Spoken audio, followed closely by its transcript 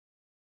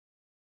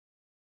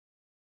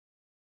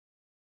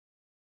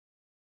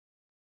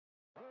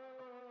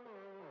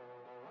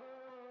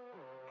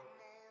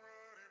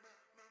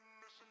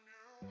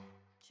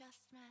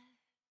just met,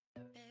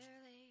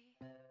 barely,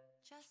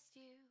 just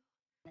you,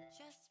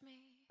 just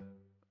me.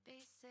 We're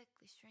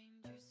basically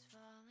strangers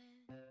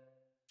falling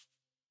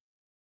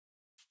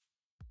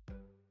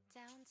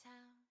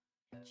downtown,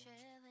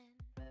 chilling,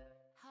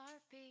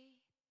 heartbeat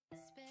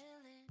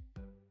spilling.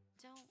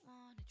 Don't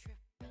wanna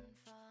trip and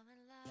fall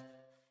in love.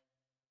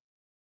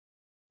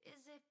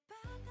 Is it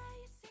bad that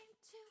you seem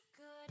too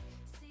good?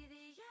 See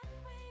the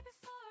end way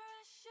before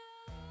I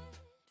should.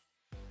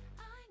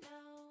 I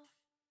know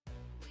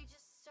we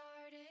just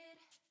started,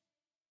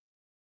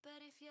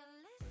 but if you're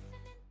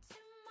listening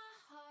to my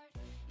heart,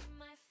 you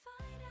might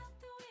find out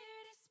the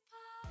weirdest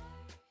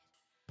part.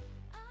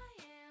 I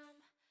am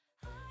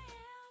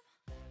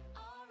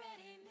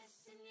already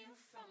missing you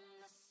from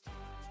the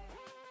start.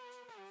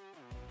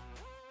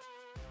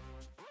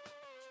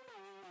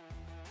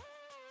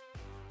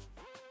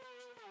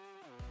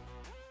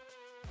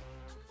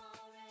 I'm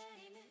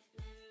already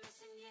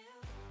missing you.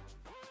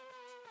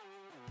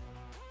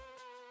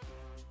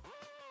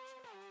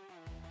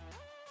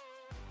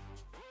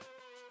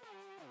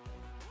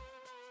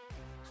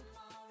 I'm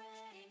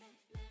already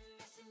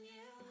missing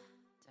you.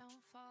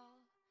 Don't fall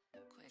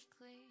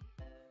quickly,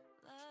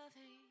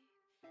 loving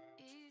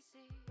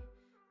easy.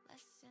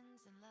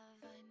 Lessons in love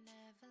I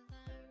never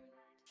learned,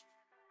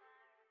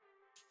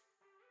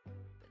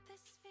 but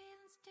this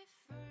feeling's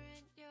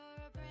different. You're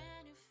a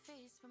brand new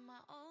face, but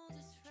my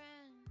oldest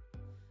friend.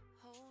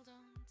 Hold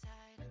on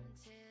tight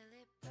until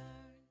it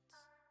burns.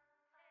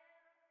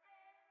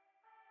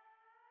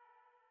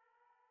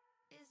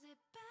 Is it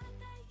bad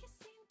that you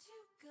seem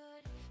too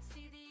good?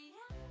 See the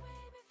end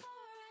way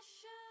before I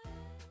should.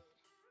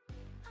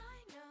 I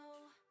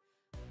know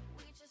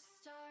we just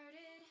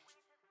started,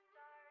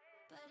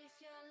 but if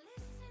you're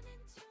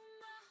listening to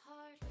my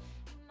heart,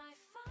 you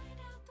might find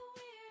out the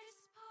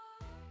weirdest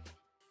part.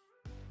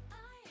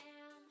 I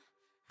am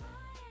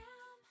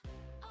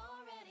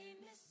already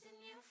missing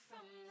you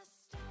from the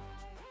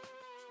start.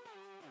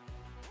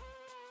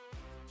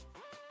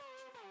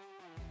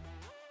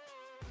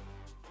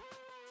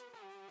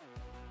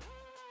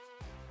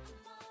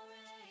 I'm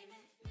already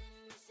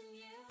missing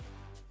you.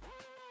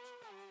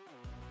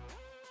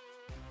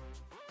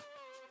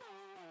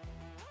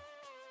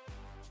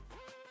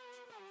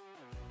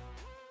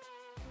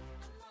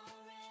 I'm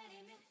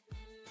already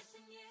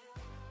missing you.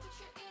 Put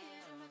your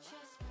ear to my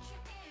chest, put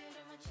your ear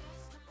to my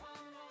chest. Come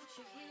on, won't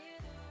you hear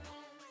the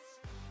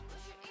rest?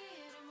 Put your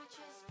ear to my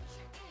chest, put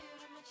your ear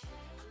to my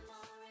chest. I'm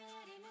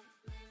already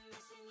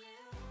missing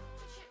you.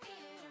 Put your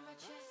ear to my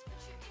chest,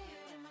 put your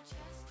ear to my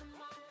chest. Come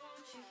on,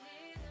 won't you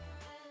hear the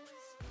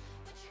rest?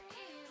 Put your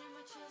ear to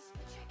my chest,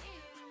 put your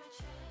ear to my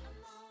chest.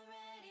 I'm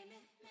already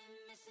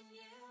missing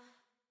you.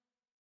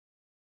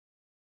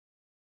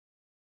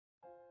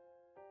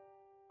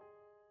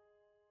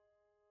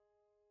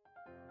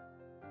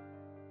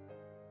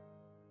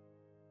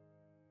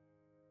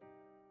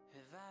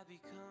 Have I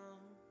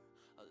become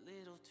a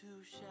little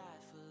too shy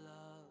for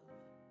love?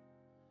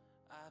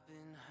 I've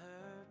been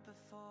hurt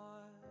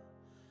before.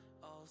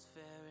 All's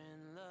fair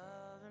in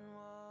love and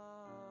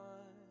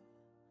war.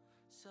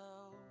 So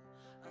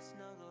I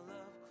snuggle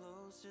up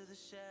close to the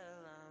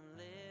shell I'm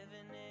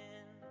living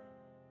in.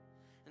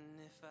 And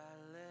if I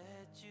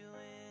let you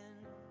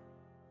in,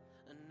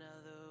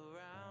 another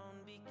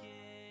round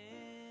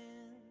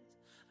begins.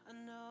 I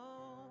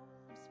know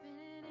I'm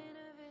spinning in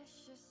a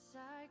vicious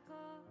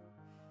cycle.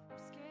 I'm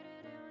scared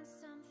of doing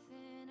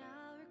something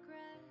I'll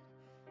regret.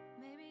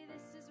 Maybe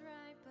this is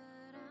right,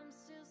 but I'm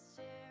still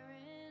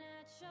staring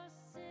at your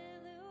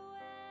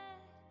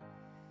silhouette.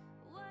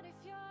 What if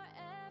you're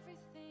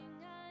everything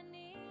I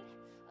need?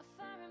 A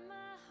fire in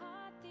my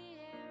heart, the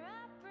air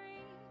I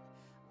breathe.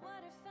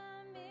 What if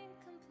I'm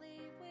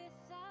incomplete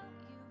without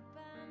you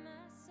by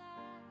my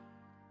side?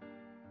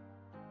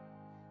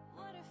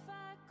 What if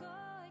I go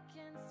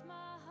against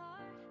my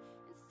heart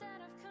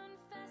instead of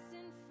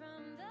confessing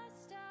from the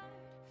start?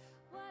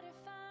 What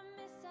if I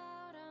miss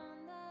out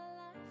on the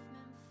life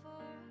meant for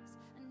us?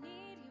 I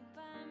need you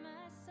by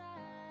my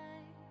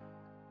side.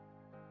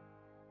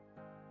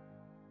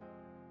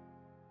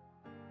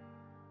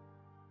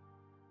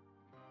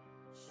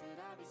 Should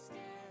I be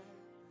scared?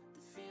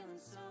 The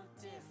feeling's so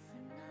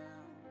different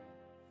now.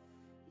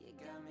 You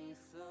got me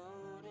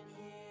floating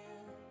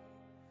here,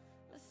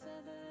 a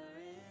feather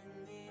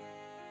in the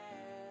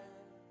air.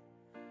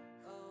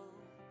 Oh,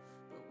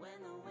 but when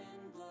the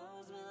wind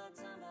blows, will I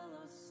tumble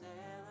or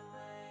sail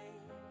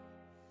away?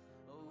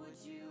 Or would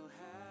you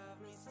have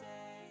me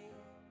stay?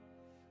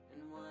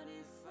 And what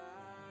if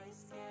I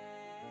escape?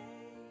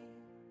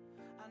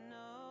 I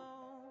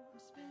know I'm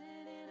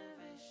spinning in a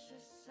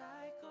vicious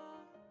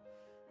cycle.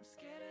 I'm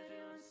scared of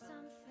doing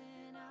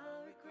something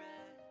I'll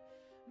regret.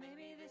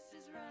 Maybe this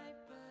is right,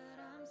 but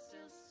I'm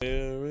still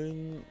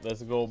Aaron,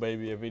 let's go,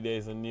 baby. Every day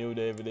is a new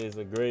day. Every day is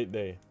a great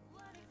day.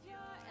 What if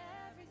you're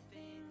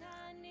everything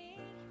I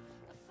need?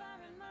 A fire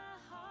in my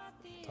heart,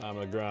 the Time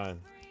to grind.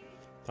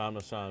 Time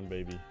to shine,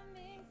 baby. I'm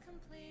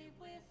incomplete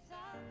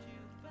without you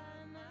by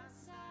my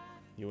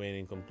side. You ain't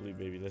incomplete,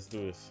 baby. Let's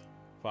do this.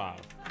 5,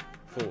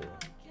 4,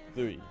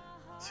 3,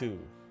 2,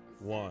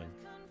 1.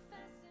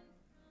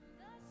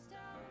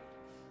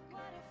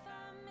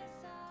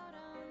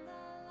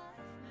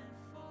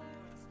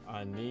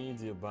 I need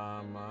you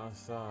by my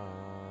side.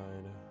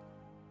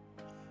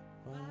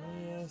 By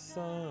your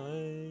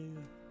side.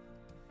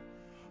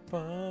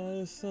 By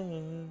your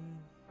side.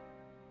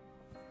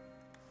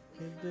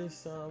 If there's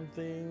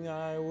something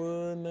I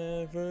would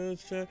never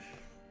share.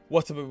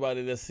 What's up,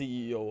 everybody? The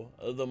CEO,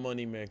 the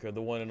moneymaker,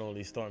 the one and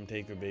only Storm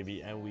Taker,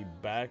 baby. And we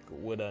back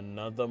with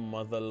another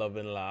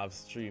mother-loving live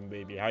stream,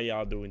 baby. How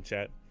y'all doing,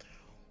 chat?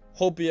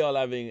 Hope y'all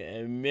having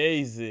an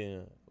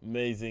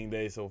amazing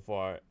day so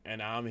far.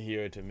 And I'm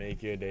here to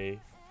make your day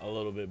a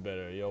little bit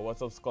better. Yo,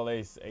 what's up,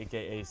 Skullace,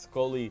 aka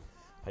Scully?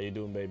 How you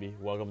doing, baby?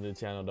 Welcome to the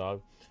channel,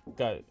 dog.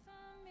 Got it.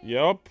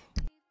 Yup.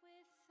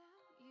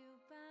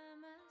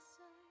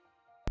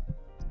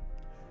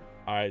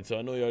 Alright, so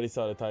I know you already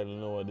saw the title,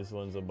 know what this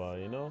one's about,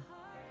 you know?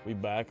 We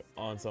back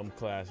on some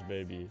Clash,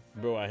 baby.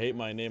 Bro, I hate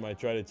my name. I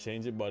try to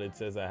change it, but it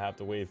says I have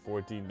to wait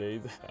 14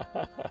 days.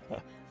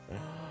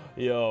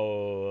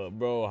 Yo,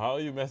 bro, how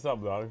you mess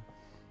up, dog?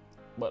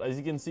 But as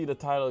you can see the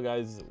title,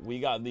 guys, we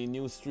got the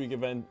new streak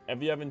event.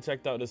 If you haven't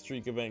checked out the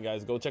streak event,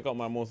 guys, go check out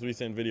my most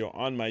recent video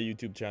on my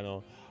YouTube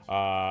channel,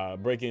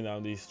 breaking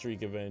down the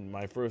streak event,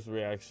 my first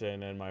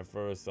reaction and my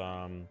first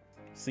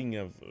seeing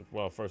of,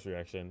 well, first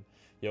reaction.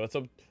 Yo, what's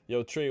up?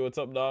 Yo, Trey, what's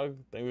up, dog?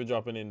 Thank you for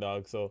dropping in,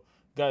 dog. So,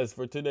 guys,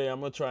 for today,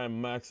 I'm going to try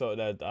and max out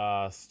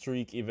that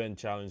streak event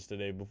challenge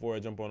today before I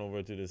jump on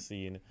over to the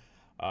scene.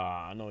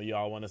 I know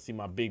y'all want to see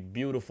my big,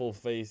 beautiful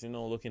face, you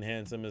know, looking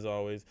handsome as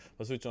always.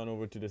 Let's switch on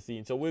over to the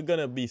scene. So, we're going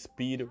to be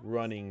speed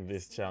running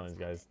this challenge,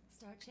 guys.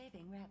 Start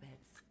shaving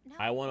rabbits.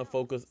 I want to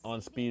focus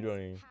on speed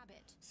running.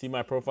 See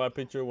my profile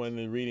picture when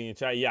they're reading in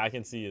chat? Yeah, I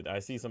can see it. I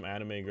see some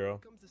anime girl.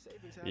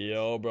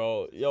 Yo,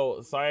 bro.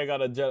 Yo, sorry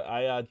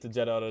I had to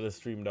jet out of the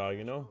stream, dog,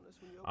 you know?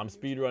 I'm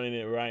speed running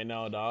it right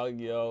now, dog.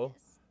 Yo,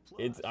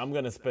 I'm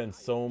going to spend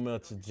so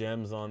much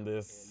gems on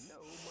this.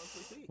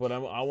 But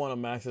I want to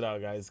max it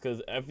out, guys,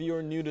 because if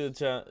you're new to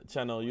the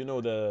channel, you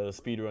know the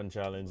speedrun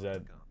challenge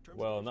that,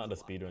 well, not the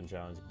speedrun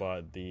challenge,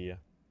 but the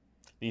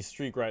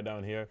streak right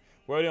down here.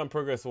 We're already on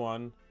progress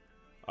 1.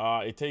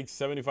 It takes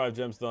 75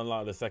 gems to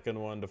unlock the second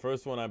one. The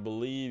first one, I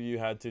believe you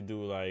had to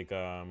do like,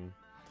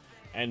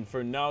 and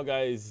for now,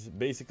 guys,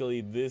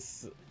 basically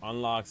this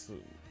unlocks,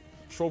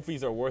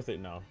 trophies are worth it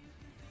now.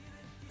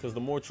 Because the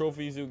more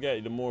trophies you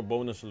get, the more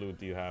bonus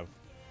loot you have.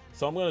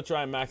 So I'm going to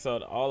try and max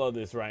out all of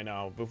this right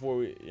now before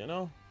we, you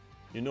know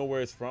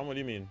where it's from? What do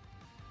you mean?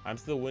 I'm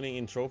still winning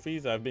in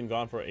trophies? I've been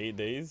gone for 8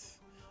 days?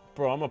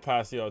 Bro, I'm going to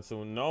pass you out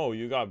soon. No,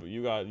 you got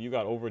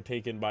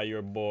overtaken by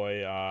your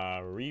boy,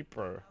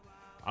 Reaper.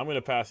 I'm going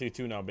to pass you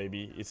too now,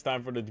 baby. It's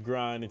time for the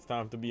grind. It's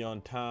time to be on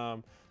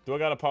time. Do I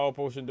got a power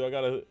potion?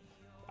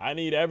 I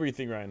need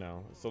everything right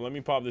now. So let me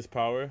pop this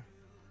power.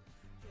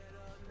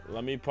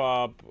 Let me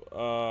pop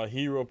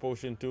hero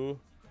potion too.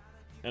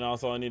 And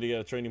also I need to get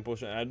a training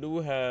potion. I do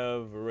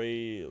have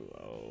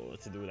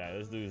let's do that.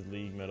 Let's do these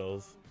league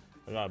medals.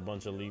 I got a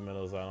bunch of league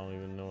medals. I don't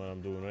even know what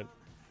I'm doing with.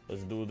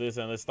 Let's do this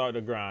and let's start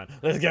the grind.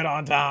 Let's get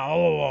on time.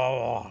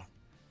 Oh.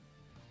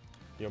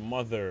 Your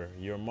mother.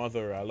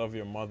 I love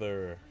your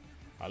mother.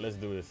 Alright, let's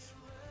do this.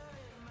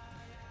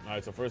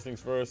 Alright, so first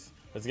things first.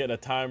 Let's get a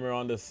timer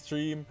on the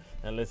stream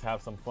and let's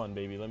have some fun,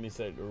 baby. Let me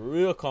set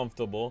real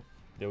comfortable.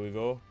 There we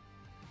go.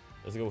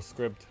 Let's go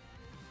script.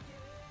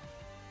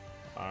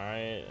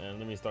 Alright, and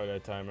let me start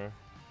that timer.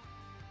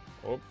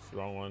 Oops,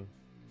 wrong one.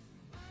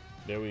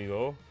 There we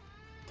go.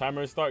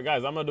 Timer start.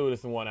 Guys, I'm gonna do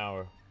this in 1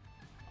 hour.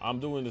 I'm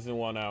doing this in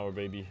 1 hour,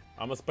 baby.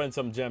 I'm gonna spend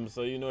some gems.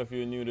 So you know, if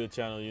you're new to the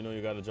channel, you know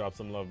you gotta drop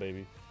some love,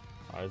 baby.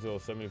 Alright, let's go.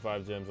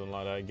 75 gems on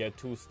lot. I get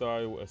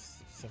 2-star with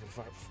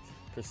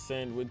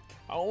 75% with.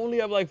 I only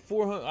have like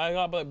 400. I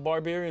got like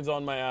barbarians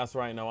on my ass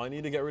right now. I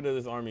need to get rid of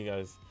this army,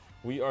 guys.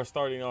 We are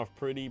starting off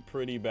pretty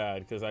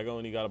bad because I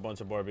only got a bunch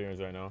of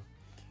barbarians right now.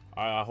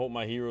 I hope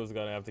my heroes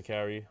gonna have to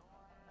carry.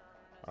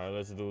 Alright,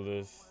 let's do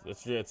this.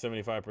 Let's get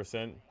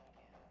 75%.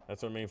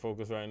 That's our main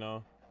focus right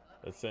now.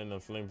 Let's send the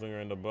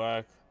Flameflinger in the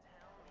black.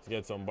 Let's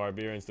get some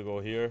barbarians to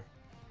go here.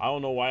 I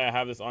don't know why I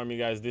have this army,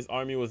 guys. This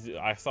army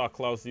I saw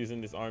Klaus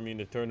using this army in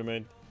the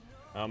tournament.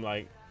 I'm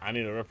like, I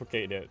need to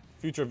replicate that.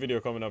 Future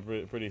video coming up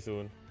pretty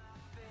soon.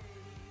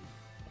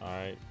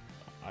 Alright.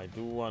 I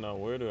do wanna,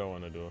 where do I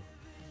wanna do?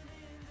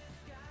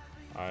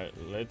 Alright,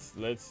 let's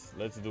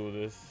do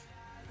this.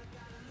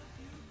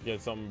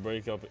 Get something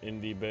break up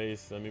in the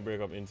base. Let me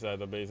break up inside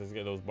the base. Let's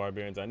get those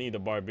barbarians. I need the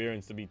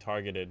barbarians to be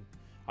targeted.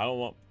 I don't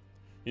want.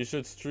 You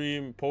should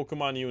stream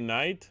Pokemon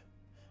Unite.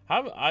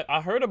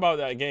 I heard about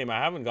that game. I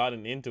haven't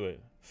gotten into it.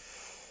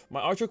 My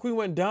Archer Queen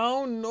went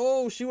down.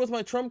 No, she was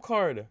my trump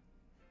card.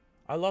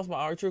 I lost my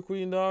Archer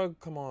Queen, dog.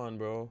 Come on,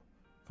 bro.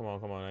 Come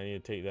on. I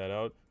need to take that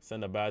out.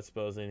 Send the bad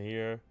spells in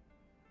here.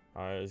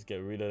 All right, let's get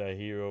rid of that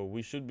hero.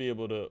 We should be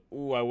able to.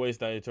 Ooh, I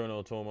waste that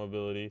Eternal Tome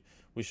ability.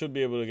 We should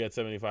be able to get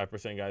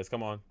 75%, guys.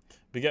 Come on.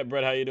 Beget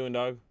Bread, how you doing,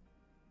 dog?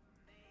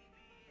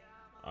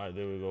 All right,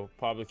 there we go.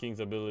 Pop the King's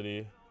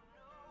ability.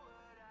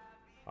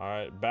 All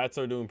right, bats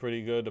are doing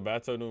pretty good. The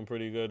bats are doing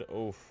pretty good.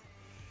 Oof.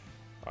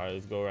 All right,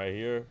 let's go right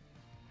here.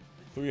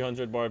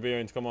 300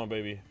 barbarians. Come on,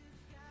 baby.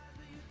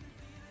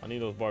 I need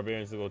those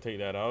barbarians to go take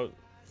that out.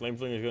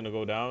 Flameslinger is going to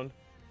go down.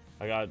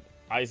 I got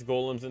ice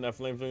golems in that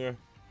Flameslinger.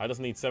 I just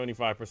need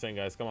 75%,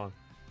 guys. Come on.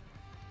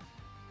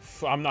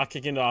 I'm not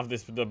kicking off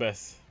this the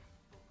best.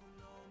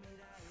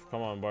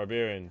 Come on,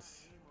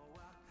 barbarians.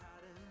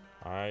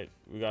 Alright,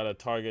 we got a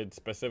target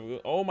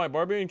specific. Oh, my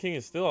Barbarian King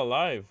is still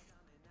alive.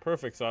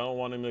 Perfect, so I don't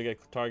want him to get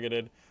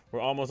targeted. We're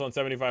almost on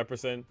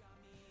 75%.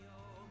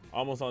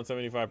 Almost on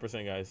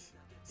 75%, guys.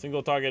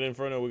 Single target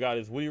Inferno we got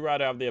is, would you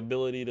rather have the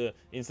ability to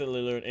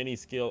instantly learn any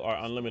skill or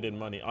unlimited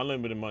money?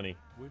 Unlimited money.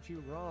 Would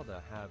you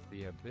rather have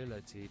the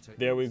ability to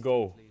there we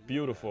go.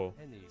 Beautiful.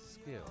 Any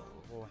skill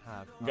or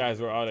have guys,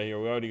 we're out of here.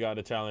 We already got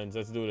the challenge.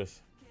 Let's do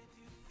this.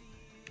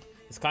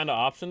 It's kind of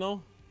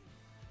optional.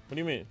 What do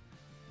you mean?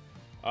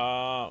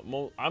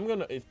 I'm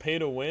gonna it's pay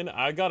to win.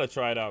 I gotta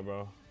try it out,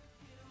 bro.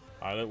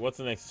 All right, what's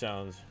the next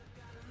challenge?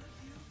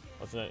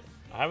 What's next?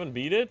 I haven't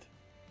beat it.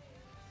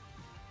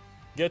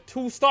 Get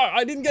 2 stars.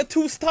 I didn't get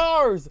 2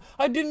 stars.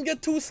 I didn't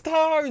get 2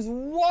 stars.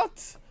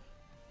 What?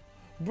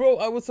 Bro,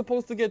 I was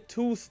supposed to get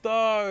 2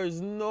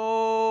 stars. No.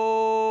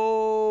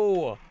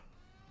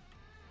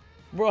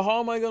 Bro,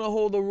 how am I gonna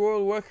hold the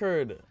world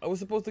record? I was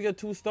supposed to get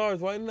 2 stars.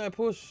 Why didn't I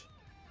push?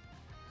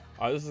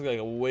 Alright, this is like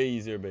a way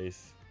easier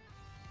base.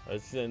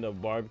 Let's send a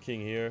Barb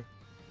King here.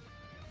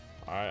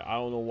 Alright, I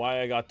don't know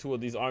why I got 2 of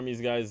these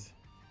armies, guys.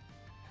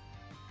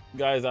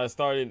 Guys, I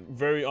started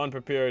very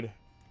unprepared.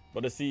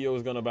 But the CEO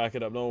is gonna back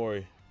it up. Don't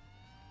worry.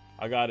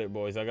 I got it,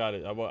 boys. I got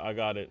it. I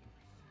got it.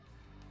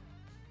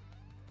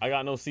 I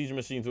got no siege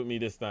machines with me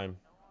this time.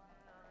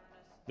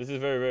 This is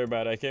very, very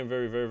bad. I came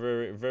very, very,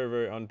 very, very,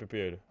 very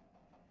unprepared.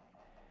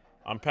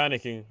 I'm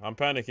panicking. I'm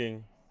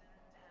panicking.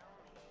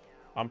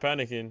 I'm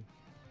panicking.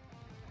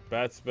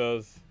 Bad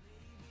spells.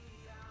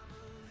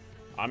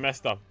 I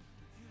messed up.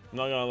 I'm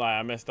not gonna lie.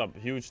 I messed up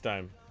huge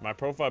time. My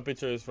profile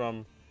picture is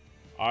from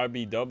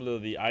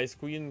RBW, the Ice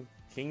Queen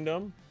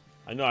Kingdom.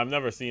 I know, I've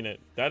never seen it.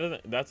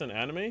 That's an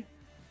anime?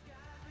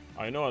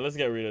 I know, let's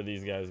get rid of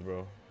these guys,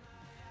 bro.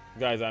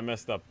 Guys, I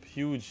messed up.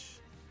 Huge.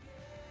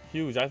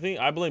 Huge.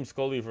 I blame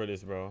Scully for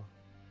this, bro.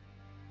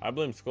 I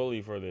blame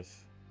Scully for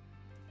this.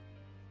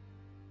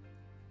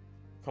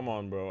 Come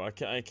on, bro. I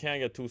can't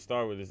get 2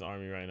 star with this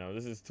army right now.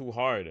 This is too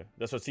hard.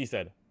 That's what she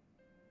said.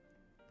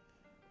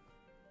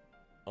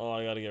 Oh,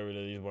 I gotta get rid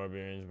of these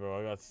barbarians, bro.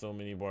 I got so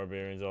many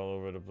barbarians all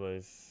over the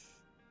place.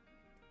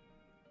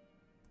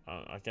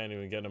 I can't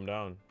even get them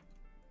down.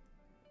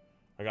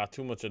 I got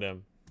too much of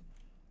them,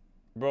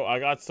 bro.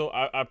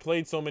 I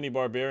played so many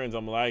barbarians.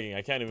 I'm lagging.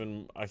 I can't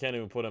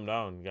even put them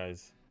down,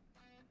 guys.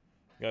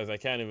 Guys, I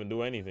can't even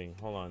do anything.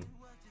 Hold on.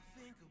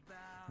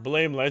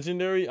 Blame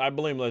legendary? I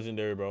blame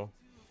legendary, bro.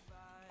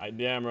 I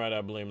damn right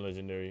I blame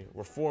legendary.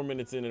 We're 4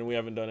 minutes in and we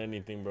haven't done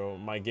anything, bro.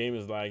 My game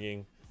is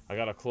lagging. I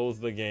gotta close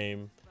the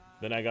game.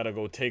 Then I gotta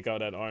go take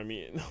out that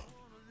army.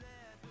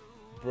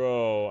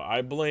 Bro,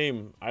 I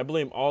blame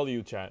all of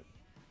you, chat.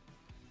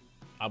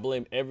 I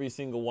blame every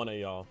single one of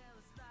y'all.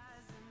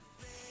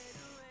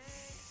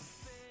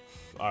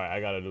 Alright,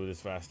 I gotta do this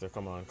faster.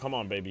 Come on. Come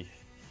on, baby.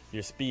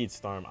 You're Speed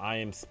Storm. I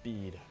am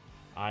Speed.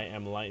 I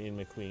am Lightning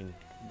McQueen.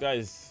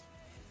 Guys,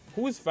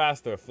 who is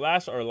faster,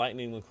 Flash or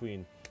Lightning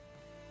McQueen?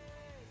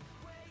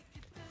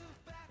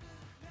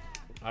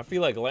 I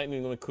feel like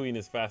Lightning McQueen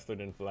is faster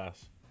than Flash.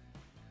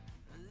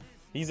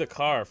 He's a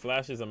car.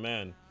 Flash is a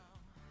man.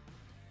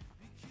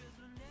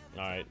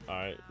 Alright,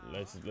 alright.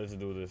 Let's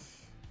do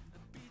this.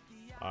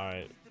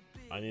 Alright.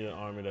 I need an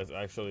army that's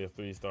actually a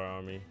 3-star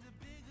army.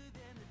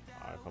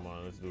 Alright, come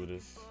on, let's do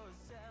this.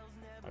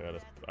 I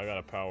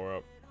gotta power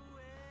up.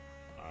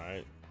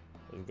 Alright.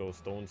 Let's go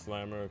Stone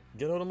Slammer.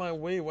 Get out of my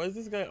way. Why is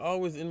this guy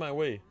always in my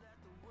way?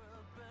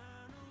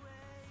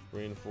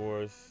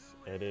 Reinforce.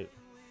 Edit.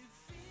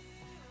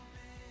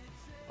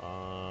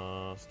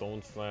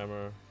 Stone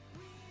Slammer.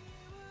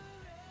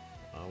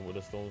 With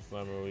a Stone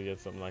Slammer, we get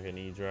something like an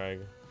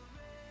E-Drag.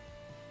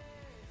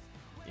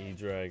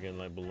 E-Drag and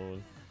like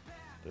balloon.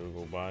 They'll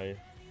go by.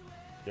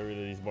 Get rid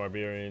of these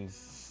barbarians.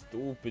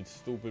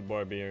 Stupid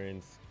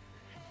barbarians.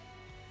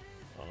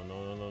 Oh,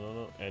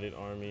 no. Edit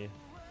army.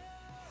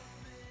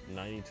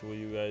 92 of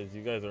you guys.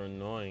 You guys are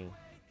annoying.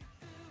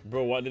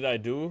 Bro, what did I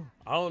do?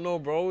 I don't know,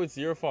 bro. It's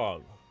your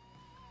fault.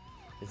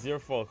 It's your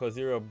fault because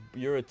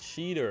you're a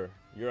cheater.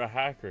 You're a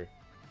hacker.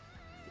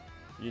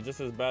 You're just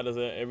as bad as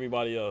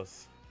everybody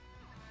else.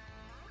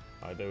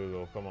 Alright, there we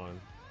go. Come on.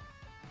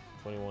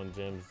 21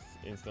 gems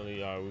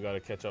instantly. Alright, we gotta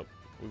catch up.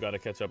 We gotta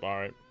catch up.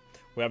 Alright.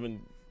 We haven't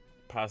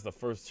passed the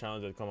first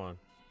challenge yet. Come on.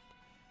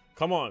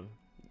 Come on.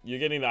 You're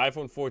getting the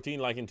iPhone 14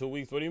 like in 2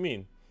 weeks. What do you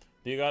mean?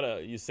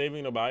 You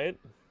saving to buy it?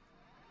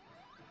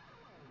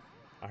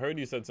 I heard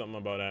you said something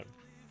about that.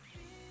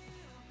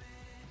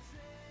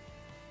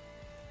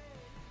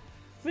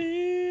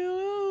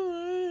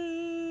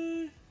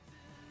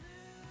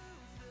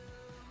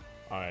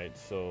 Alright,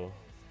 so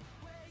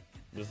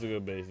this is a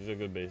good base. This is a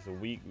good base.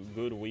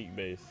 Good weak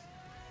base.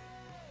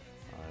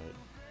 Alright.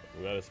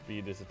 We gotta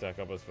speed this attack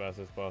up as fast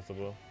as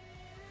possible.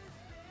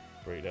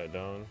 Break that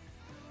down.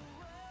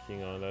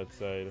 King on that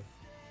side.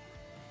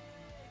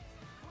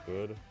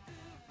 good.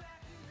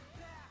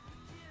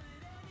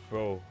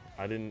 Bro,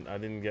 I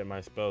didn't get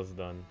my spells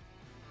done.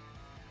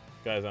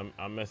 Guys,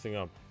 I'm messing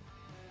up.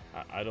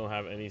 I don't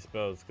have any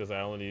spells because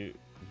I only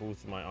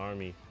boost my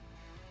army.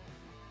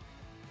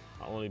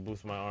 I only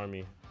boost my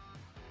army.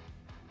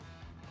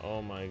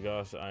 Oh my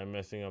gosh, I'm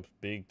messing up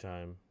big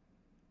time.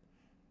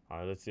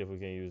 Alright, let's see if we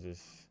can use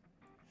this.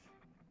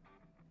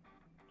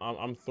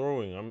 I'm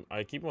throwing.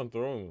 I keep on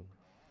throwing.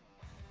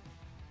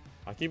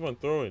 I keep on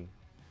throwing.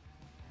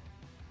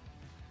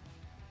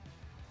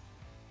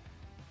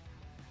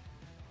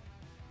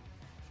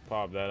 Just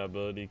pop that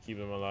ability, keep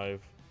them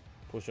alive.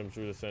 Push them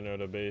through the center of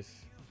the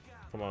base.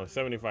 Come on,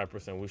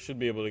 75%. We should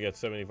be able to get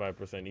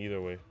 75%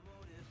 either way.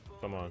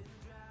 Come on.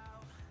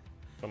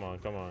 Come on,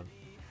 come on.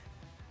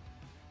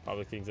 Pop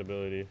the King's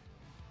ability.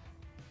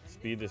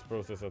 Speed this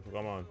process up.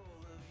 Come on.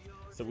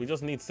 So we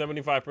just need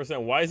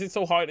 75%. Why is it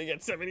so hard to get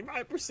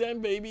 75%,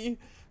 baby?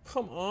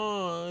 Come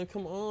on.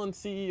 Come on,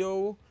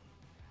 CEO.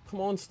 Come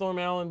on, Storm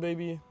Allen,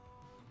 baby.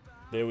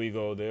 There we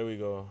go. There we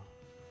go.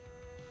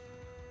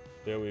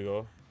 There we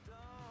go.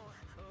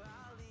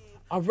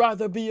 I'd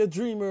rather be a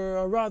dreamer.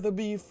 I'd rather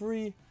be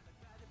free.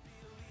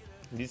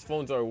 These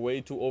phones are way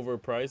too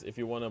overpriced if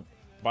you want to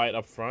buy it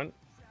up front.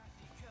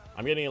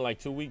 I'm getting it in like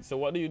 2 weeks. So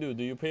what do?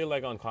 Do you pay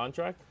like on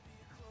contract?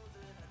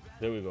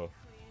 There we go.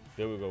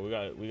 There we go. We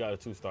got a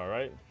 2-star,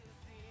 right?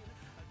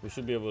 We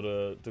should be able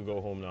to go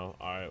home now.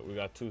 All right, we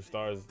got 2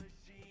 stars.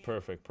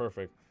 Perfect,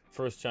 perfect.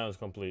 First challenge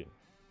complete.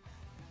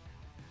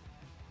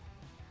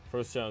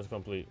 First challenge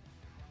complete.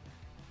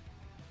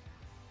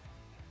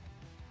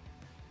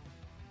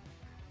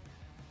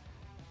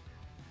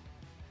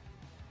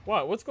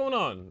 What? What's going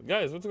on?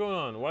 Guys, what's going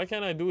on? Why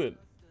can't I do it?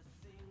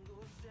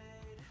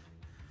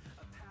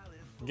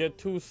 Get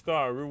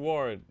 2-star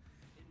reward.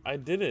 I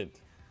did it.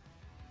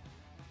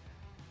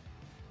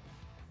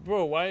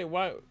 Bro,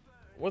 why?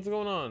 What's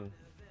going on?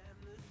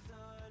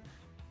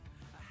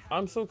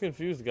 I'm so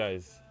confused,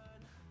 guys.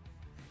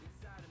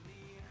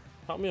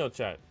 Help me out,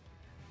 chat.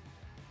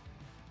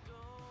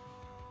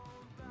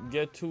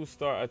 Get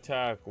 2-star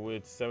attack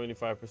with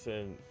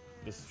 75%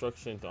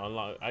 destruction to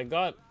unlock. I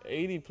got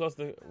 80 plus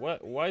the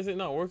what? Why is it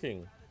not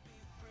working?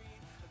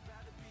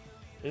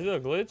 Is it a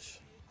glitch?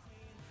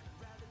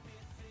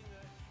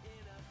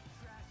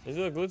 Is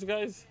it a glitch,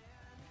 guys?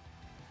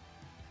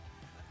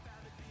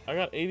 I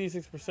got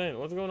 86%.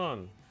 What's going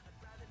on?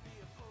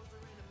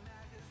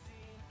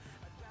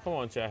 Come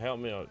on, chat, help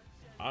me out.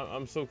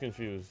 I'm so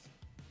confused.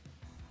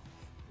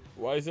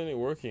 Why isn't it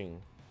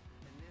working?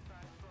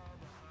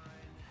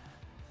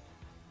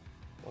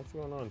 What's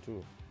going on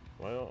too?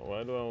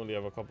 Why do I only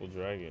have a couple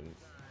dragons?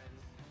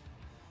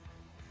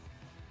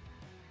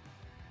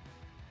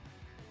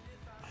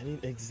 I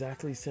need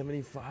exactly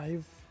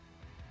 75?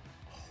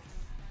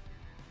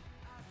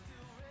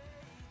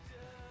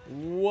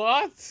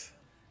 What?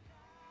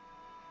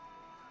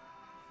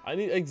 I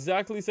need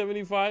exactly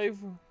 75?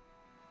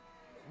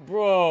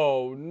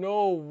 Bro,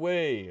 no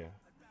way.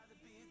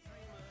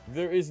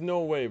 There is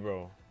no way,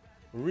 bro.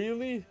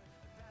 Really?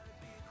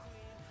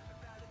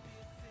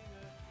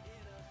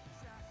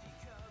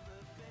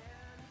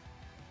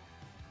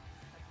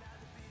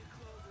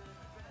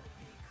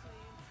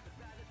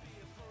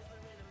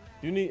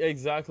 You need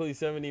exactly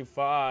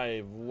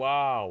 75.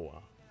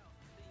 Wow.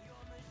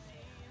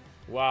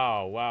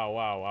 Wow, wow,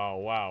 wow, wow,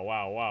 wow,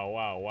 wow, wow,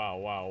 wow, wow,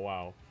 wow,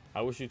 wow.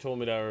 I wish you told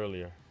me that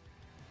earlier.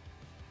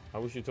 I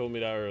wish you told me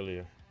that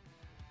earlier.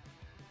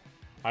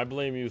 I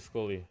blame you,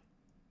 Scully.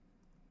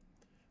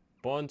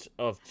 Bunch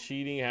of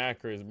cheating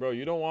hackers. Bro,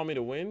 you don't want me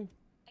to win?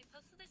 I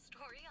posted this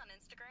story on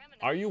Instagram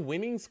and Are you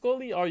winning,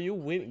 Scully? Are you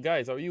win?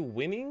 Guys, are you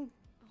winning?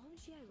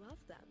 OMG, I love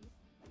them.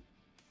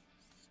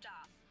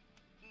 Stop.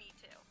 Me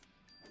too.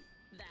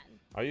 Then.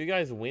 Are you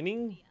guys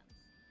winning?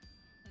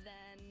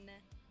 Then.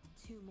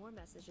 2 more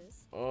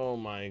messages. Oh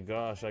my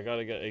gosh, I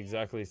gotta get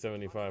exactly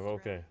 75.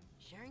 Okay.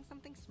 Sharing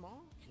something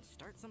small can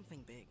start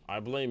something big. I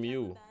blame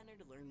you. Banner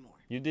to learn more.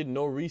 You did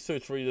no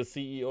research for the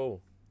CEO.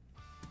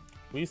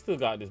 We still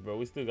got this, bro.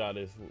 We still got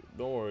this.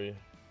 Don't worry.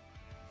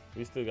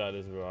 We still got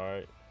this, bro. All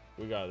right.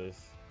 We got this.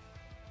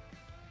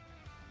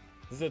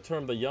 This is a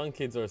term the young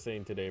kids are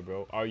saying today,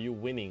 bro. Are you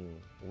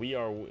winning? We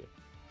are.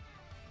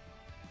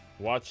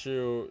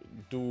 Watcheru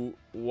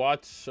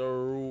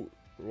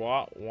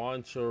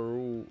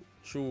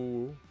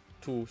chu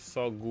to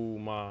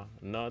saguma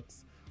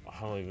nuts. I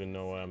don't even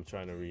know what I'm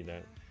trying to read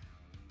that.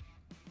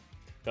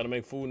 Gotta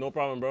make food, no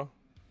problem, bro.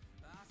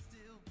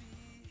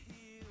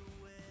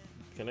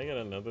 Can I get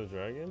another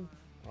dragon?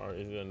 Or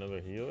is it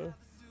another healer?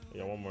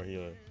 Yeah, one more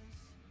healer.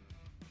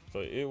 So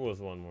it was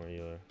one more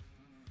healer.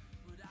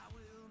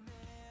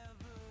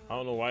 I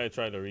don't know why I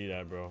tried to read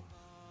that, bro.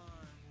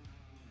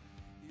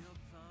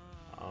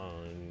 I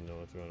don't even know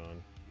what's going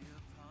on.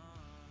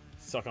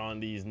 Suck on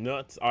these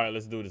nuts. Alright,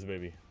 let's do this,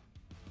 baby.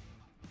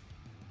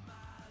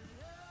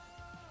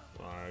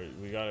 Alright,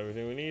 we got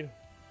everything we need.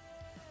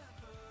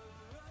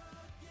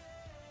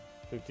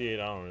 58,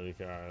 I don't really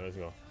care. Alright, let's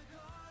go.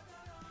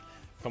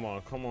 Come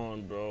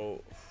on,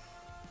 bro.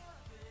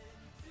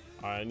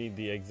 I need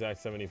the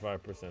exact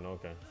 75%.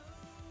 Okay.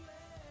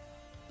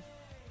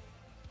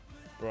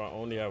 Bro, I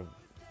only have...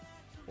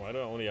 Why do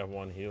I only have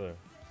one healer?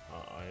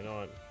 You know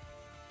what?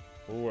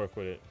 We'll work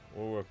with it.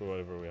 We'll work with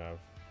whatever we have.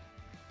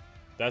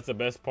 That's the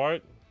best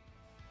part?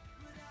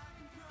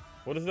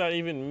 What does that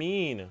even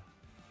mean?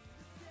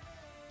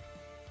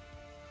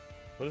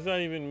 What does that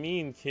even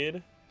mean,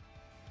 kid?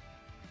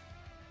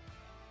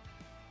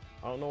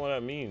 I don't know what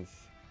that means.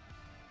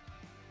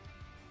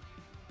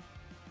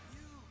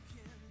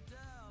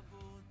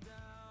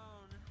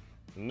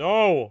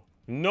 No!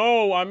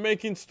 No! I'm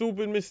making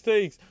stupid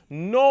mistakes.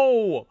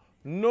 No!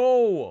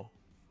 No!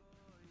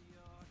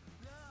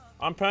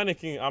 I'm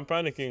panicking. I'm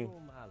panicking.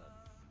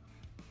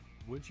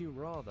 Would you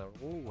rather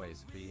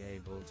always be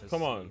able to Come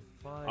see on.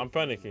 5 I'm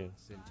panicking.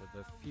 years into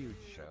the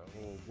future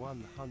or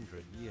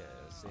 100 years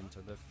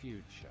into the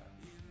future?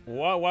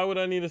 Why would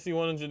I need to see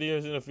 100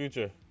 years in the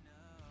future?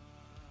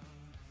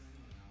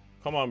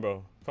 Come on,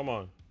 bro. Come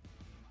on.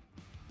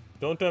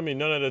 Don't tell me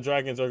none of the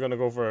dragons are gonna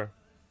go for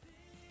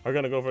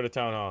the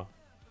town hall.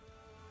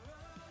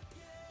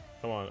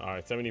 Come on. All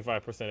right,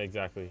 75%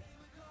 exactly.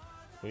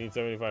 We need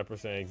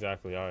 75%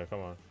 exactly. All right, come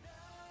on.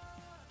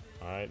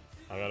 All right,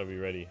 I gotta be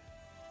ready.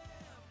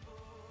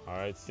 All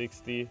right,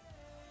 60.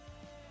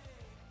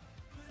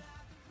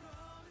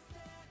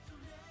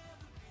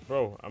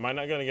 Bro, am I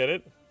not gonna get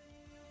it?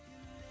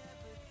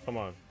 Come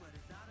on.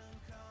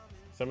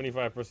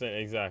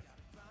 75% exact.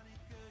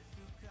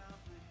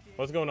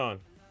 What's going on?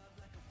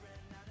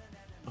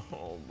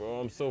 Oh,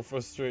 bro, I'm so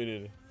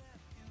frustrated.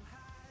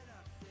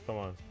 Come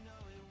on.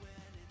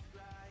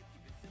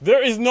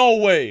 There is no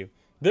way.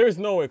 There is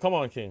no way. Come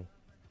on, King.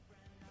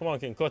 Come on,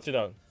 King. Clutch it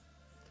out.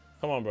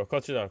 Come on, bro.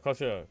 Clutch it out.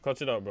 Clutch it out.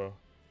 Clutch it out, bro.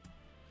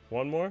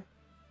 One more.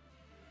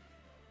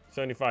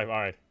 75. All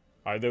right.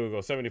 All right, there we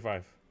go.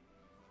 75.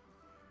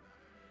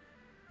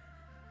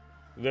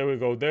 There we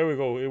go. There we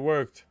go. It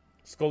worked.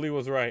 Scully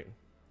was right.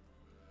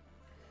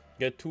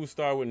 Get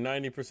 2-star with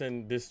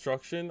 90%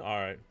 destruction. All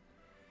right.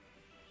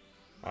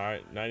 All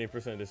right.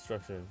 90%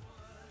 destruction.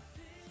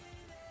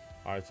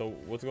 All right. So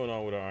what's going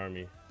on with our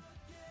army?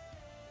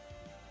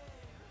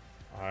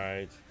 All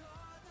right.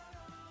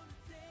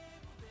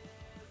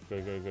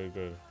 Good, good, good,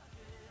 good.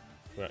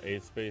 We got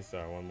 8 space.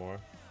 All right, one more.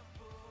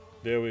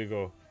 There we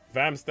go.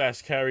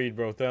 Vamstash carried,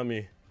 bro. Tell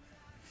me.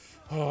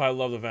 Oh, I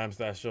love the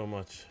Vamstash so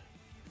much.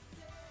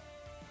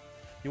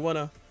 You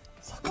wanna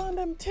suck on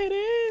them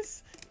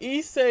titties?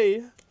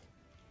 Issei.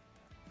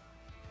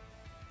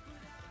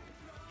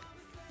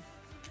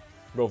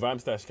 Bro,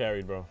 Vamstash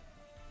carried, bro.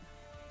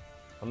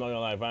 I'm not gonna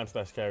lie,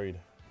 Vamstash carried.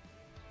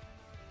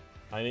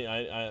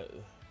 I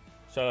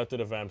shout out to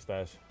the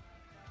Vamstash.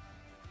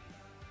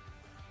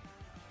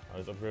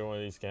 Let's upgrade one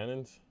of these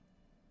cannons.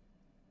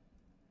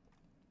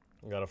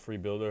 Got a free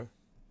builder.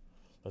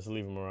 Let's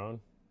leave him around.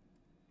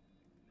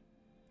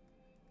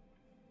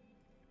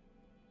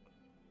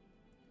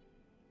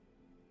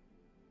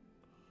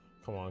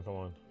 Come on, come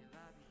on.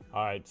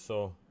 All right,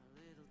 so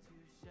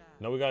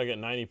now we gotta get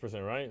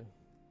 90%, right?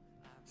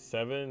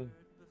 7,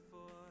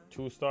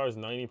 2 stars,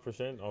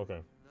 90%.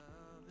 Okay.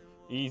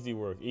 Easy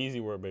work,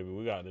 baby.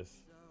 We got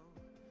this.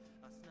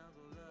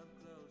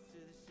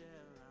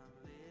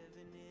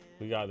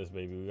 We got this,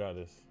 baby. We got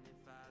this.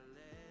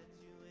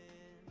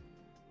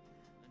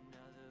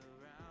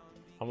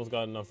 Almost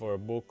got enough for a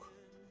book.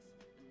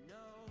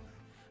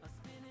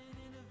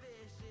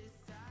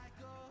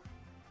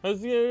 I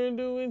was here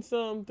doing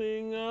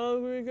something I'll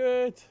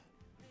regret.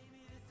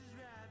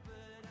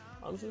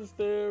 I'm just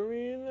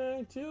staring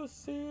at your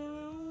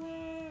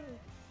silhouette.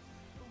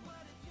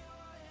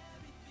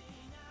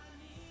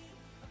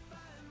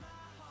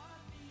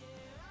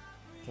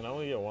 Can I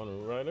only get one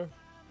Root Rider?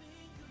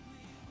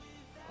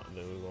 Oh,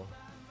 there we go.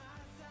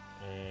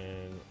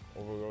 And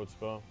overgrowth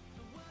spell.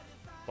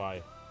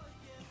 Bye.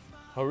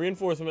 A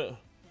reinforcement.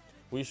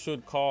 We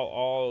should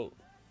all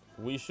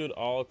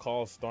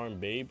call Storm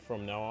Babe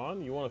from now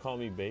on. You want to call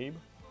me Babe?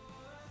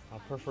 I'll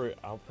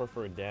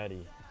prefer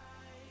Daddy.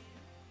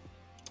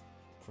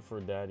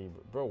 Prefer Daddy,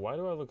 bro. Why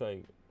do I look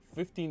like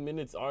 15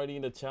 minutes already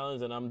in the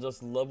challenge and I'm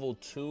just level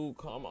 2?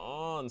 Come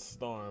on,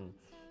 Storm.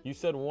 You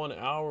said 1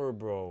 hour,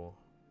 bro.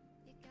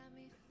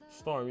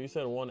 Storm, you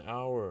said 1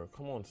 hour.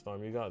 Come on,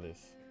 Storm. You got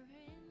this.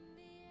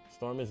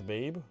 Storm is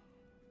Babe.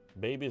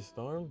 Babe is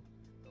Storm.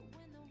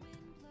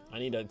 I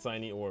need that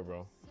tiny ore,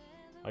 bro.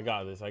 I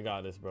got this. I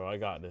got this, bro. I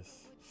got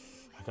this.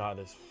 I got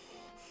this.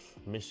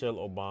 Michelle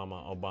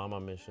Obama.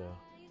 Obama Michelle.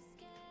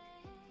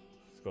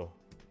 Let's go.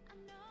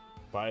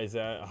 Buy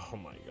that. Oh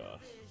my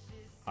gosh.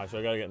 Alright, so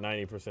I gotta get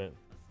 90%.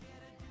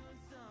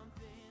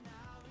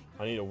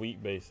 I need a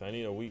weak base. I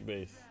need a weak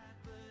base.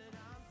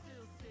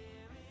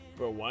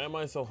 Bro, why am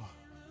I so...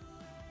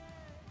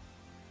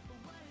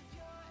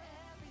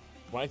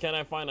 Why can't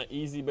I find an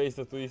easy base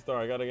to 3-star?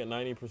 I gotta get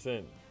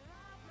 90%.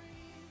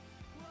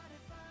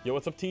 Yo,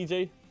 what's up,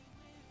 TJ?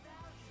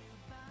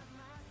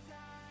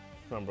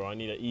 Come on, bro. I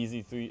need an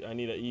easy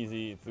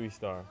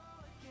 3-star.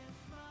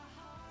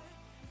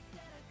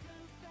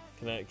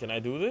 Can I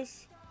do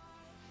this?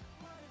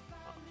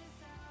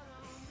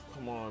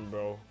 Come on,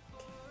 bro.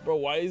 Bro,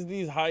 why is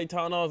these high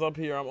town halls up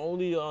here? I'm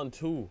only on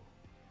 2.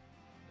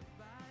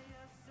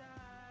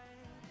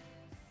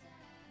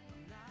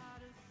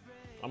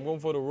 I'm going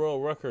for the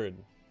world record.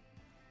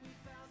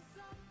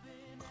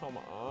 Come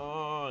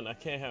on. I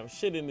can't have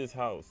shit in this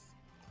house.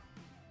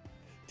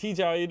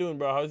 TJ, how you doing,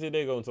 bro? How's your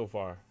day going so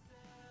far?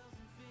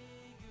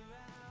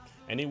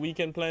 Any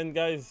weekend plan,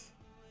 guys?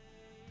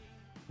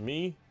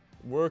 Me?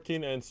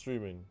 Working and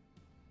streaming.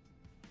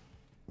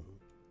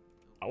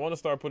 I want to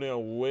start putting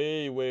on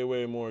way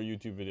more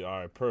YouTube videos. All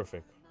right,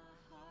 perfect.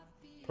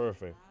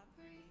 Perfect.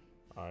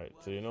 All right,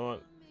 so you know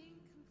what?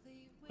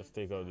 Let's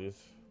take out this.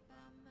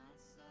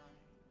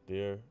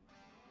 There.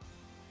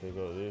 Take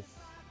out this.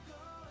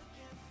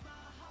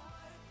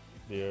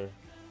 There.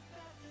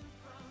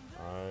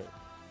 All right.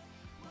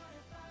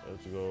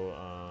 Let's go.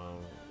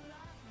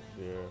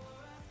 There.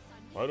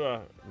 Why do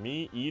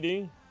me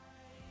eating?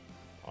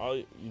 All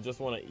you just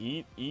want to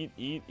eat.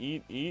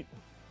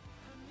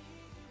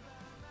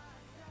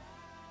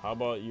 How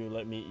about you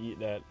let me eat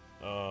that?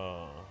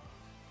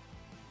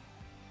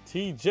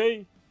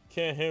 TJ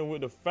can't hang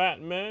with the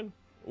fat man.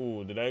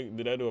 Ooh, did I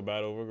do a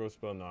bad overgrowth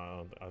spell?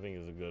 No, I think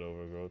it's a good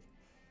overgrowth.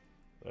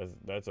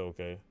 That's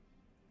okay.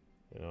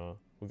 You know,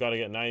 we gotta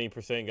get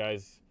 90%,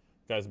 guys.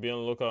 Guys, be on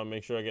the lookout.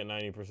 Make sure I get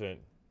 90%.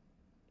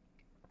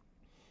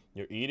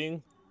 You're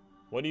eating?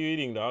 What are you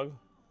eating, dog?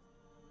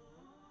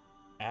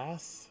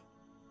 Ass?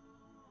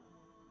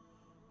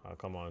 Oh,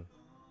 come on.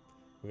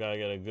 We gotta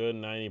get a good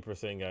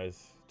 90%,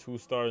 guys.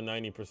 2-star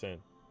 90%.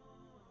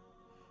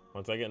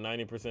 Once I get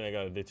 90%, I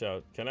gotta ditch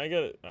out. I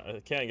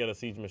can't get a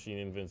siege machine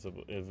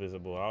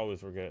invisible. I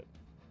always forget.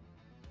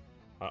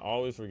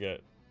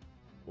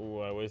 Ooh,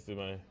 I wasted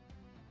my...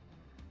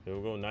 Here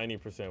we go,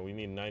 90%. We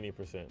need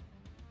 90%.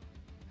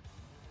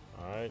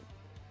 Alright.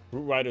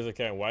 Root Riders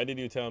account. Why did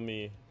you tell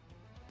me...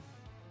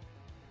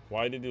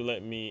 Why did you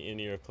let me in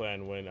your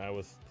clan when I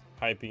was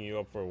hyping you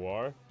up for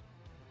war?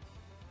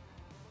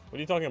 What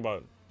are you talking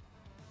about?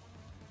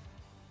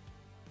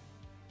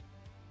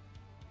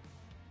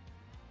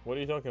 What are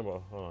you talking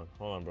about? Hold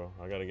on, bro.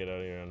 I gotta get out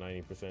of here on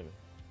 90%.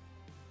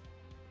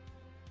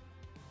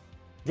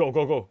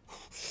 Go.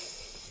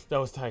 That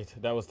was tight.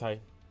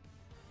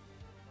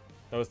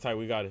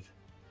 We got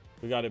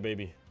it,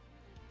 baby.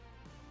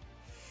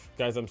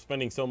 Guys, I'm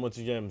spending so much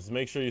gems.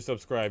 Make sure you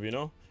subscribe, you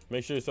know?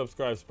 Make sure you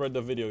subscribe. Spread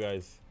the video,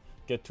 guys.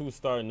 Get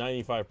 2-star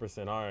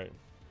 95%. All right.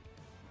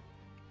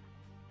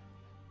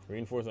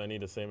 Reinforce, I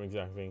need the same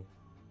exact thing.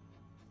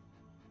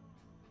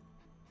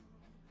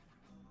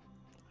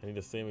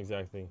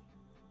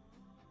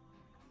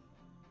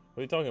 What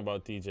are you talking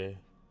about, TJ?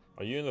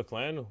 Are you in the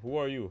clan? Who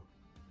are you?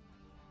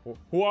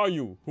 Who are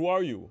you?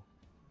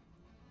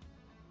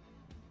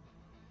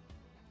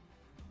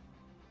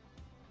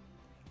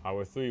 Ah,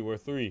 we're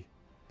three.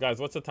 Guys,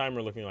 what's the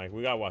timer looking like?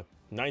 We got what?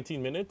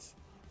 19 minutes?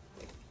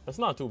 That's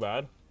not too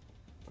bad.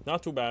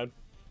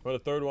 For the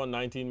third one,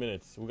 19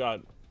 minutes. We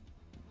got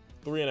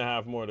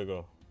 3.5 more to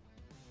go.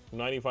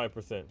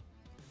 95%.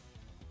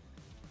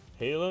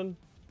 Halen?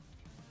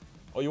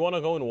 Oh, you want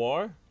to go in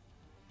war?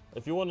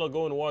 If you want to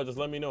go in war, just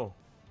let me know.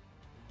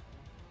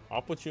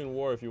 I'll put you in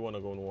war if you want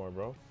to go in war,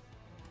 bro.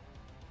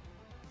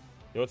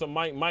 Yo, what's up,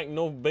 Mike? Mike,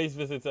 no base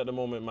visits at the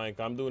moment, Mike.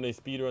 I'm doing a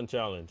speedrun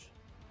challenge.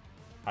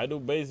 I do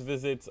base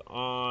visits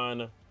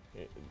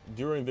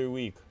during the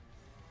week.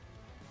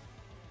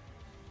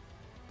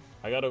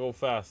 I gotta go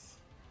fast.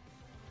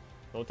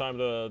 No time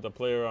to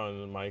play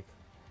around, Mike.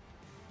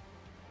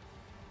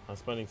 I'm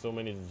spending so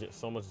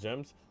much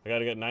gems. I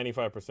gotta get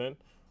 95%.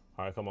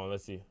 All right, come on,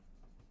 let's see.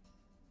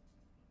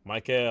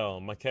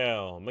 Michael,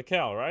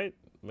 right?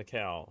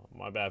 Michael.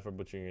 My bad for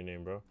butchering your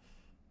name, bro.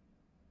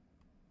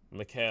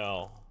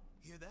 Michael.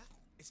 Hear that?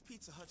 It's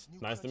Pizza Hut's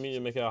new Nice to meet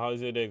you, Michael.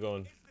 How's your day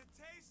going? It's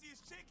the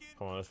tastiest chicken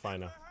Come on, let's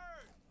find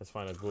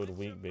a good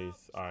weak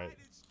base. All right.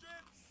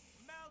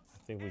 I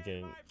think we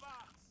can.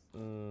 I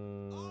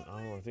don't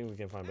know. I think we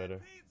can find better.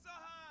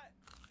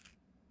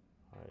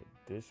 All right,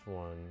 this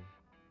one.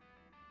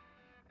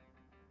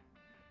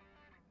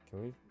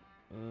 Can we?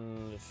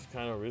 It's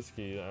kind of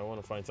risky. I want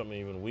to find something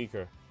even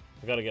weaker.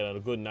 I gotta get a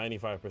good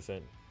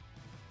 95%.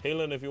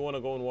 Halen, if you want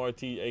to go in war,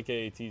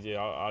 aka TJ,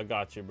 I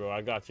got you, bro.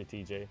 I got you,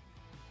 TJ.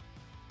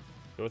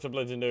 Yo, what's up,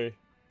 legendary?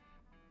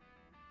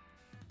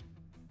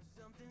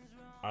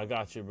 I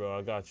got you, bro.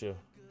 I got you.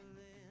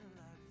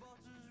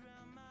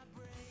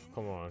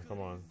 Come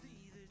on.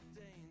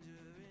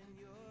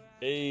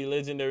 Hey,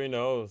 legendary in the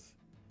house.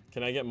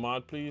 Can I get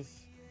mod,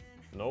 please?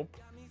 Nope.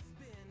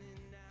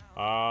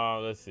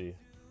 Let's see.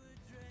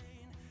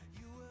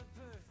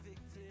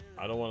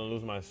 I don't want to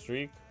lose my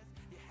streak.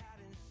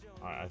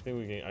 I think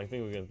we can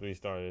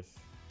 3-star this.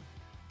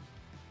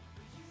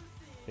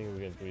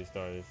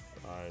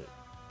 Alright.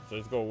 So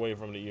let's go away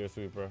from the ear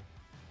sweeper.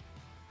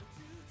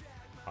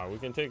 Alright, we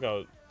can take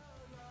out.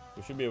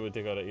 We should be able to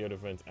take out the ear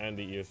defense and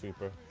the ear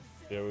sweeper.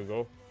 There we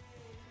go.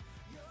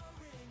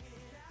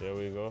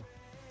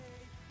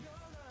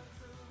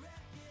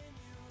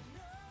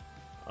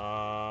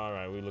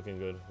 Alright, we're looking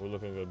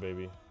good,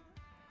 baby.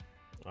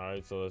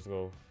 Alright, so let's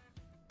go.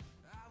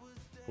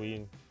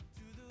 Queen.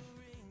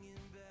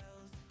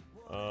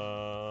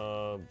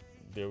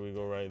 There we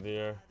go, right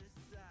there.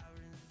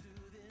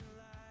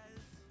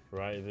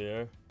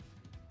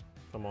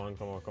 Come on,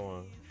 come on, come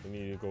on. We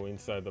need to go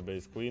inside the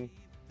base, queen.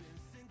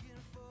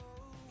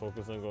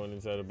 Focus on going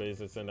inside the base.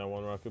 Let's send that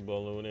one rocket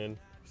balloon in.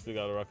 Still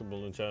got a rocket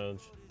balloon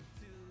challenge.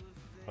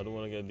 I do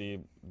want to get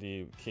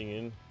the king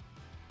in.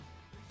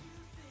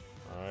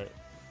 All right.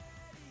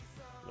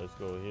 Let's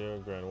go here,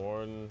 Grand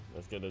Warden.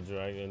 Let's get the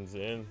dragons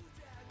in.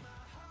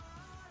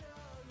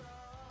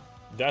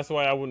 That's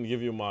why I wouldn't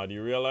give you mod.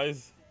 You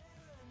realize?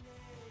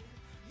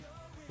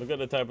 Look at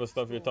the type of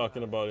stuff you're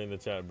talking about in the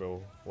chat,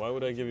 bro. Why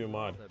would I give you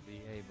mod? To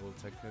be able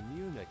to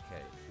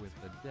communicate with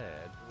the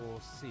dead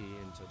or see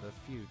into the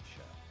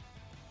future.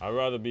 I'd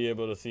rather be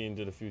able to see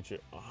into the future.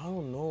 I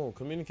don't know.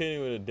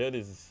 Communicating with the dead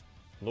is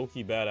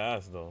low-key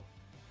badass, though.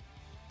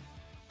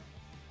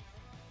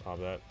 Pop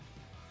that.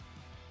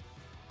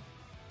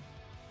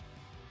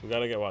 We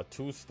gotta get, what,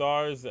 2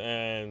 stars?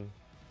 And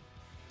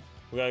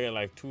we gotta get,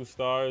 like, 2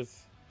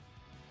 stars.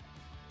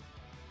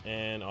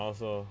 And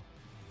also...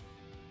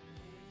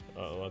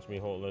 let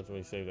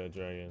me save that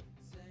dragon.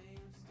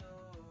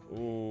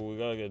 Ooh, we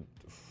gotta get...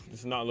 This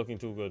is not looking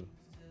too good.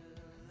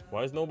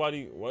 Why is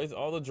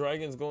all the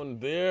dragons going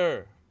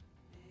there?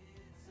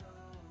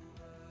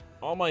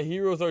 All my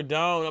heroes are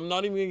down. I'm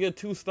not even gonna get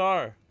 2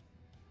 star.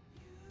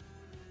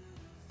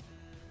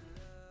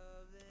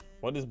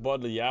 What is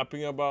Bud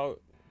yapping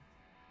about?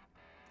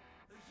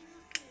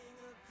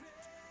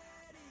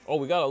 Oh,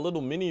 we got a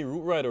little mini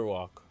Root Rider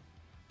walk.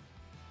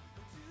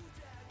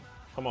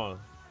 Come on.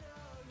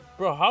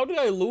 Bro, how did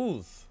I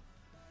lose?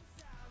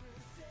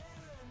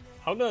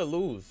 How did I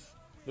lose?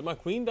 Did my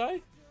queen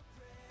die?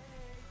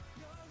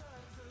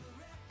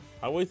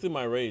 I wasted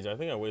my rage. I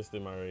think I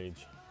wasted my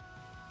rage.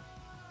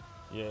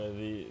 Yeah,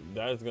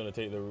 that's gonna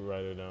take the Root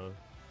Rider down.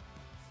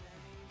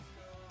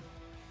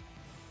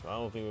 I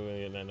don't think we're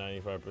gonna get that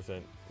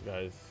 95%,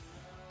 guys.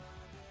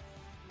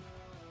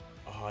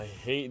 Oh, I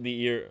hate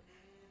the ear.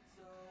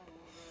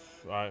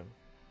 Alright.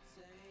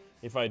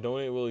 If I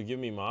donate, will it give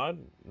me mod?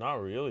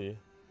 Not really.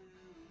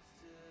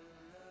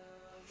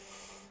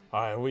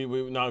 Alright, we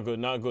not good,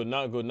 not good,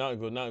 not good, not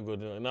good, not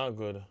good, not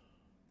good.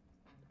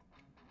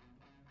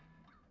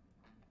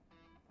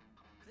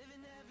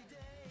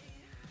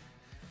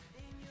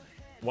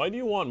 Why do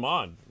you want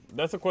mod?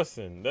 That's a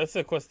question. That's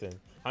a question.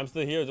 I'm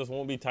still here, just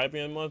won't be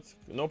typing in much.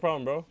 No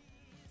problem, bro.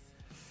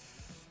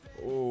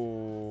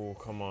 Oh,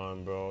 come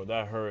on, bro.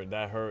 That hurt,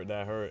 that hurt,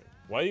 that hurt.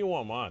 Why do you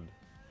want mod?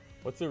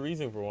 What's the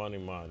reason for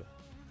wanting mod?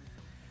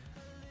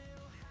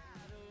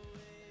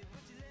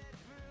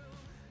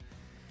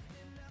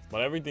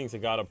 But everything's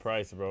got a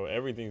price, bro.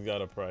 Everything's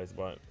got a price,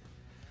 but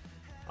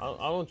I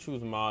don't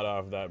choose mod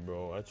off that,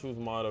 bro. I choose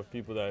mod of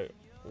people that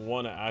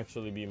want to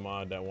actually be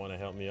mod, that want to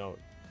help me out.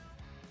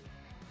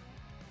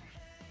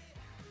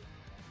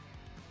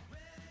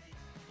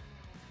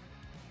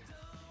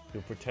 You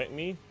protect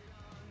me?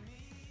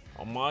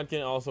 A mod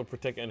can also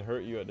protect and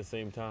hurt you at the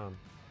same time.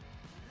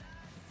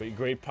 With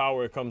great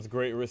power comes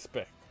great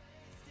respect.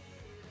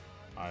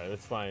 Alright,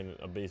 let's find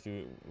a base.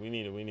 We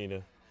need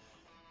a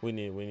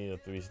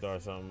 3-star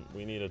something.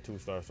 We need a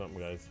 2-star something,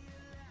 guys.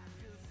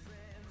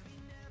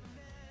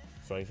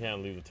 So I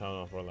can't leave the town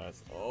off for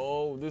last.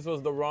 Oh, this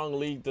was the wrong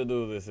league to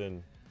do this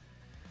in.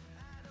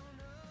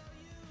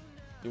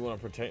 You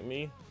want to protect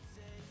me?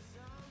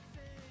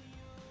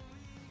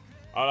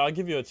 I'll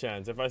give you a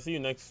chance. If I see you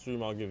next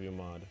stream, I'll give you a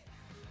mod.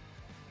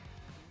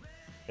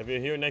 If you're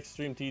here next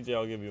stream, TJ,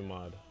 I'll give you a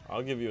mod.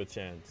 I'll give you a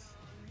chance.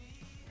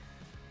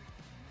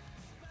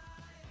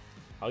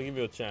 I'll give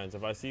you a chance.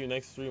 If I see you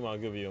next stream, I'll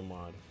give you a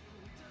mod.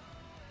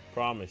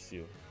 Promise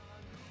you.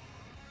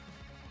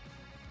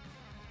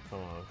 Come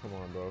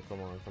on, bro.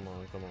 Come on.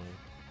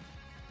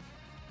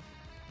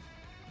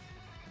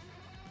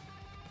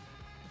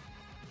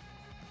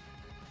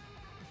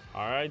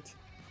 Alright.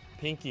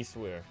 Pinky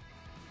swear.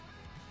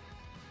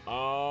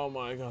 Oh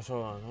my gosh,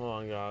 hold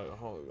on, God.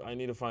 I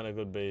need to find a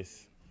good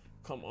base.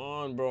 Come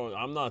on, bro.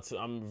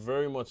 I'm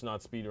very much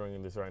not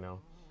speedrunning this right now.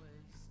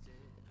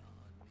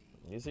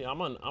 You see,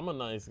 I'm a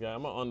nice guy.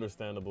 I'm an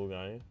understandable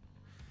guy.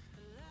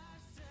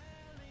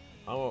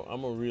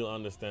 I'm a real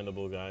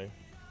understandable guy.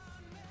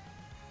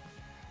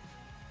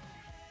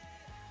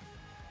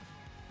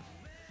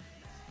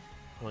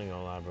 I ain't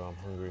gonna lie, bro. I'm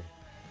hungry.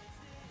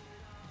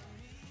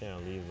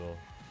 Can't leave though.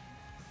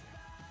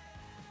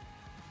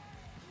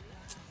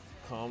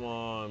 Come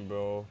on,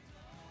 bro.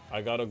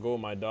 I gotta go.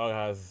 My dog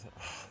has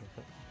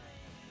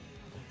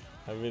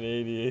having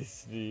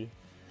ADHD.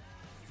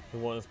 We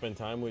want to spend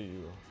time with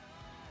you.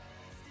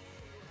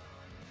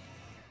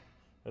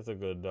 That's a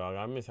good dog.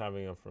 I miss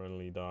having a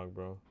friendly dog,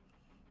 bro.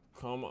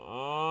 Come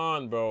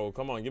on, bro.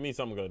 Come on, give me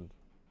something good.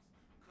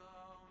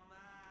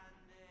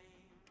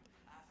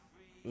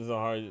 This is a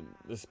hard.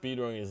 The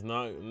speedrun is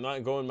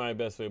not going my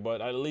best way, but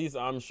at least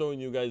I'm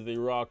showing you guys the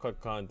raw cut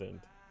content.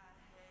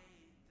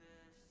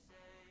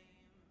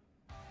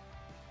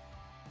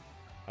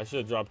 I should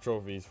have dropped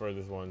trophies for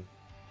this one.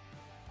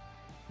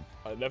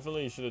 I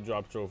definitely should have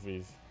dropped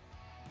trophies.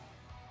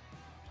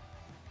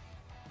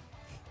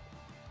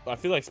 I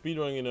feel like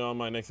speedrunning it on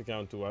my next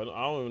account too. I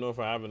don't even know if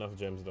I have enough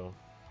gems though.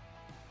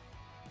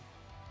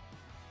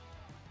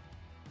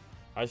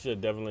 I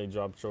should definitely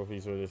drop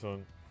trophies for this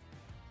one.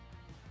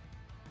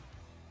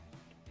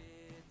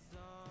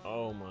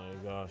 Oh my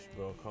gosh,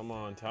 bro. Come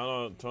on. Turn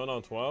on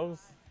 12s?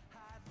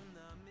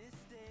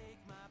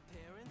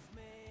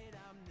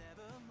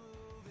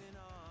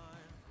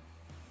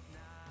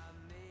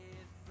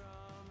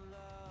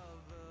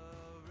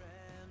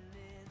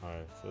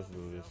 Alright, so let's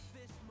do this.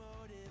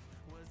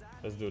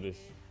 Let's do this.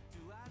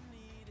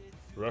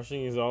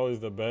 Rushing is always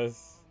the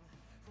best.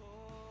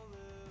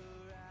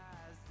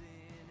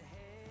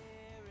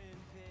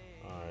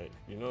 Alright,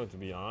 you know, to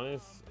be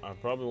honest, I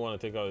probably want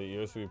to take out the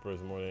ear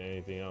sweepers more than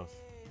anything else.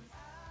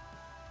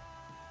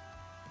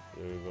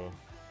 There we go.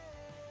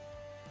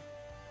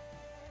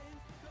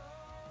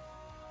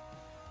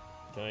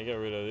 Can I get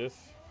rid of this?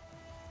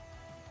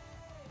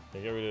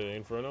 Can I get rid of the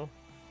Inferno?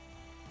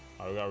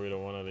 I got rid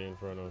of one of the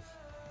Infernos.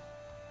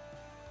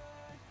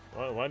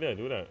 Why did I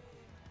do that?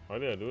 Why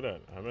did I do that?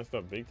 I messed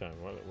up big time.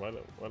 Why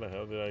the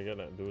hell did I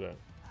do that?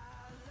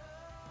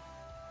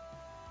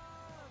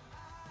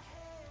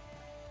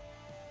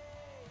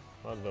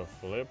 What the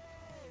flip?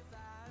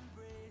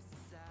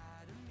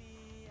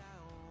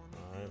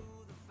 Alright.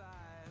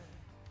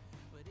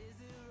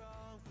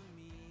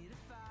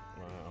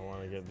 I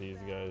want to get these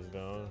guys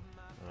down.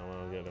 And I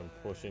want to get them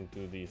pushing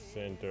to the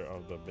center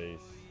of the base.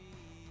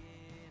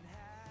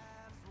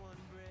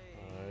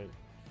 Alright.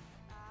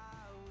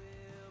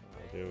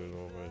 There we go,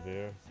 over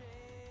there.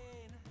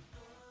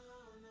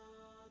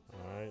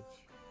 Alright.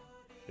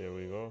 There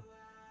we go.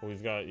 Oh,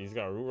 he's got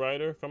Root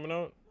Rider coming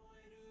out.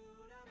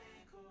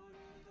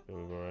 There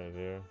we go, right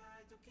there.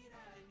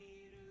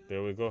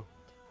 There we go.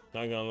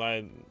 Not gonna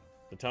lie,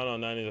 the Town Hall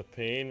 9 is a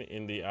pain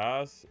in the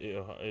ass.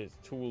 It's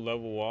 2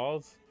 level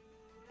walls.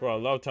 Bro, I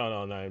love Town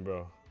Hall 9,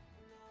 bro.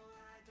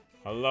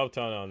 I love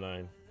Town Hall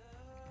 9.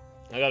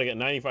 I gotta get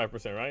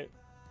 95%, right?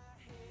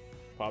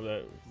 Pop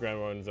that Grand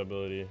Warden's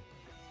ability.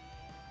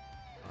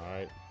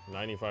 Alright,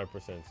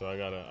 95%. So I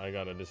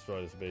gotta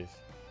destroy this base.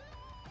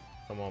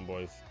 Come on,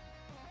 boys.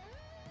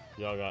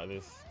 Y'all got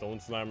this. Stone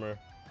Slammer.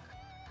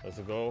 Let's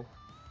go.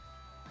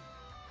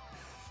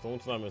 Stone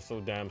Slammer is so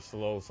damn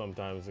slow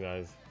sometimes,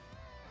 guys.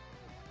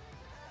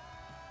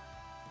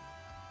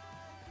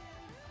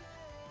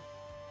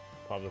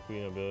 Pop the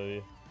Queen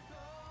ability.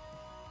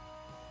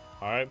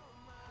 Alright.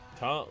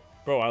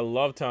 Bro, I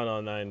love Town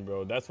Hall 9,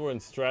 bro. That's when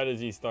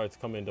strategy starts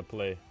coming into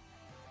play.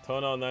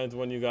 Town Hall 9 is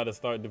when you gotta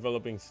start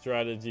developing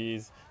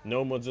strategies.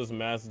 No more just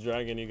mass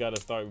dragon. You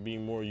gotta start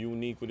being more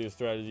unique with your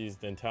strategies.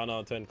 Then Town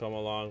Hall 10 come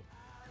along.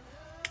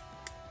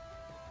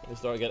 You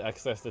start get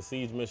access to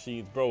siege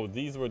machines. Bro,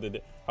 these were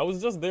the I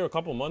was just there a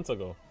couple months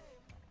ago.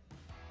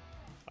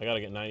 I gotta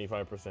get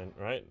 95%,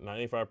 right?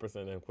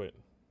 95% and quit.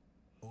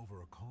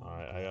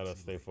 Alright, I gotta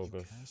stay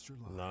focused.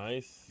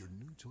 Nice.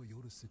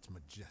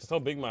 That's how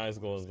big my eyes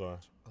goals are.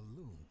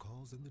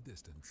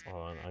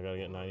 Hold on, I gotta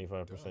get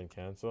 95%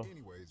 cancel.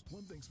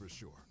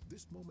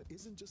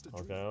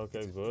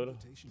 Okay, good.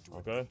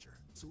 Okay.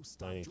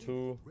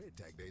 92.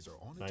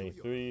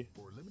 93.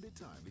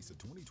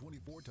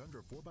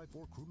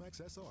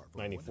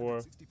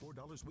 94.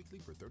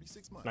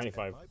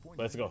 95.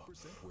 Let's go.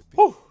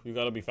 Whew! You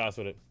gotta be fast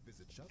with it.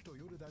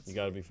 You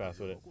gotta be fast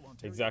with it.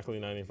 Exactly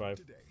 95.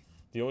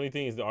 The only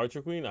thing is the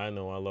Archer Queen. I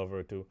know, I love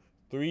her too.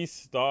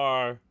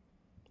 3-star,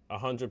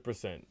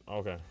 100%.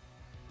 Okay.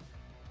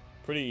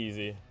 Pretty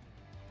easy.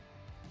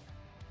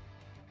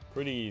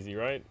 Pretty easy,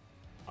 right?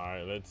 All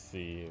right, let's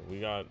see. We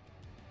got.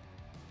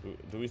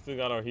 Do we still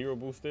got our hero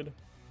boosted?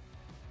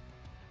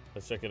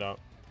 Let's check it out.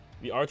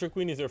 The Archer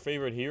Queen is your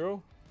favorite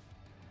hero?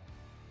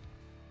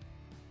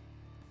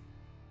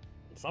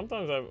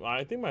 Sometimes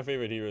I think my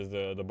favorite hero is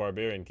the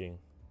Barbarian King.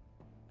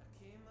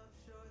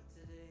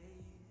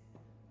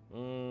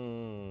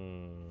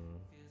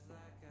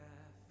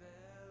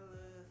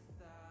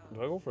 Do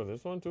I go for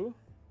this one too?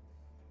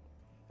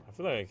 I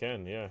feel like I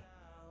can, yeah.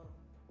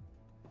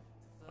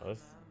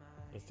 Let's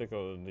take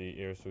out the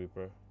air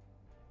sweeper.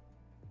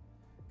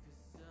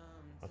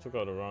 I took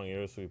out the wrong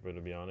air sweeper,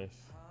 to be honest.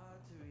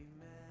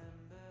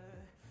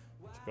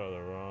 Took out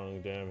the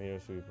wrong damn air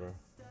sweeper.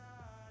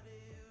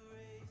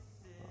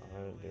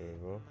 Alright, there we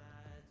go.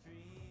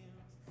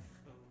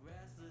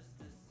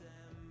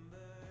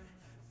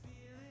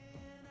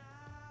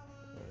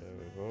 There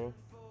we go.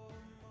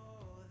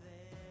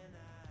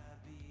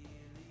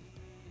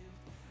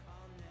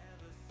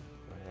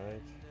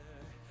 Alright.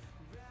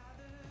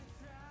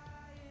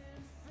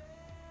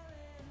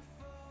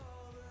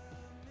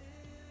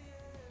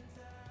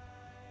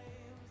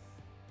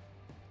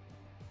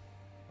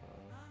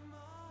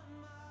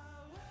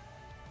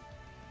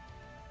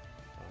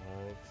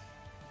 Alright,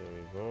 there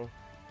we go.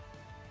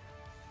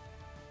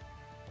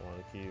 I want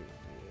to keep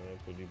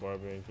put the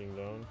Barbarian King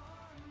down.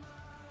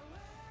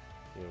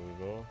 Here we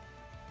go.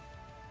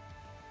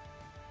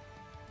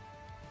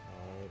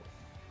 Alright.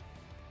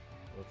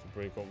 Let's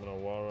break open a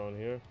wall around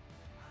here.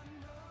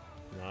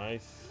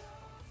 Nice.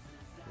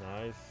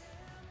 Nice.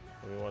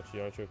 Let me watch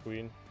the Archer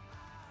Queen.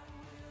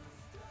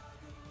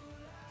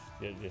 Just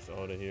get this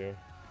out of here.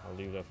 I'll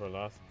leave that for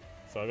last.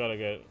 So I gotta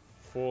get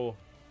full.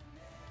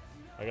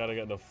 I gotta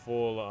get the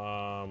full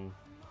I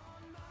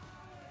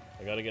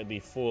gotta get the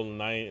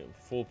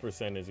full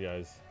percentage,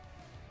 guys.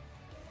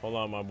 Hold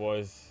on, my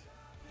boys.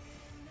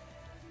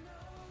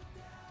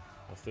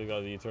 I still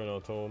got the Eternal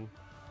Tome.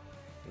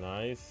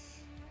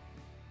 Nice.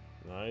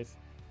 Nice.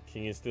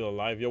 King is still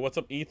alive. Yo, what's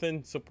up,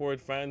 Ethan? Support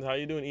fans. How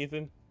you doing,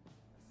 Ethan?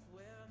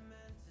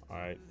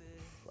 Alright.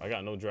 I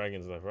got no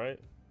dragons left, right?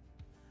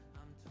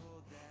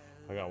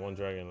 I got one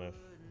dragon left.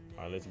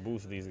 Alright, let's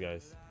boost these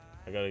guys.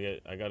 I gotta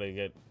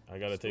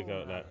take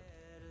out that.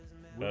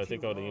 Gotta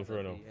take out the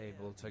Inferno.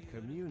 Able to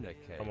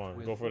communicate Come on,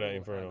 with go for that all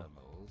Inferno.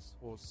 animals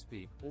or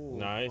speak all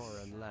Nice.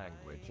 foreign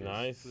languages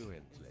Nice.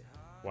 fluently.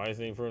 Why is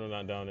the Inferno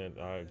not down yet?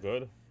 Alright,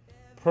 good.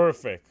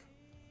 Perfect.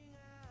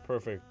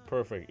 Perfect.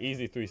 Perfect.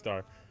 Easy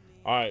 3-star.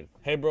 Alright.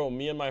 Hey, bro,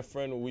 me and my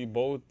friend, we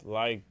both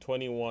like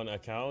 21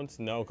 accounts.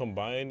 Now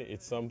combined,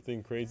 it's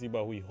something crazy,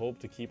 but we hope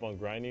to keep on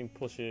grinding,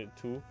 push it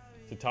to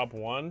top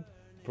 1.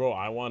 Bro,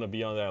 I want to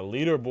be on that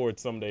leaderboard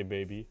someday,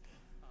 baby.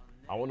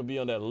 I want to be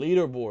on that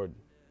leaderboard.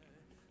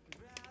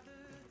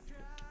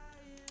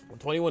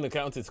 21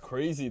 accounts is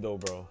crazy, though,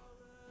 bro.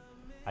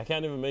 I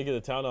can't even make it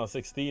to Town Hall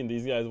 16.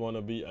 These guys want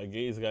to be,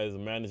 these guys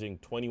managing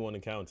 21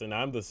 accounts, and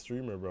I'm the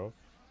streamer, bro.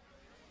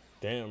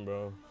 Damn,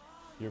 bro.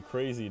 You're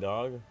crazy,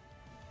 dog.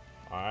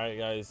 Alright,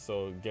 guys,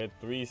 so get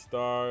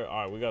 3-star.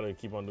 Alright, we got to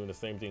keep on doing the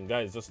same thing.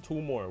 Guys, just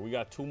 2 more. We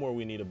got 2 more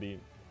we need to beat.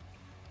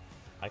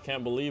 I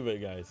can't believe it,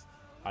 guys.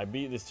 I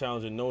beat this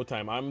challenge in no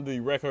time. I'm the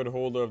record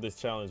holder of this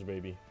challenge,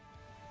 baby.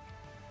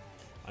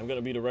 I'm going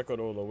to be the record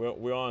holder.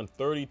 We're on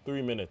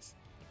 33 minutes.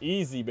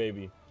 Easy,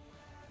 baby.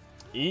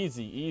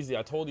 Easy, easy.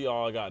 I told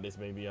y'all I got this,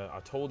 baby. I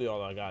told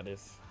y'all I got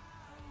this.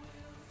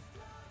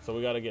 So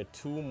we got to get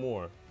 2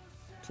 more.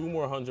 2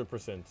 more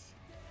 100%.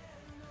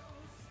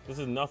 This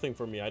is nothing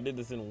for me. I did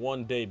this in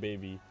 1 day,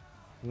 baby.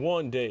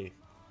 1 day.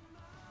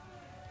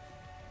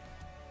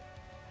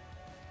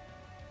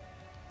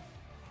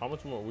 How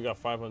much more? We got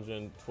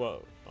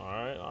 512.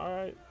 Alright,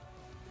 alright.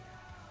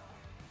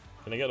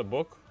 Can I get a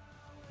book?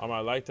 I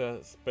might like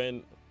to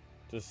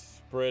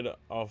spread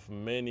of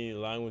many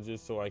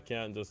languages so I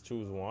can't just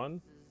choose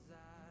one.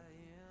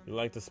 You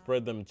like to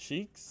spread them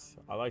cheeks?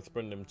 I like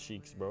spreading them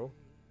cheeks, bro.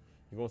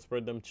 You gonna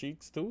spread them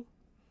cheeks too?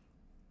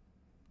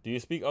 Do you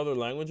speak other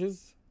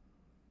languages?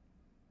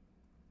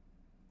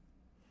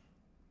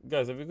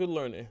 Guys, if you could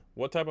learn it,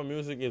 what type of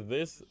music is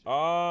this?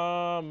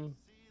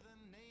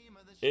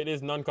 It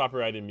is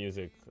non-copyrighted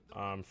music.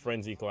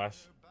 Frenzy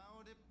Clash.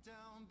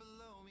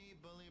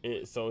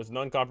 So it's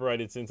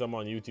non-copyrighted since I'm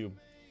on YouTube.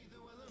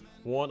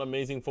 Want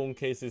amazing phone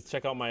cases?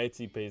 Check out my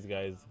Etsy page,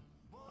 guys.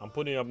 I'm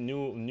putting up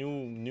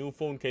new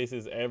phone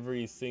cases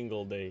every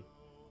single day.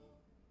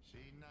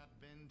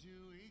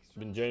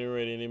 Been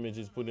generating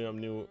images, putting up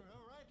new.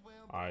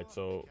 Alright,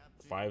 so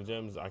 5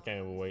 gems. I can't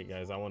even wait,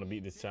 guys. I want to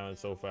beat this challenge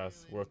so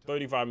fast. We're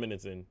 35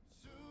 minutes in.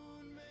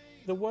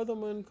 The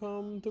weatherman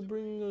come to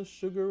bring us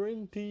sugar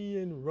and tea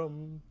and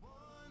rum.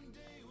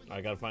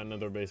 I gotta find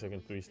another base I can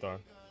 3-star.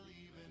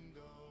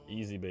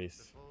 Easy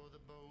base.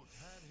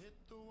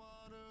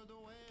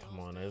 Come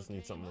on, I just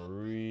need something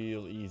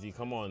real easy.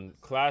 Come on,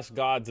 Clash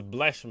Gods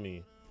bless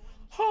me.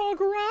 Hog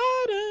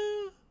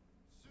Rider.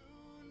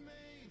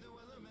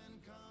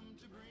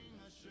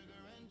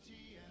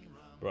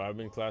 Bro, I've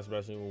been Clash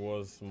bashing.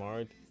 Was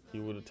smart. He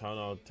would have Town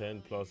Hall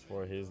 10 plus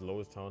for his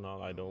lowest Town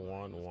Hall. I don't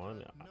want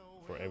one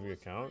for every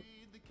account.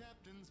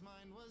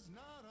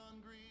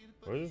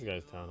 Where's this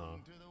guy's Town Hall?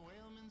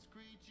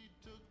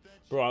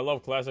 Bro, I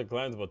love Clash of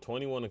Clans, but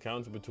 21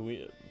 accounts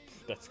between.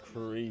 That's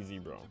crazy,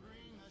 bro.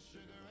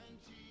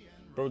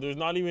 Bro, there's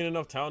not even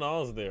enough Town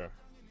Halls there.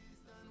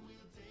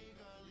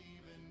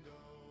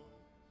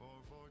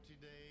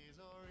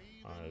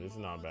 Alright, this is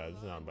not bad. This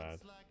is not bad.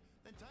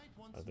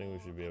 I think we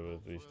should be able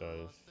to 3-star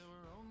this.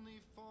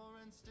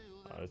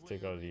 Alright, let's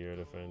take out the air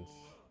defense.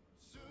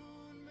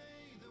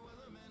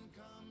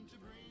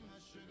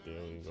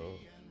 There we go.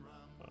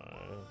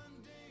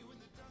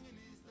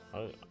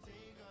 Alright.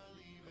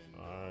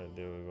 Alright,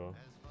 there we go.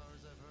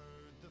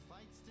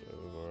 There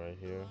we go right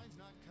here.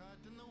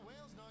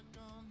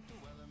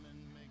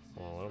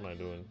 Come on, what am I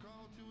doing?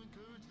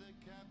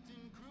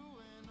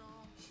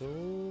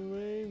 Soon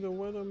may the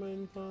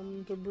weatherman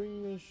come to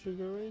bring us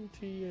sugar and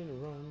tea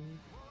and rum.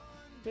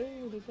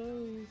 Day the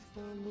days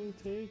come, we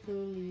take our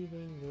leave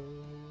and go.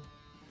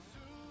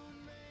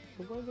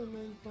 The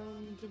weatherman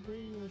come to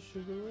bring us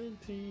sugar and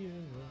tea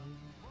and rum.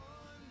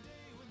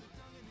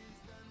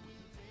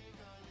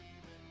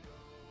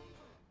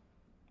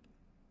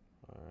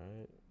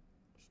 Alright,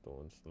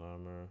 Stone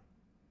Slammer.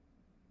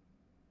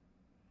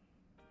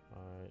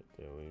 Alright,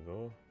 there we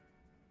go.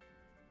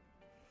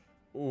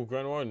 Ooh,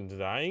 Grand Warden's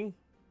dying?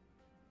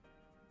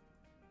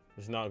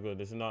 This is not good,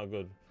 this is not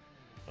good.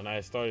 And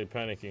I started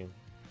panicking.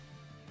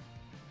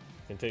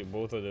 Can take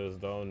both of those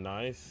down.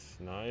 Nice,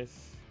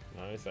 nice,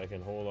 nice. I can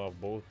hold off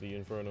both the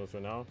Infernos for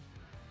now.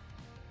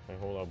 I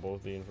can hold off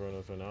both the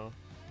Infernos for now.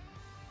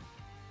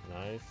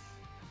 Nice.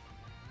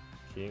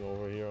 King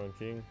over here on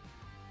King.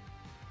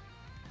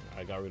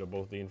 I got rid of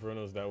both the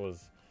Infernos. That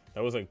was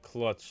a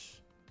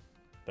clutch.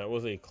 That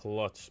was a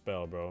clutch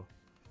spell, bro.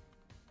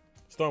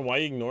 Storm, why are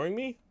you ignoring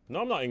me?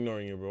 No, I'm not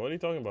ignoring you, bro. What are you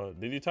talking about?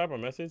 Did you type a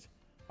message?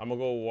 I'm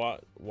gonna go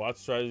watch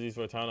strategies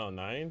for Town Hall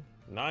 9.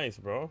 Nice,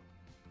 bro.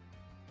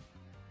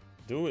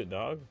 Do it,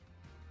 dog.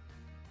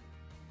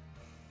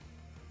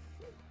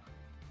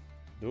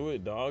 Do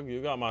it, dog.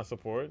 You got my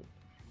support.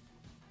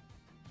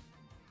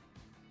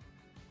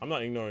 I'm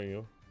not ignoring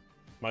you.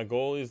 My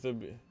goal is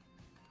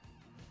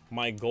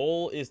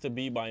to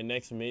be by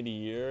next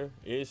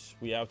mid-year-ish.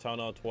 We have Town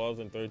Hall 12s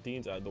and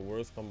 13s at the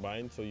worst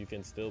combined, so you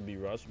can still be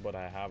rushed, but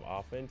I have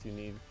offense. You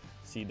need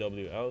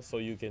CWL, so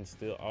you can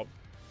still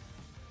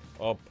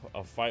up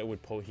a fight with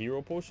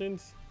hero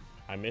potions.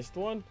 I missed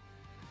one.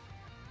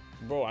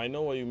 Bro, I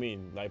know what you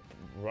mean. Like,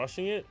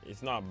 rushing it,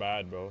 it's not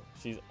bad, bro.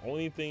 She's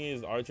only thing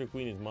is Archer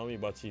Queen is mummy,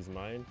 but she's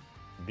mine.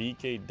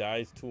 BK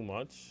dies too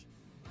much.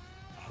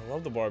 I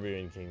love the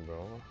Barbarian King,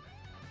 bro.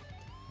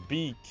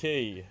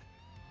 BK.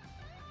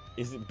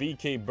 Is it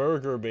BK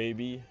Burger,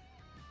 baby?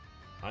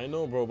 I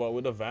know, bro, but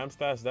with the vamp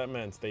stats, that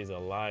man stays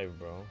alive,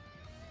 bro.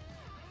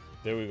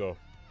 There we go.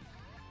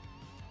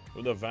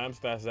 With the vamp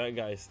stats, that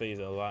guy stays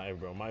alive,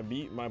 bro.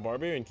 My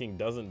Barbarian King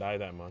doesn't die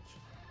that much.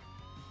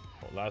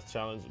 Oh, last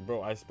challenge.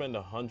 Bro, I spend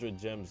 100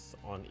 gems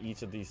on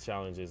each of these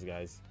challenges,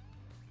 guys.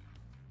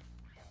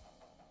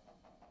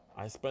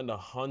 I spend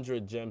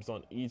 100 gems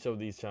on each of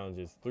these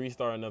challenges.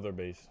 3-star another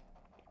base.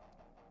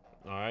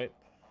 Alright.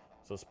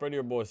 So spread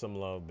your boy some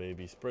love,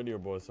 baby. Spread your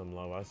boy some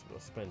love. I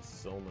spent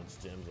so much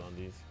gems on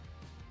these.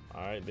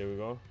 Alright, there we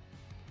go.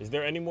 Is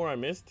there any more I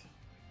missed?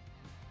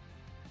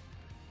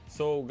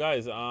 So,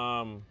 guys,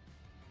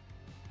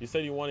 you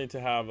said you wanted to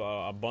have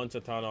a bunch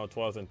of Town Hall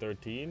 12s and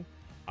 13.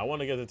 I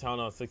want to get to Town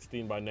Hall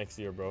 16 by next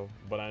year, bro.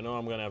 But I know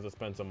I'm going to have to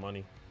spend some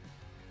money.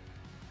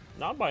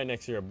 Not by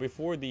next year.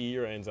 Before the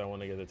year ends, I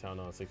want to get to Town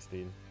Hall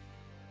 16.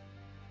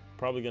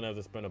 Probably going to have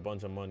to spend a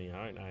bunch of money,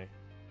 aren't I?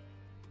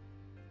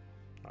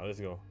 Alright, let's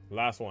go.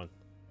 Last one.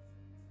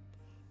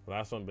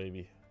 Last one,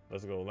 baby.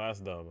 Let's go.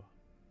 Last dub.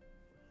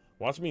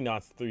 Watch me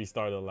not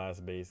 3-star the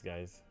last base,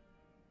 guys.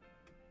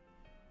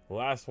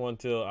 Last one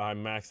till I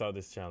max out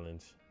this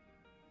challenge.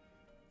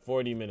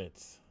 40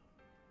 minutes.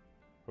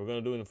 We're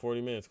going to do it in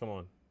 40 minutes. Come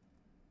on.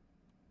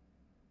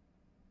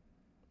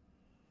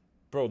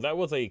 Bro, that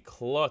was a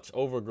clutch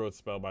overgrowth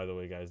spell, by the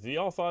way, guys. Do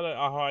y'all saw that,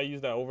 how I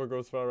used that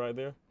overgrowth spell right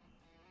there?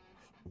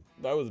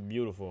 That was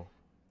beautiful.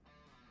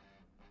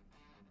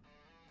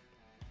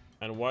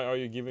 And why are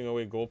you giving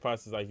away gold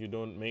passes like you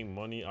don't make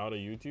money out of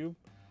YouTube?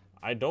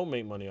 I don't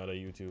make money out of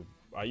YouTube.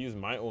 I use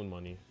my own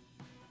money.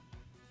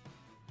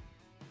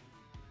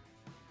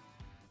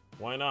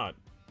 Why not?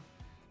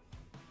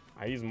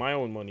 I use my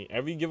own money.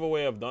 Every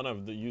giveaway I've done,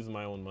 I've used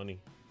my own money.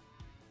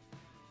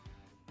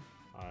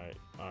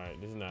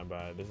 Alright, this is not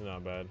bad. This is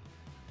not bad.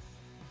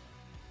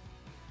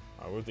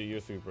 Alright, where's the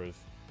ear sweepers?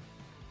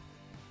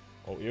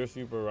 Oh, ear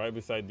sweeper right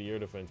beside the ear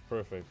defense.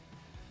 Perfect.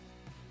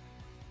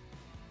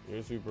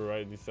 Ear sweeper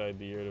right beside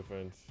the ear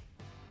defense.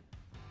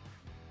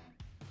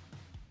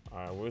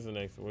 Alright, where's the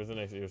next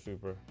ear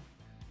sweeper?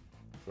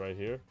 It's right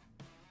here.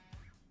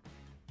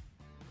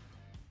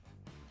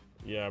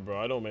 Yeah, bro,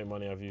 I don't make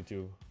money off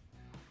YouTube.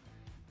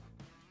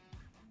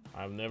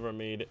 I've never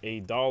made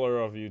 $1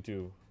 off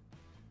YouTube.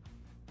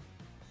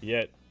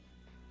 Yet.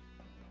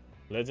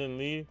 Legend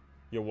Lee,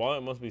 your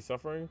wallet must be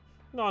suffering?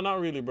 No, not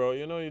really, bro.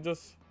 You know, you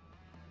just...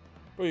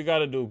 Bro, you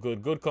gotta do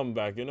good. Good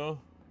comeback, you know?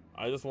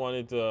 I just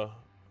wanted to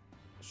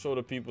show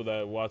the people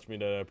that watch me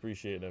that I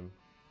appreciate them.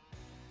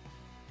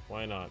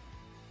 Why not?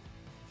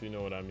 If you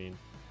know what I mean.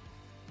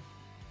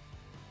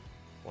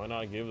 Why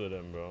not give to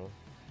them, bro?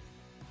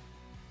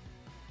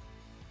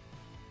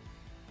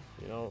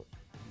 You know,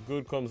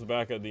 good comes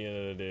back at the end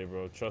of the day,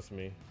 bro. Trust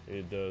me,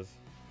 it does.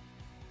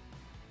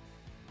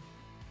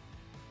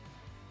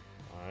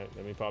 Alright,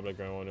 let me pop that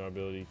Grand Wonder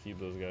ability, keep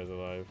those guys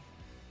alive.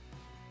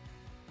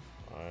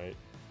 Alright.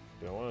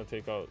 Do I want to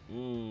take out...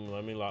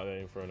 let me lock that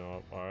Inferno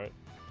up. Alright.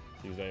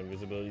 Use that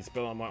invisibility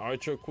spell on my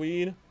Archer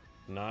Queen.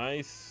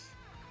 Nice.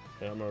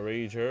 Then I'm gonna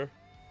rage her.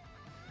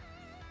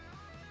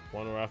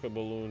 One rocket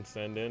balloon,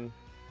 send in.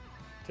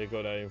 Take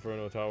out that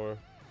Inferno Tower.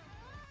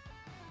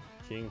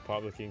 King,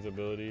 pop the King's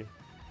ability.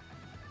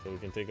 So we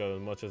can take out as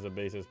much as the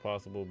base as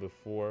possible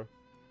before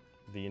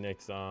the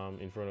next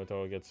Inferno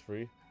Tower gets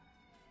free.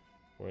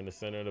 We're in the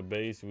center of the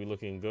base. We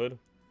looking good.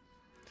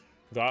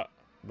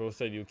 Bro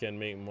said you can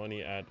make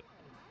money at,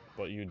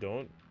 but you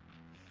don't.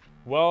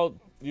 Well,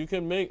 you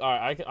can make. All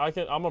right, I'm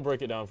gonna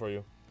break it down for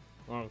you.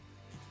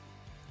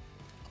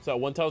 So at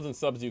 1,000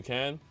 subs you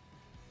can,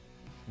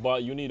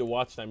 but you need a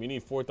watch time. You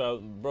need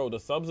 4,000. Bro, the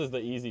subs is the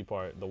easy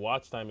part. The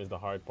watch time is the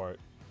hard part.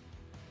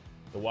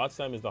 The watch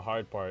time is the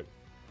hard part.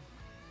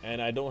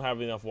 And I don't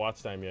have enough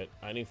watch time yet.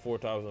 I need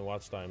 4,000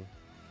 watch time.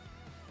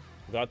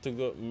 Got to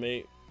go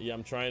make. Yeah,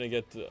 I'm trying to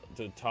get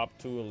to top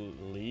 2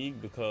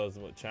 league because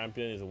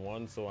champion is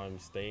 1, so I'm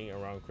staying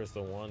around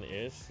Crystal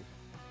 1-ish.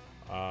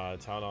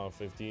 Town Hall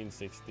 15,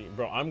 16.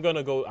 Bro, I'm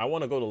gonna go. I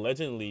want to go to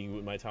Legend League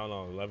with my Town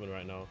Hall 11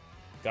 right now.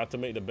 Got to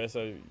make the best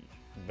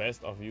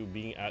of you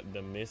being at the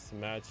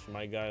mismatch,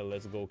 my guy.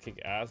 Let's go kick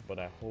ass. But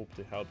I hope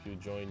to help you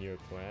join your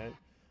clan.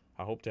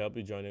 I hope to help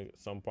you join at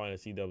some point at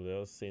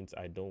CWL since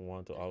I don't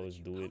want to always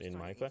do it in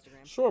my clan.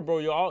 Sure, bro.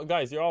 You all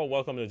guys, you're all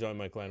welcome to join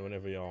my clan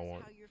whenever y'all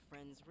want.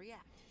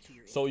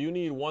 So you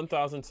need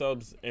 1,000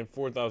 subs and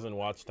 4,000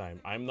 watch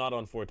time. I'm not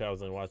on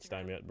 4,000 watch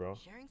time yet, bro.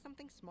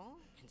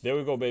 There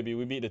we go, baby.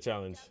 We beat the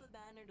challenge.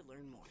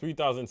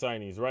 3,000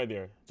 signees right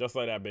there. Just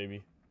like that,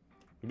 baby.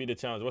 We beat the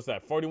challenge. What's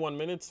that? 41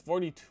 minutes?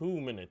 42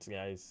 minutes,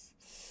 guys.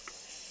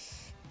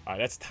 All right,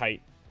 that's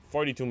tight.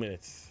 42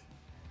 minutes.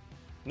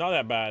 Not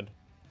that bad.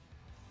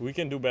 We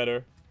can do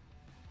better.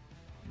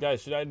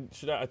 Guys, should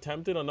I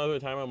attempt it another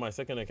time on my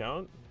second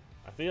account?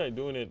 I feel like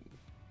doing it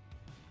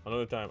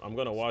another time. I'm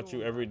gonna watch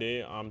you every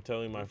day. I'm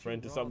telling my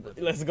friend to sub.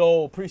 Let's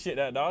go. Appreciate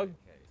that, dog.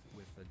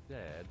 With the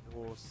dead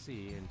or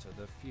see into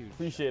the future.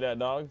 Appreciate that,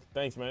 dog.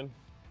 Thanks, man.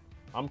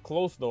 I'm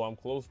close though. I'm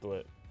close to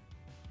it.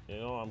 You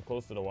know, I'm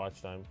close to the watch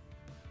time.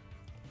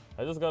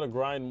 I just gotta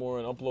grind more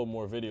and upload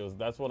more videos.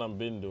 That's what I've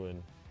been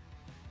doing.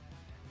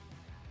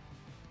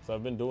 So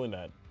I've been doing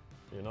that,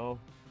 you know,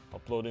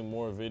 uploading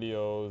more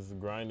videos,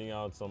 grinding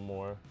out some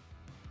more.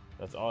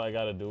 That's all I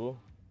gotta do,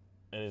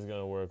 and it's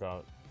gonna work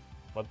out.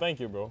 But thank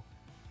you, bro.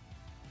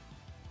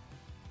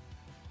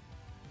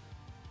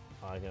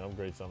 I can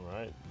upgrade something,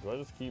 right? Do I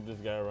just keep this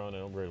guy around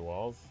and upgrade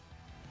walls?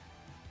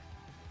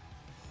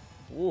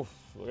 Oof,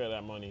 look at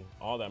that money.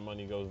 All that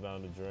money goes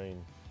down the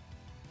drain.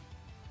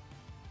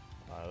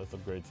 All right, let's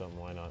upgrade something,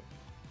 why not?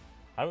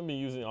 I haven't been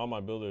using all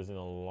my builders in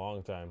a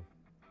long time.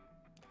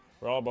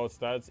 We're all about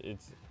stats.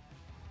 It's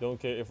don't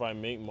care if I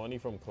make money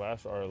from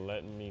Clash or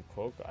let me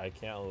cook. I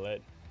can't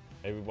let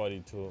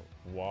everybody to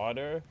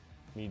water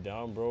me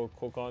down, bro.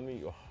 Cook on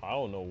me. I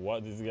don't know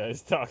what this guy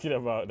is talking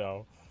about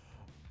now.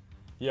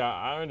 Yeah,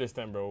 I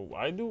understand, bro.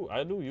 I do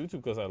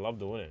YouTube because I love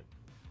doing it.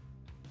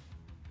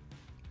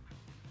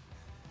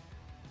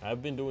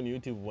 I've been doing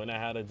YouTube when I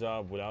had a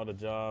job, without a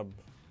job.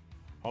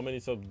 How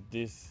many subs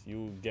this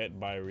you get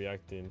by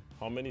reacting?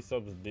 How many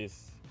subs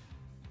this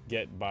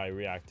get by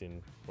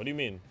reacting? What do you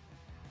mean?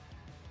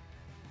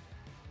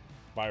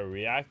 By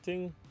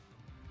reacting?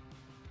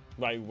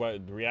 Like what,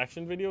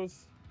 reaction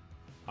videos?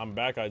 I'm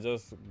back. I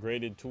just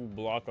graded 2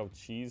 blocks of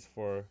cheese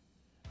for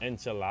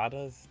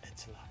enchiladas.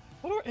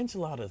 What are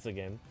enchiladas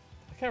again?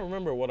 I can't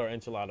remember what are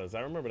enchiladas.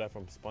 I remember that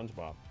from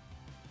SpongeBob.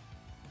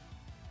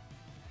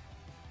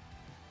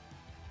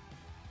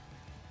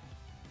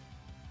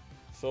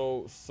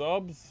 So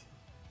subs,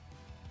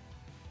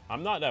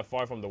 I'm not that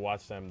far from the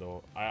watch time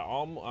though.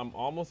 I'm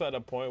almost at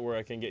a point where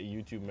I can get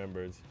YouTube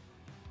members.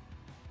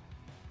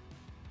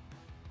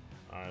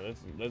 All right,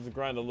 let's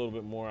grind a little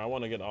bit more. I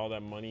want to get all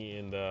that money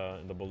in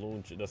the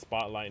balloon, the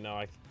spotlight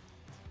now.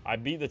 I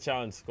beat the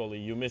challenge, Scully.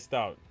 You missed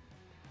out.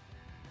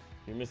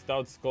 You missed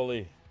out,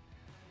 Scully.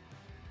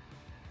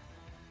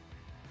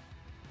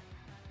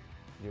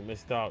 You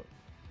missed out.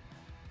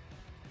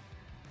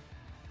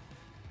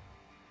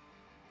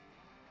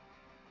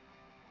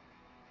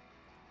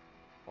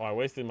 Oh, I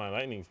wasted my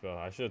lightning spell.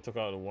 I should have took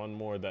out one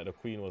more that the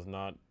queen was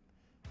not.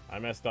 I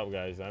messed up,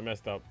 guys. I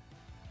messed up.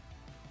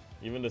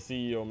 Even the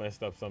CEO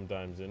messed up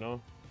sometimes, you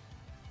know?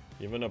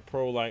 Even a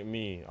pro like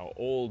me, an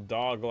old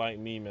dog like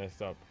me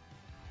messed up.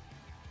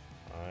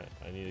 Alright,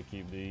 I need to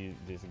keep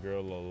this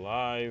girl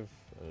alive.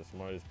 The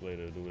smartest player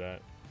to do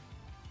that.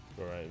 Let's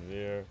go right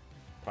there.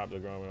 Pop the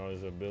ground with all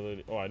his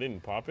ability. Oh, I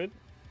didn't pop it?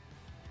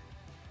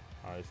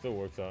 Alright, it still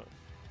works out.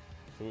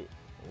 So,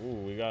 ooh,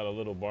 we got a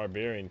little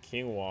barbarian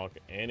king walk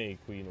and a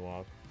queen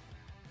walk.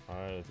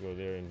 Alright, let's go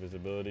there.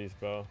 Invisibility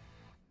spell.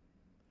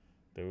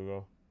 There we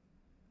go.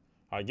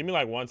 Alright, give me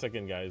like 1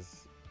 second,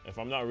 guys. If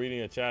I'm not reading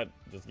a chat,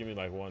 just give me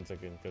like 1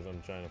 second because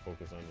I'm trying to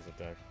focus on this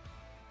attack.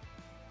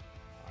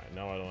 Alright,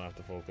 now I don't have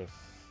to focus.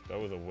 That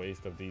was a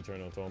waste of the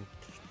Eternal Tome.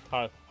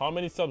 How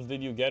many subs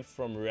did you get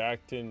from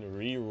reacting?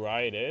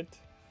 Rewrite it.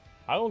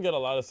 I don't get a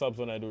lot of subs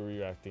when I do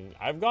reacting.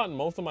 I've gotten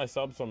most of my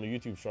subs from the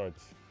YouTube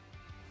Shorts.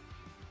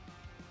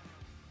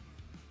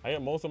 I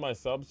get most of my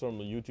subs from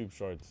the YouTube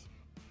Shorts.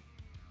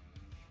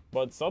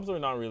 But subs are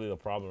not really the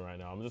problem right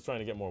now. I'm just trying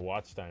to get more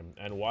watch time.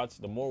 And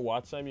the more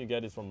watch time you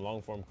get is from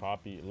long form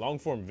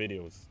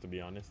videos, to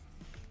be honest.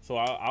 So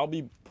I'll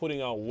be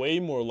putting out way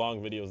more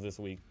long videos this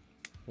week.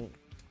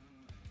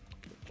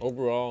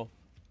 Overall,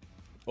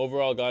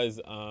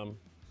 guys,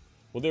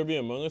 will there be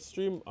a Among Us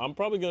stream? I'm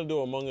probably gonna do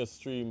Among Us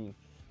stream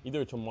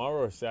either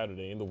tomorrow or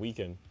Saturday in the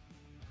weekend.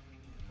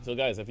 So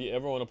guys, if you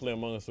ever want to play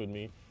Among Us with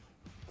me,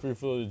 feel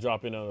free to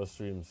drop in on those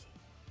streams.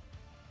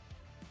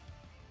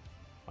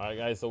 Alright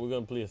guys, so we're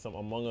gonna play some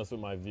Among Us with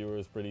my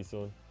viewers pretty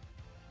soon.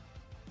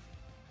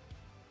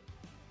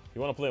 You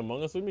wanna play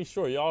Among Us with me?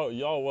 Sure,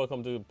 y'all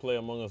welcome to play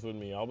Among Us with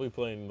me. I'll be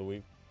playing in the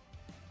week.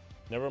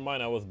 Never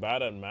mind, I was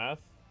bad at math.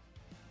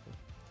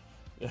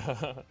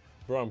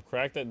 Bro, I'm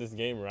cracked at this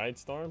game, right,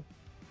 Storm?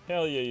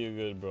 Hell yeah, you're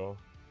good, bro.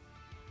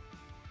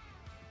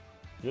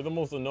 You're the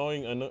most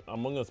annoying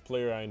Among Us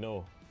player I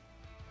know.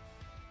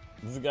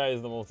 This guy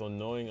is the most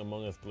annoying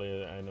Among Us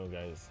player I know,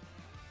 guys.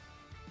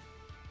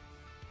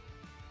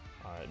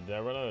 Alright, did I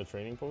run out of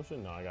training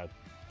potion? No, I got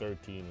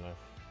 13 left.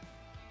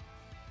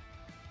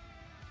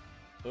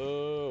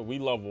 We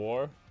love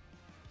war.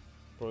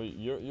 Bro,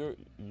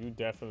 you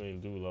definitely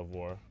do love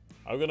war.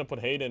 I'm gonna put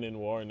Hayden in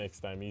war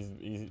next time.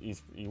 He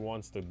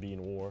wants to be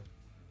in war.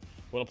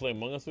 Wanna play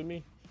Among Us with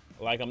me?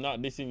 Like, I'm not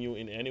dissing you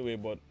in any way,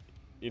 but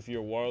if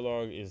your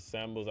warlord is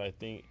Sambles, I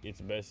think it's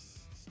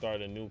best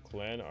start a new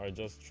clan or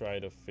just try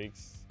to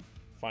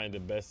find the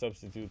best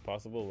substitute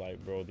possible.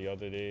 Like, bro, the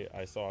other day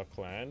I saw a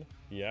clan.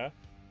 Yeah,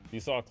 you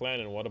saw a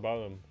clan, and what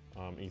about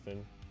them,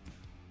 Ethan?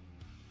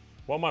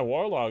 Well, my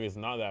warlord is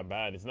not that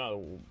bad. It's not,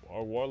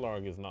 our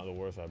warlord is not the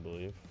worst, I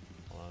believe.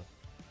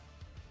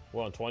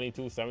 Well, on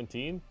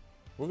 22-17,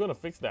 we're gonna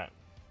fix that.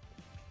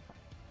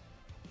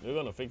 We're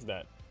gonna fix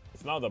that.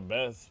 It's not the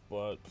best,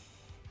 but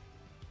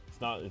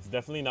it's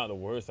definitely not the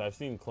worst. I've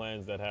seen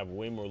clans that have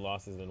way more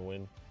losses than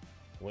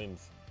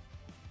wins.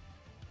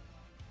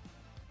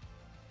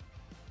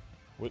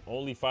 With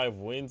only 5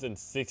 wins and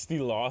 60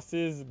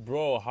 losses?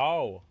 Bro,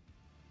 how?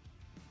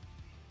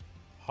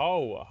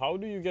 How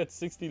do you get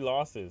 60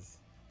 losses?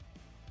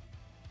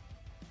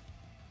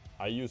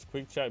 I use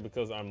Quick Chat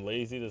because I'm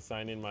lazy to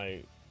sign in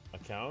my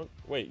account.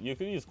 Wait, you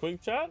can use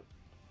Quick Chat?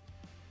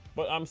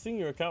 But I'm seeing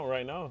your account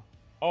right now.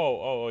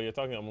 Oh, you're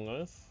talking Among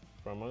Us?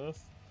 For Among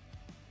Us?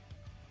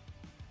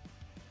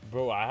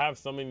 Bro, I have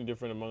so many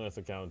different Among Us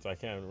accounts. I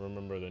can't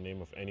remember the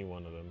name of any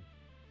one of them.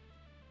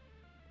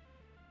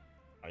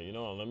 You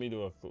know, let me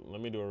do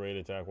a raid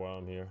attack while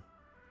I'm here.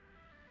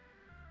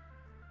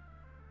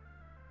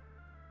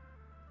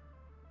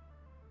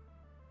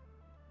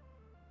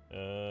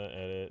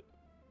 Edit.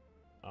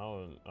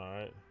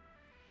 Alright.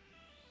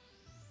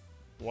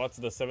 What's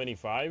the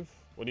 75?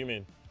 What do you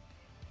mean?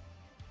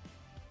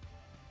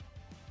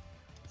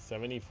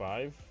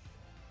 75?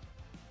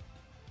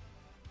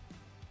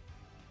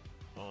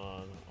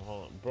 Hold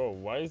on. Bro,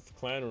 why is the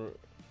clan...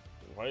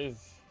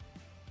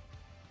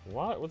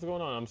 What's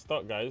going on? I'm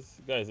stuck, guys.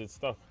 Guys, it's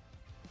stuck.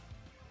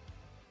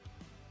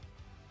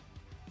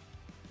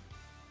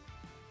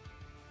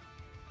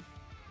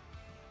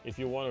 If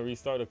you want to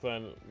restart a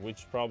clan,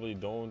 which probably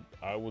don't,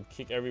 I would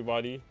kick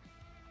everybody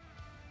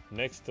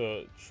next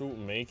to troop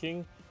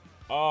making.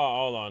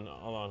 Oh, hold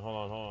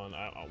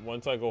on.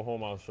 Once I go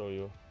home, I'll show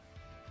you.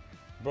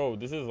 Bro,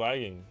 this is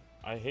lagging.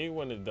 I hate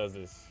when it does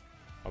this.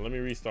 Let me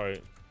restart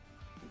it.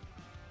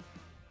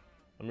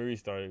 Let me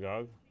restart it,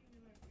 Gog.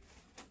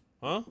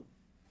 Huh?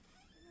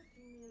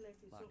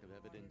 Lack of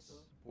evidence.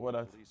 What?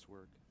 Police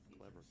work.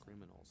 Clever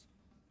criminals.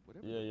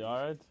 Whatever Yeah, you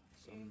alright?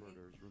 Some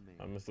murders remain.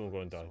 I'm still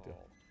going to talk to you.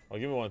 Oh,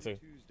 give me one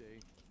second. Tuesday,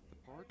 the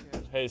park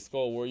has Hey,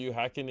 Skull, were you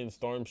hacking in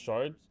Storm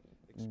Shard?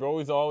 Bro,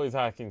 he's always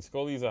hacking.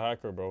 Scully's a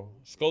hacker, bro.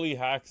 Scully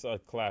hacks a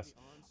class.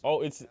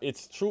 Oh,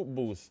 it's troop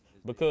boost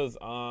because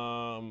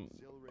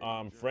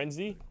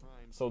Frenzy.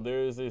 So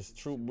there's this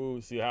troop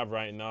boost you have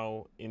right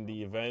now in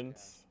the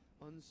events,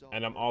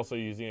 and I'm also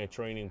using a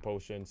training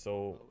potion,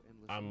 so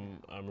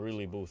I'm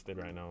really boosted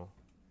right now.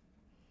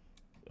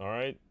 All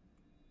right.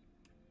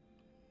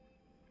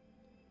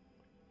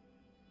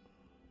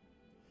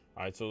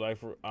 Alright, so like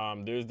for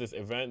there's this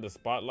event, the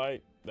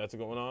spotlight that's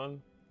going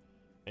on,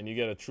 and you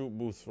get a troop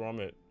boost from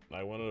it.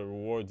 Like one of the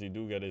rewards you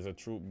do get is a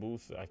troop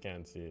boost. I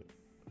can't see it.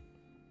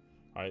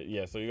 Alright,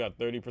 yeah, so you got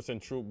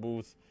 30% troop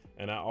boost,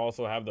 and I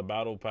also have the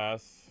battle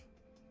pass.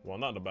 Well,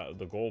 not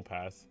the gold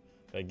pass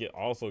that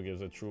also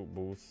gives a troop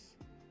boost.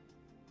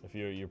 If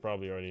you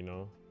probably already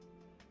know,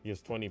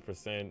 gives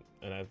 20%,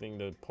 and I think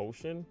the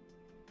potion.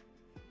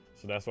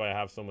 So that's why I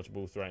have so much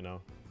boost right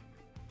now.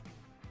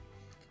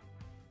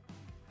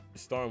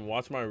 Storm,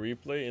 watch my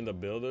replay in the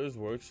builder's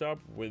workshop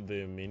with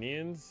the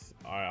minions.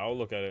 Alright, I'll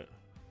look at it.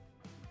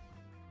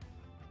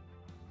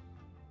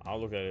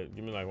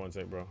 Give me like 1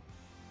 sec, bro.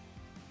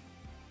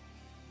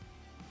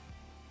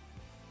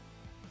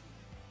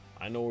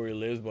 I know where he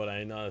lives, but I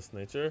ain't not a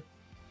snitcher.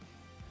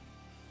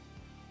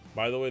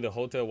 By the way, the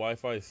hotel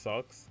Wi-Fi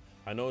sucks.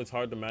 I know it's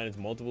hard to manage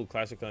multiple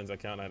Clash of Clans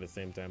accounts at the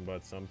same time,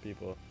 but some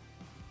people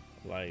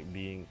like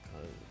being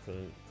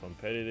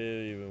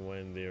competitive even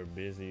when they're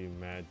busy,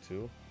 mad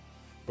too.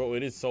 Bro,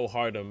 it is so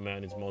hard to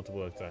manage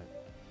multiple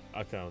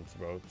accounts,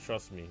 bro.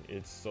 Trust me,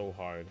 it's so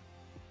hard.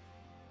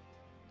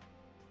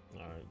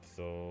 Alright,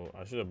 so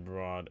I should have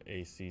brought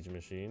a siege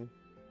machine.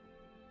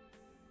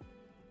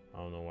 I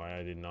don't know why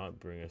I did not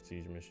bring a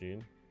siege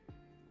machine.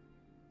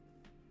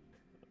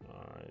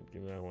 Alright,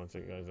 give me like 1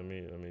 second, guys. Let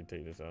me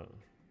take this out.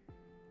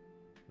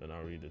 Then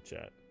I'll read the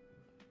chat.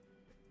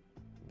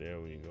 There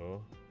we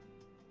go.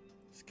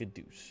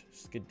 Skadoosh,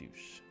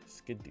 skadoosh,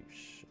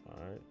 skadoosh.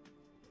 Alright.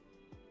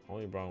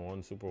 Only brought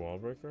 1 super wall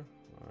breaker.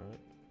 Alright.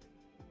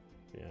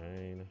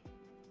 Behind.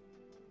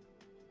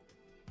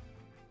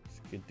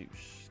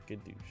 Skadoosh,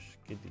 skadoosh,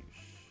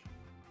 skadoosh.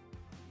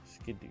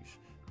 Skadoosh.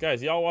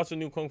 Guys, y'all watch the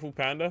new Kung Fu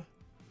Panda?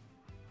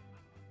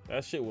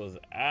 That shit was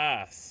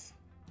ass.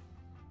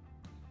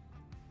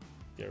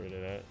 Get rid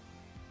of that.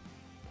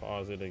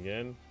 Pause it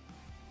again.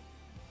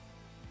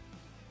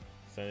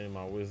 Send in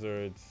my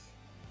wizards.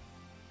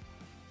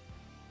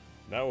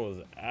 That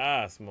was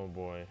ass, my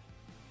boy.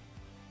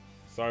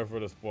 Sorry for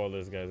the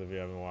spoilers, guys, if you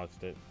haven't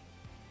watched it.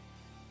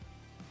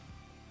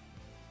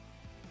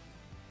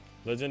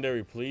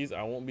 Legendary, please.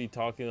 I won't be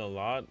talking a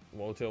lot.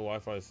 Motel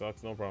Wi-Fi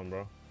sucks. No problem,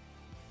 bro.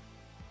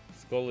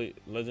 Scully,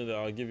 Legendary,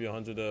 I'll give you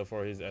 100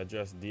 for his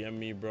address. DM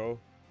me, bro.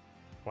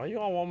 Why you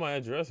all want my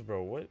address,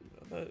 bro? What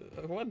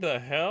the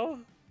hell?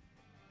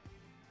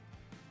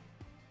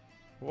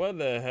 What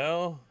the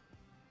hell?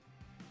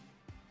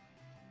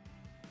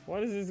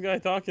 What is this guy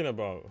talking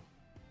about?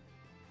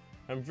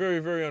 I'm very,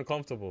 very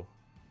uncomfortable.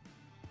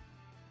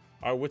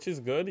 Are witches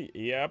good?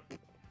 Yep.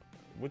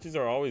 Witches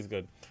are always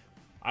good.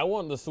 I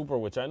want the super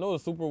witch. I know the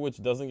super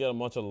witch doesn't get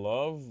much of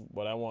love,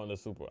 but I want the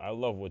super. I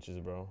love witches,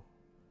 bro.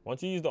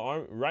 Once you use the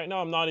arm, right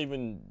now I'm not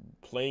even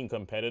playing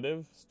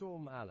competitive.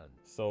 Storm Allen.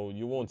 So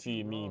you won't Would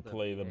you see me rather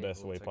play be the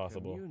best able way to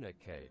possible.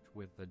 Communicate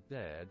with the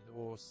dead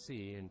or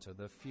see into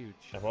the future.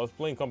 If I was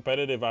playing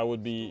competitive, I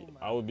would be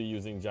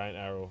using giant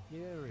arrow,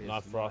 Here is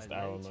not frost my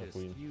arrow, my latest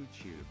queen.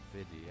 YouTube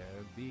video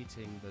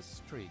beating the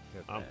streak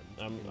event.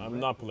 I'm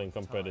not playing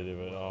competitive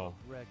at all.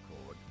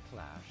 Record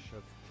Clash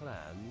of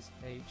Clans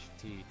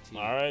HTTPS.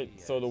 All right,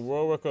 so the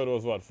world record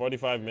was what,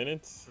 45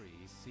 minutes?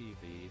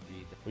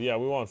 Yeah,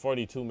 we won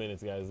 42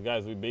 minutes, guys.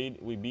 Guys, we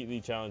beat the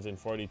challenge in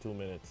 42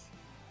 minutes.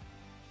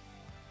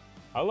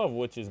 I love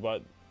witches,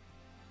 but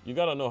you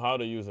gotta know how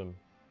to use them,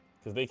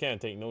 because they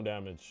can't take no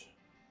damage.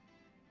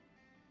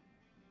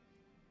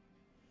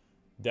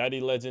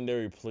 Daddy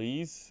Legendary,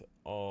 please.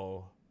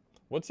 Oh,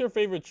 what's your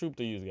favorite troop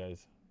to use,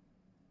 guys?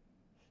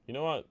 You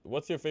know what?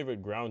 What's your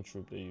favorite ground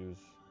troop to use?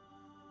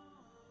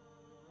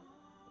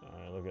 All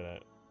right, look at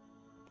that.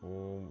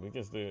 Boom. We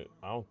can still.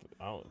 I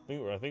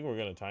think we're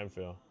gonna time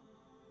fail.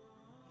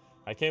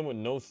 I came with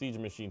no siege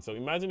machine, so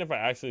imagine if I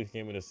actually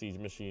came with a siege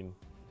machine.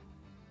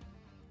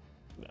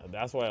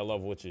 That's why I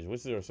love witches.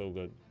 Witches are so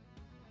good.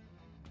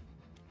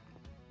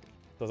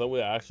 Because I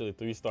would actually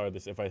 3-star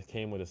this if I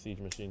came with a siege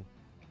machine.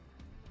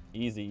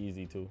 Easy,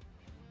 easy too.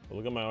 But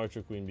look at my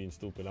archer queen being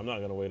stupid. I'm not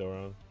gonna wait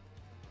around.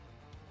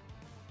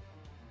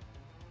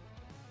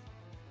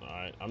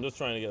 Alright, I'm just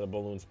trying to get a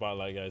balloon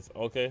spotlight, guys.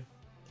 Okay.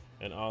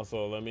 And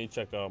also, let me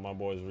check out my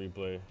boy's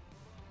replay.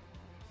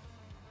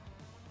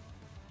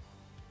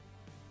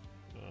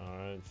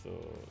 Alright, so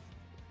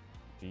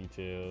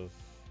details.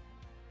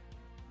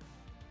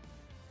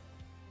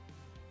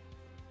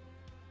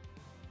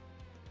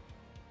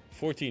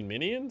 $14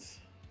 minions?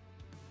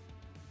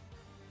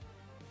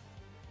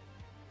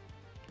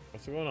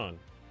 What's going on?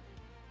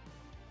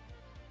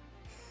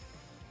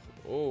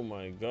 Oh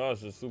my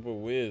gosh, the super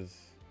whiz.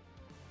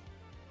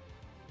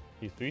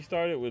 He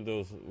 3-starred it with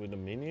the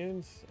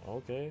minions?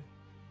 Okay.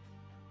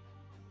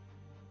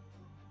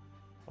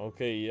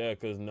 Okay, yeah,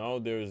 cause now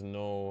there's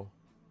no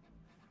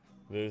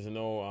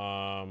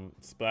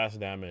splash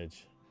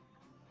damage.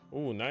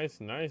 Ooh,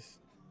 nice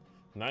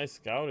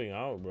scouting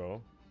out,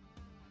 bro.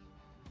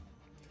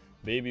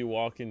 Baby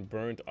walking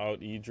burnt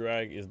out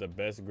E-Drag is the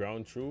best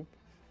ground troop.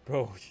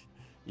 Bro,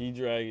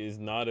 E-Drag is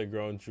not a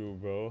ground troop,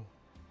 bro.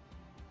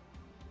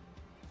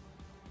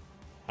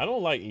 I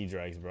don't like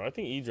E-Drags, bro. I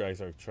think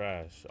E-Drags are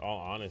trash, all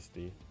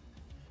honesty.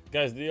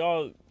 Guys,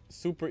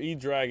 super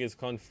E-Drag is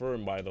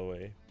confirmed, by the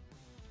way.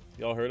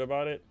 Y'all heard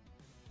about it?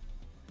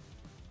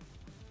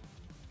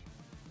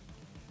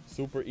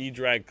 Super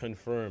E-Drag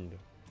confirmed.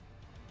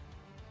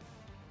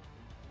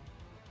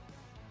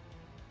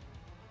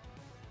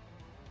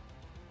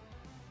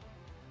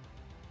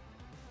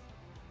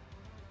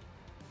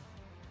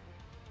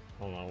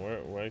 Hold on,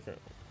 where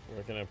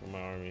can I put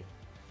my army?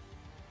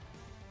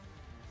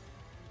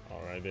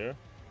 All right, there.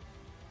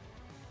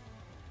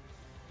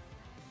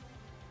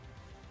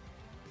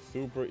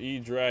 Super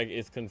E-Drag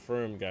is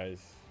confirmed,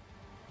 guys.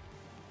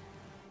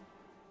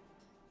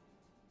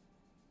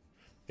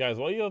 Guys,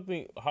 what do y'all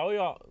think? How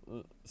y'all?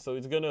 So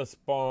it's gonna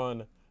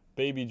spawn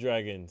baby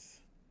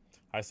dragons.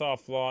 I saw a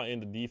flaw in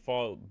the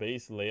default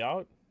base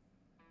layout.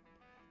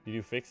 Did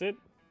you fix it?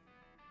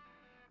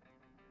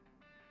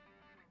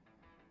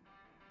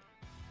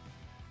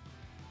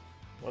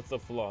 What's the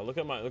flaw? Look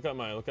at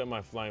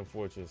my flying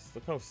fortress.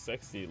 Look how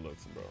sexy it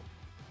looks, bro.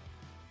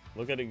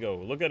 Look at it go.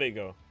 Look at it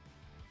go.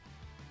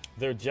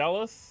 They're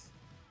jealous.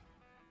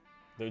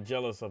 They're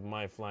jealous of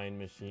my flying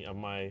machine, of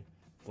my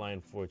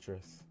flying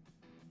fortress.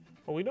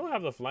 Oh, we don't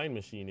have the flying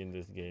machine in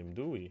this game,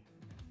 do we?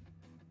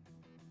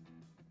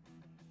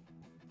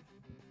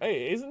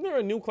 Hey, isn't there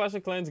a new Clash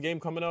of Clans game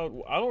coming out?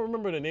 I don't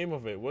remember the name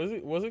of it. Was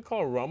it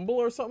called Rumble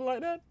or something like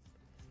that?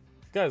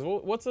 Guys,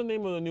 what's the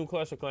name of the new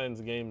Clash of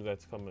Clans game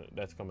that's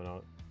coming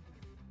out?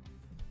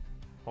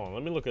 Hold on,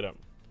 let me look it up.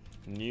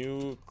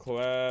 New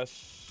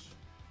Clash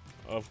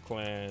of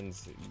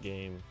Clans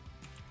game.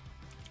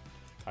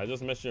 I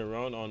just messed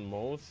around on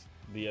most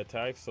the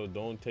attacks, so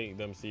don't take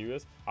them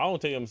serious. I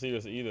don't take them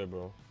serious either,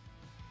 bro.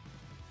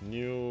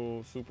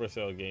 New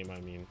Supercell game, I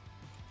mean.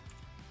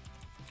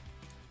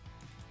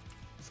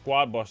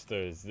 Squad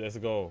Busters, let's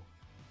go.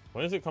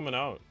 When is it coming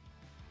out?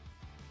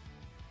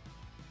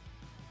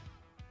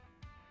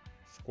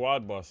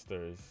 Squad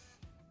Busters.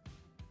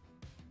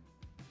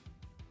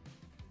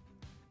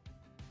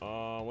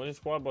 When is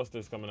Squad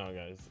Busters coming out,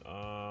 guys?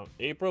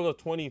 April the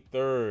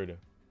 23rd.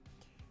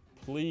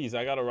 Please,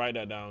 I gotta write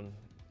that down.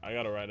 The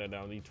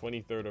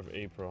 23rd of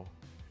April.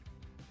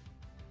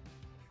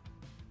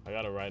 I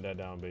gotta write that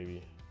down,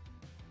 baby.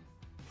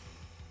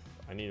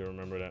 I need to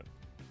remember that.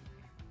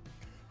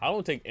 I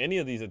don't take any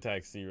of these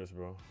attacks serious,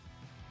 bro.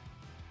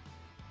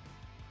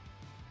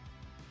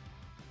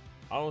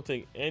 I don't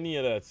take any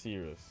of that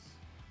serious.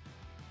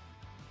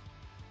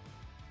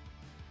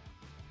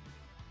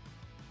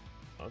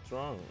 What's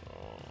wrong?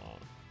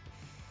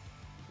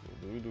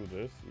 Do we do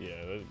this?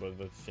 Yeah, but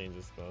let's change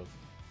the spells.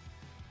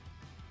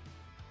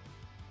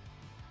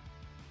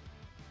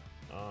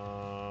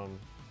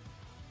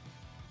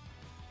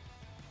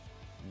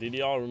 Did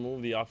y'all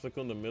remove the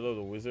obstacle in the middle of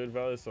the wizard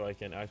valley so I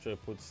can actually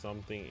put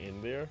something in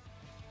there?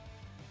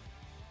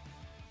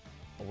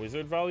 A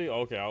wizard valley?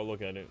 Okay, I'll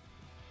look at it.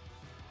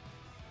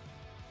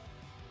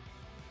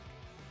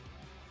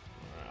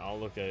 Alright, I'll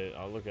look at it.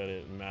 I'll look at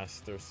it.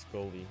 Master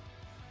Scully.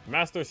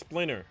 Master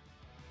Splinter.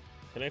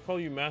 Can I call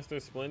you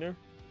Master Splinter?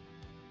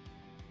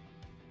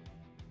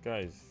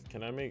 Guys,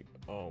 can I make...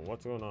 Oh,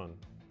 what's going on?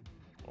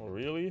 Oh,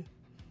 really?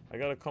 I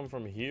gotta come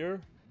from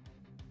here?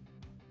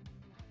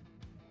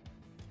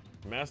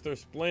 Master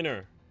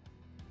Splinter.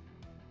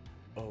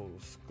 Oh,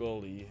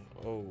 Scully.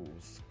 Oh,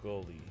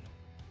 Scully.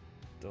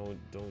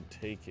 Don't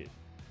take it.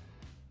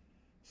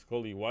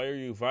 Scully, why are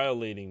you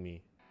violating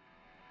me?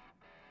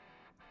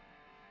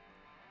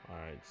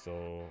 Alright,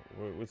 so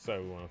which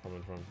side we want to come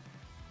in from?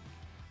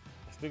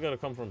 I still gotta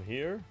come from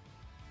here?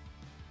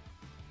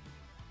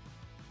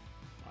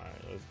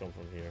 Alright, let's come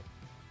from here.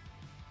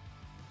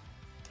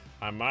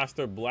 I'm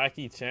Master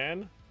Blackie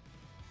Chan.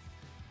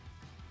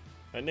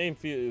 That name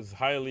feels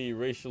highly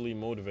racially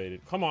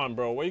motivated. Come on,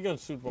 bro. Where you gonna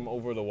shoot from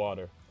over the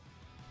water?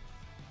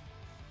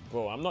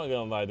 Bro, I'm not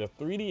gonna lie. The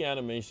 3D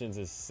animations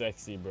is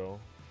sexy, bro.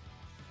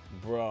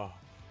 Bruh.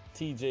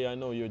 TJ, I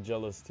know you're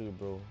jealous too,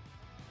 bro.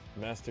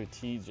 Master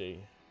TJ.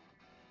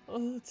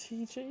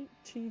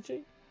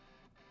 TJ?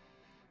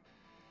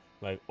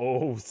 Like,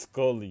 oh,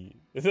 Scully.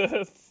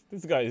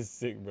 This guy is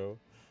sick, bro.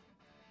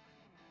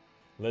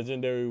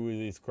 Legendary with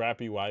his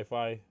crappy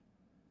Wi-Fi.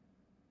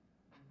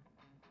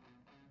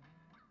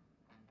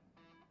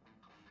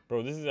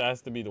 Bro, this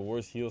has to be the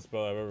worst heal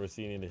spell I've ever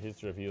seen in the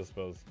history of heal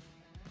spells.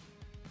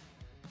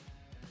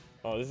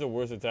 Oh, this is the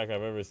worst attack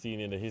I've ever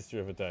seen in the history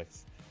of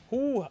attacks.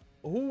 Who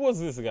was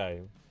this guy?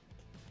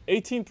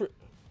 18%.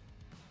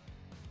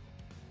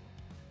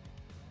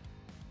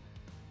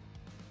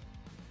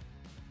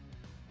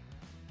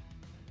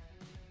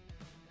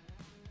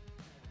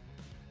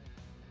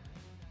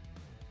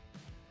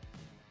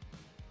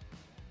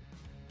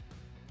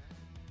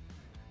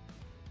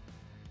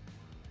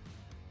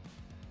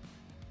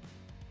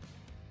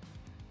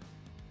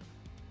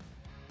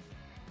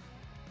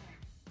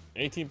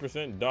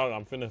 Dog,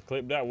 I'm finna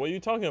clip that. What are you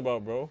talking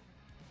about, bro?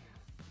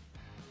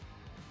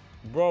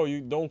 Bro,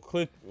 you don't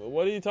clip.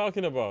 What are you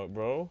talking about,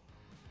 bro?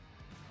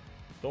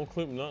 Don't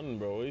clip nothing,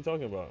 bro. What are you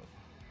talking about?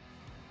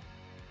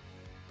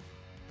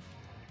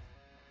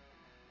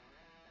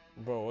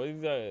 Bro, what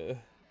is that?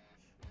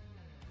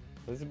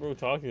 What's this bro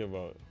talking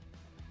about?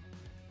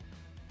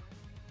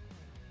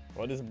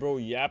 What is bro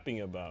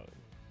yapping about?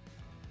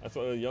 That's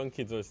what the young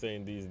kids are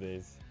saying these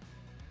days.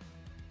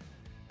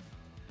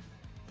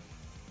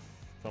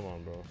 Come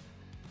on, bro.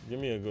 Give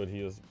me a good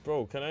heals.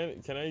 Bro, can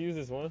I use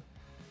this one?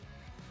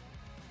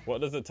 What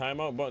does the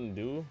timeout button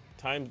do?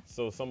 Time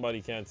so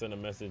somebody can't send a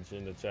message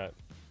in the chat.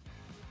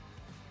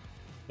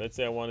 Let's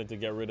say I wanted to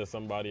get rid of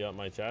somebody out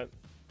my chat.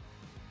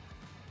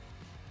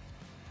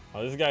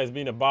 Oh, this guy's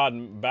being a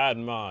bad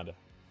mod.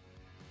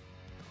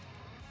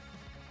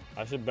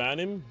 I should ban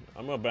him?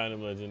 I'm gonna ban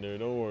him, Legendary.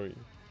 Don't worry.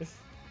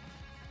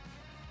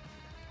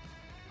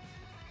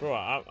 Bro,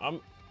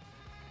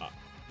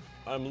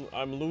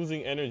 I'm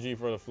losing energy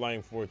for the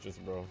Flying Fortress,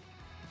 bro.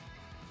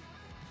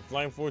 The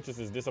Flying Fortress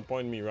is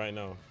disappointing me right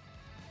now.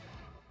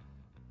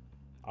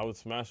 I would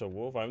smash a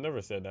wolf? I've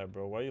never said that,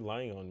 bro. Why are you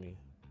lying on me?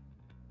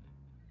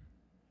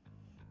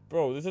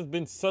 Bro, this has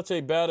been such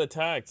a bad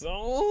attack.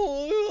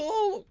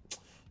 Oh,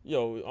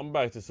 yo, I'm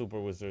back to Super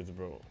Wizards,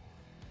 bro.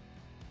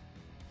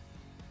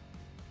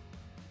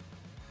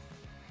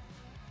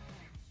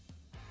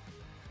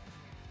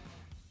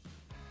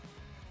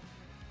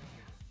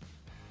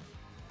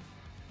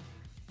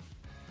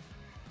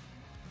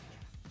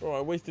 Bro,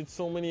 I wasted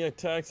so many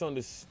attacks on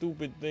this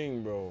stupid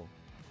thing, bro.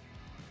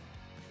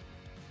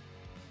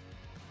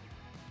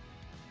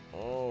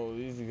 Oh,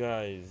 these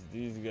guys.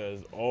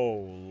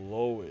 Oh,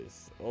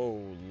 Lois.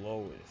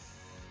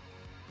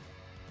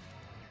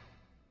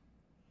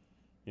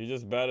 You're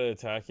just bad at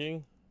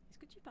attacking? Est-ce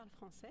que tu parles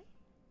français?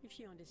 If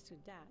you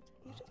understood that,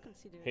 you should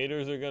consider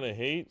haters are gonna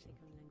hate?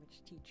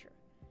 language teacher.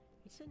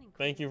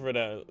 Thank you for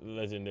that,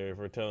 Legendary,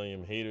 for telling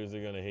him haters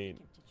are gonna hate.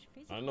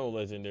 I know,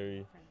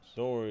 Legendary.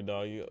 Don't worry,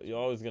 dog. You're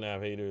always gonna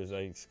have haters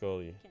like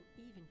Scully. You can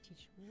even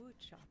teach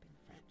woodshop in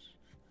French.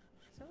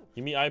 So,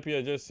 give me IP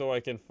address so I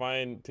can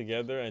find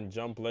together and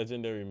jump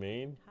Legendary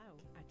main?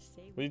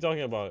 What are you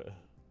talking about?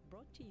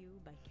 Brought to you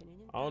by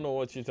Canadian I don't know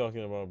what you're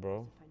talking about,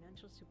 bro.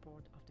 Financial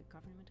support of the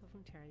Government of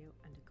Ontario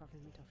and the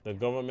Government of the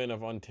Government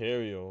of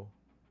Ontario.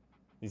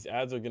 These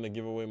ads are gonna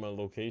give away my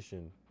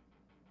location.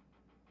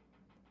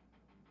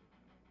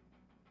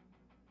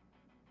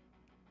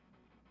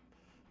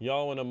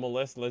 Y'all want to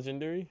molest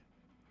Legendary?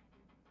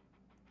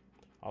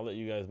 I'll let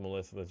you guys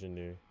molest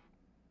Legendary.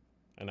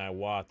 And I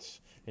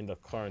watch in the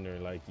corner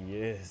like,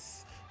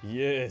 yes,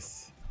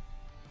 yes.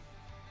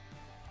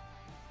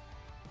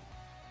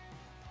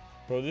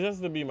 Bro, this has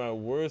to be my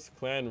worst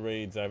clan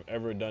raids I've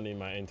ever done in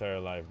my entire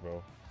life,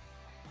 bro.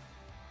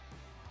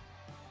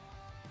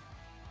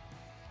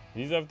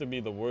 These have to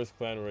be the worst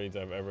clan raids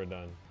I've ever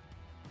done.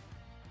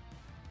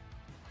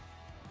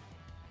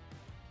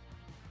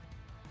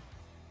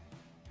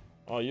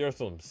 Oh, y'all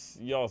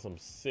some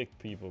sick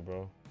people,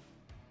 bro.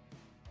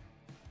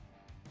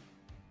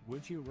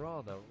 Would you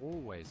rather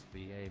always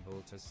be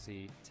able to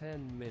see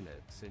 10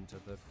 minutes into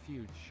the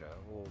future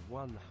or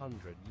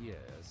 100 years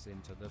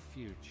into the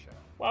future?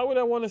 Why would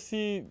I want to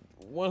see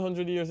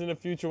 100 years in the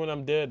future when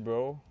I'm dead,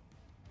 bro?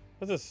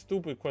 That's a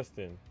stupid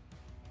question.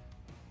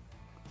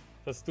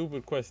 That's a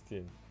stupid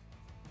question.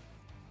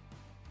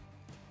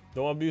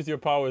 Don't abuse your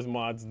powers,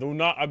 mods. Do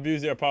not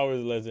abuse your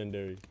powers,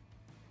 Legendary.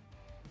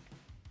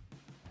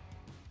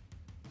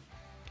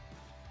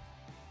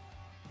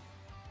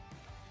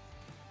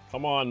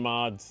 Come on,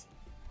 mods.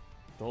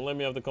 Don't let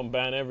me have to come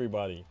ban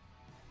everybody.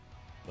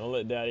 Don't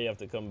let daddy have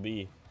to come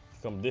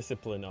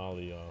discipline all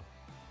of y'all.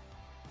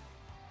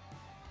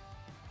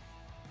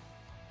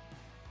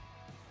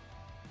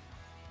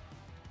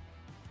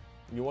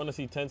 You want to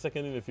see 10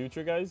 seconds in the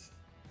future, guys?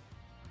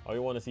 Or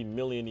you want to see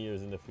million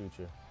years in the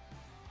future?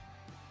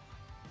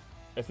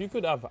 If you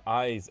could have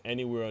eyes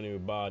anywhere on your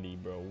body,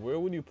 bro, where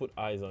would you put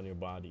eyes on your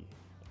body?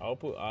 I'll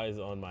put eyes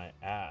on my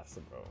ass,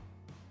 bro.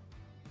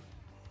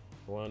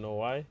 You wanna know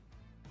why?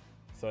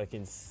 So I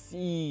can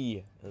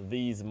see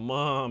these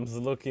moms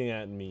looking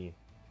at me.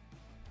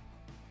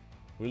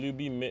 Will you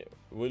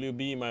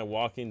be my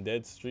Walking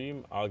Dead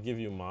stream? I'll give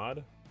you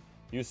mod.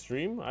 You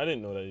stream? I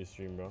didn't know that you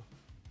stream, bro.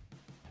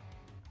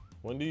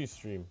 When do you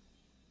stream?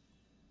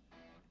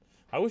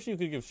 I wish you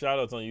could give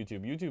shoutouts on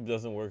YouTube. YouTube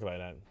doesn't work like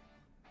that.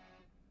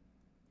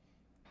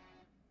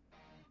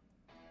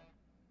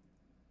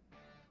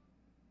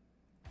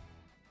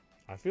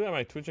 I feel like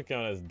my Twitch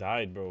account has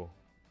died, bro.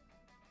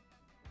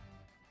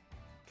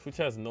 Twitch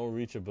has no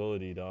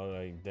reachability, dog.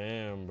 Like,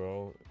 damn,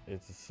 bro.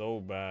 It's so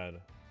bad.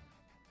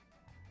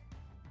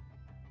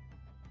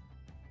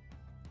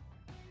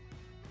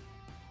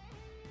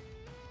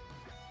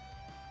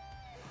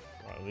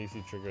 Well, at least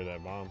he triggered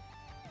that bomb.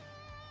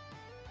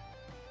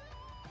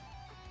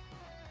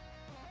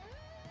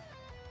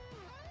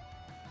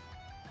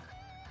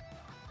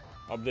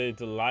 Updated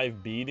to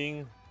live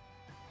beating.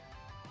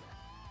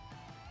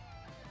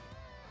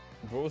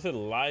 Bro, was it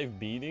live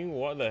beating?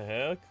 What the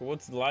heck?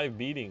 What's live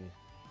beating?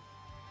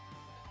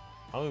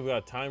 I don't even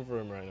got time for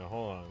him right now.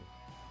 Hold on.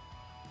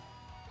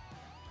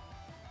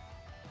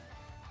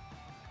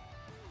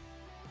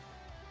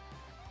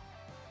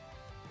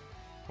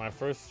 My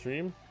first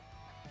stream?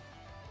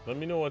 Let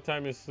me know what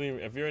time you stream.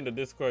 If you're in the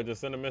Discord,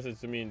 just send a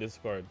message to me in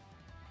Discord.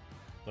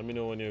 Let me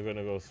know when you're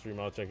gonna go stream.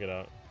 I'll check it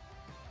out.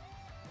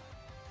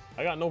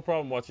 I got no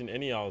problem watching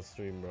any y'all's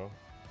stream, bro.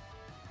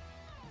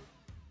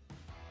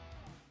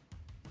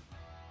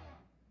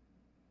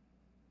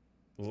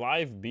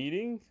 Live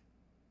beating?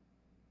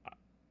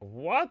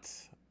 What?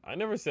 I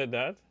never said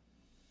that.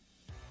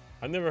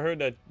 I never heard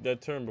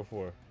that term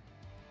before.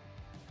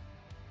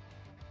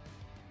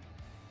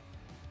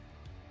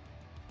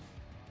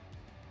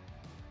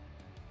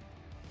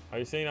 Are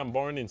you saying I'm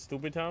born in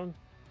Stupid Town?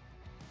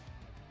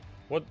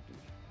 What?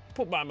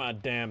 Put by my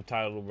damn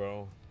title,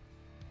 bro.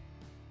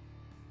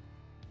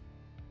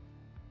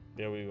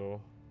 There we go.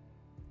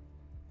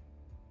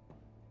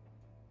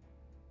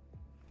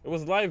 It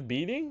was live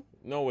beating?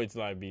 No way it's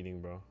live beating,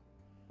 bro.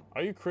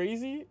 Are you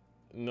crazy?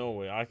 No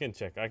way. I can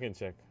check. I can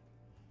check.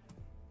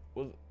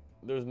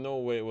 There's no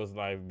way it was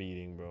live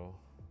beating, bro.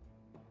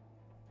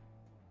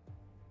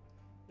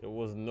 It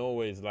was no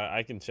way it's live.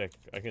 I can check.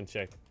 I can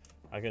check.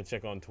 I can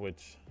check on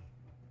Twitch.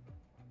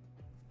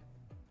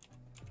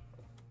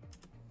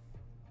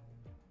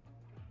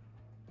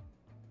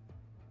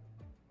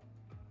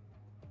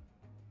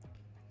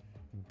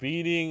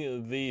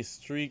 Beating the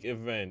streak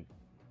event.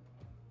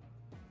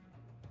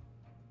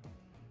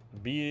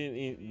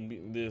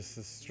 Beating this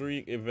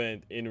streak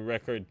event in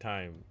record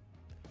time.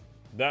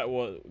 That's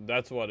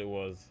what it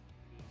was.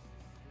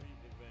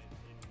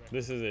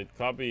 This is it.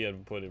 Copy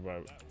and put it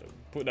right.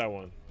 Put that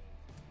one.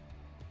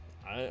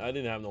 I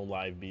didn't have no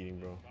live beating,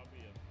 bro.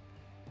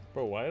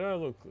 Bro, why do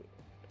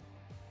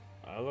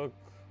I look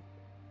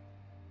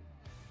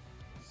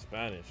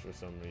Spanish for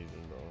some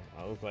reason, bro.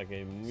 I look like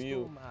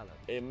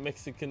a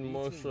Mexican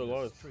martial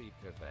arts. Streak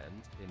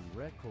event in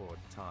record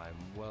time,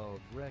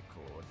 world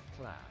record,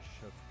 Clash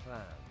of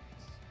Clans.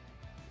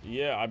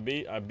 Yeah, I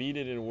beat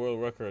it in world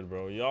record,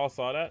 bro. Y'all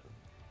saw that?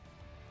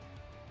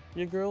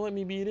 Your girl let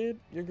me beat it.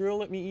 Your girl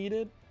let me eat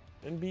it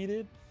and beat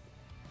it.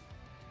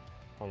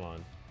 Hold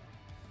on.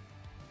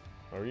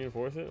 I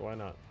reinforce it? Why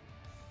not?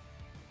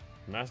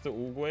 Master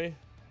Uguay.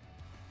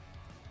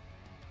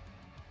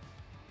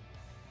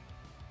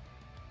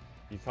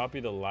 You copy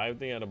the live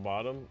thing at the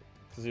bottom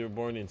because you were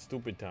born in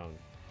Stupid Town.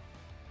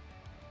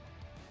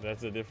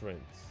 That's the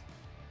difference.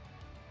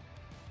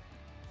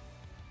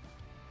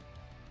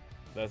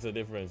 That's the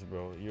difference,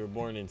 bro. You're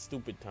born in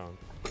stupid town.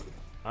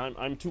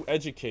 I'm too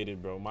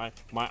educated, bro. My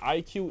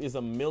IQ is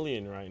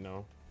 1,000,000 right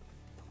now.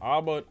 How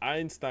about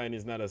Einstein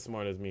is not as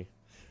smart as me?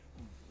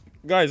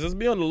 Guys, let's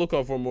be on the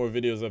lookout for more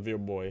videos of your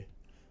boy.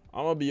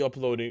 I'm gonna be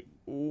uploading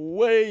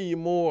way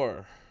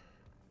more,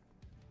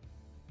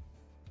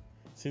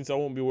 since I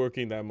won't be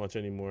working that much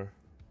anymore.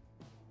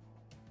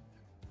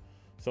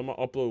 So I'm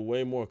gonna upload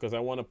way more because I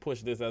want to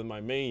push this as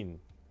my main.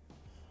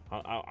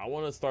 I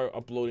want to start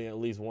uploading at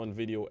least one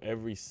video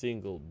every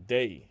single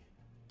day.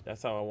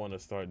 That's how I want to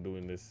start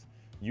doing this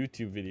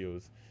YouTube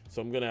videos.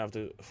 So I'm gonna have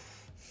to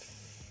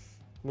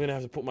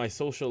put my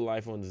social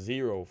life on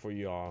 0 for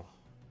y'all.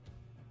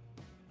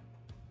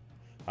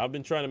 I've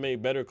been trying to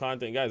make better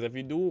content, guys. If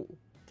you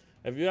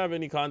have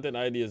any content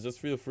ideas,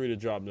 just feel free to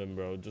drop them,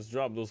 bro. Just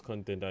drop those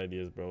content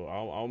ideas, bro.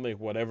 I'll make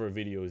whatever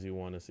videos you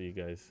want to see,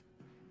 guys.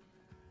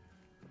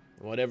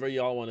 Whatever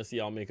y'all want to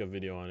see, I'll make a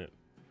video on it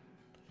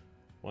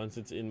once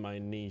it's in my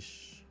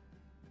niche.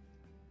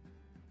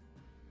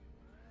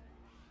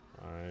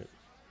 All right,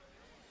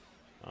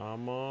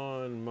 I'm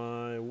on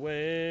my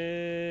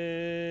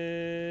way.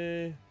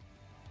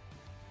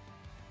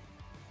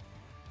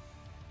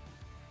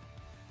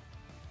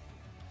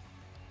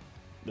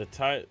 The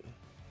Tides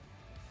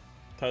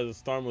of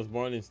Storm was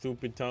born in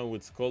Stupid Town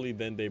with Scully,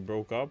 then they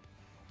broke up.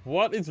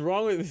 What is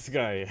wrong with this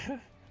guy?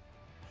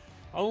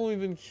 I don't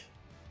even...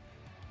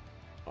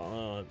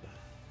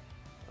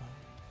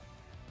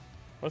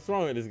 what's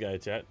wrong with this guy,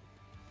 chat?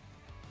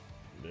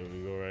 There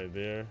we go, right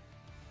there.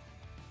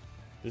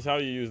 This is how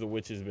you use the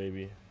witches,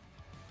 baby.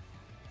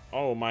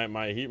 Oh, my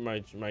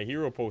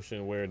hero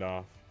potion weared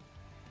off.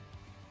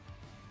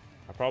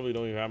 I probably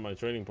don't even have my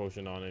training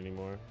potion on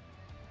anymore.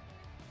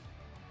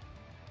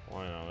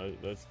 Why not?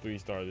 Let's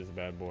 3-star this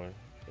bad boy.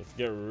 Let's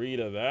get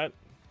rid of that.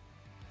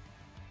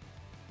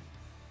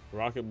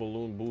 Rocket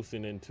balloon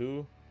boosting in 2.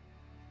 Let's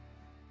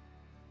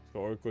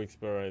go earthquake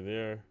spell right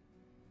there.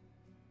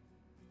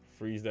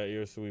 Freeze that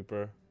ear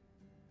sweeper.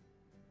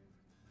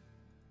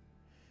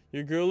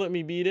 Your girl let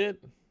me beat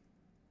it.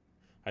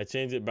 I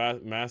changed it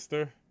back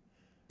master.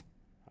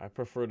 I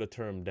prefer the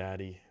term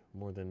daddy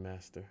more than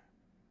master.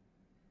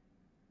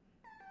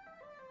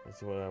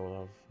 That's what I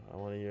love. I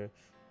want to hear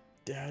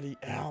Daddy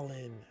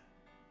Allen,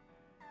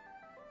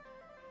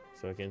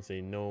 so I can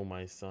say no,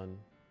 my son.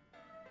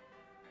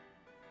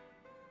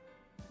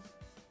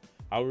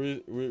 I'll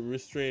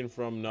restrain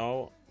from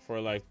now for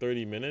like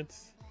 30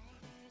 minutes.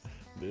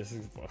 This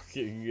is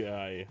fucking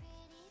guy.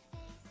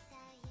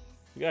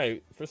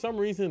 For some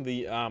reason,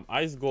 the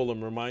ice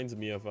golem reminds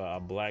me of a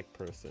black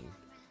person.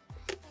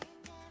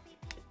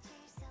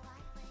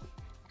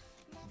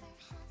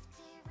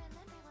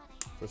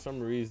 For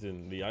some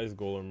reason, the ice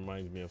golem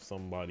reminds me of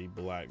somebody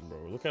black,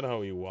 bro. Look at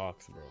how he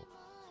walks, bro.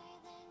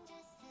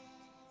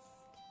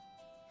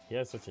 He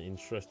has such an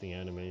interesting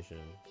animation.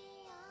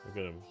 Look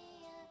at him.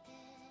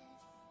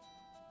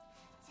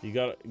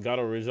 You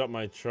gotta raise up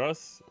my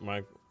trust.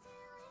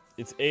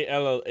 It's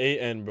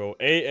ALLAN, bro.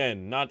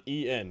 AN, not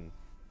EN.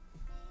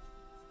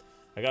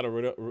 I gotta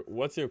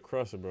what's your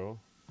crush, bro?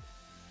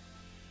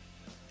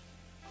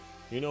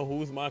 You know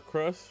who's my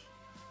crush?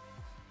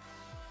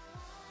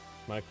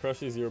 My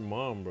crush is your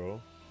mom,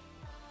 bro.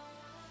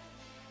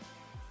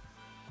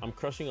 I'm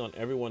crushing on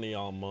every one of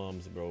y'all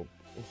moms, bro.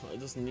 I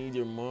just need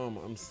your mom.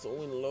 I'm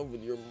so in love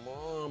with your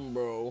mom,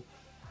 bro.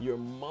 Your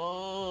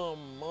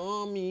mom.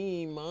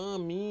 Mommy.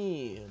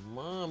 Mommy.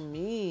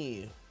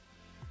 Mommy.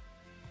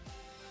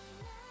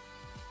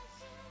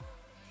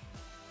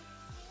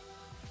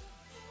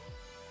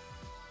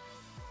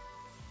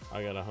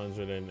 I got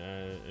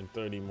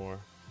 130 more.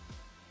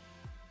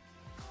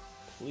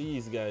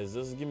 Please, guys,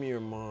 just give me your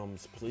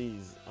moms,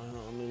 please.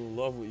 I'm in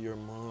love with your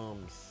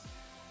moms.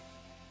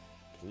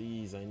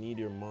 Please, I need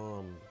your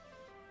mom.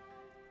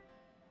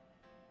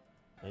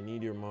 I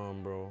need your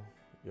mom, bro.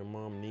 Your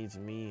mom needs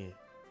me,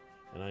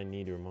 and I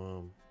need your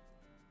mom.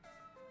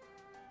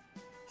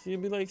 She'll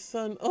be like,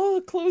 son,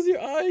 oh, close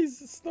your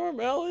eyes. Storm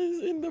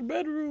Alice in the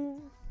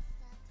bedroom.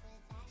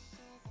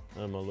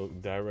 I'm gonna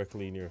look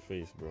directly in your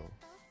face, bro,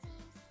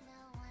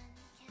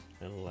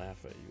 and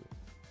laugh at you.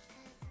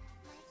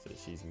 Said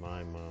she's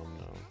my mom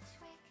now.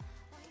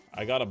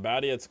 I got a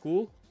baddie at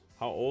school?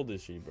 How old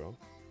is she, bro?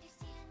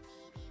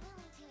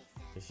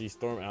 Is she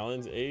Storm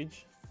Allen's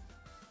age?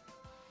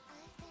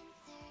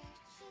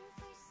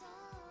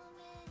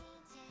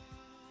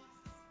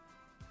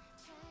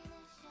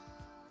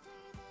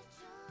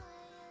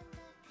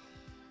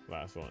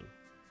 Last one.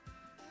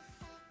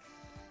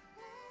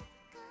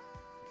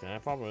 Can I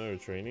pop another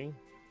training?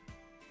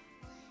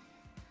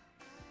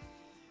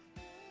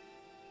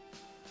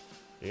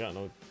 You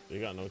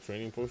got no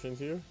training potions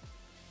here?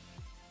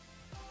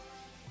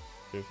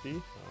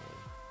 50?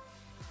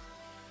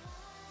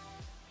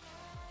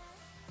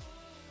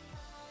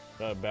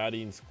 Got a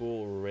baddie in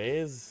school.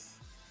 Riz?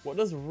 What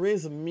does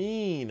Riz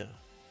mean?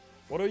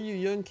 What are you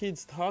young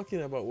kids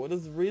talking about? What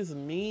does Riz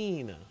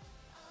mean?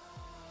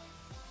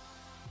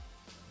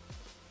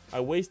 I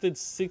wasted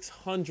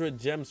 600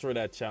 gems for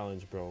that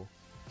challenge, bro.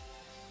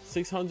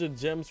 600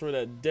 gems for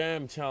that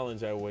damn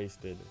challenge I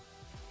wasted.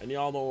 And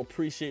y'all don't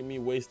appreciate me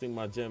wasting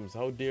my gems.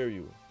 How dare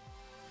you?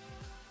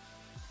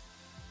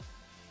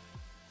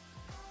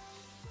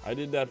 I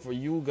did that for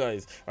you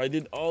guys. I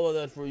did all of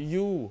that for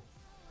you.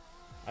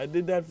 I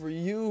did that for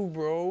you,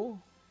 bro.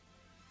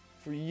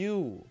 For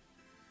you.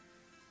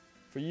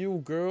 For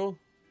you, girl.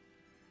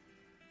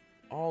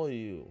 All of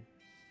you.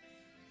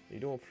 You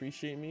don't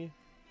appreciate me?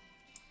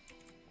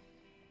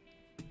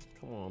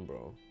 Come on,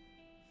 bro.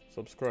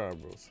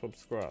 Subscribe, bro.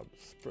 Subscribe.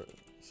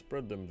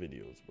 Spread them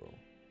videos, bro.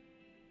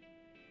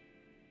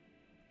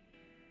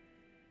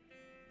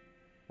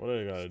 What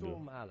do I gotta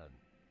Storm do? Allen.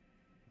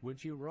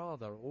 Would you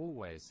rather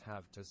always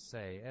have to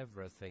say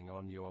everything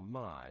on your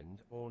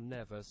mind or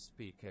never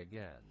speak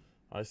again?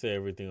 I say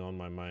everything on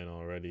my mind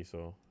already,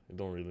 so it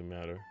don't really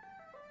matter.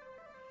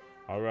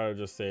 I'd rather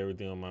just say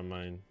everything on my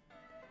mind.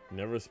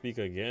 Never speak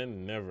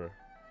again? Never.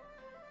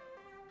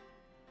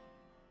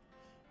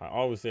 I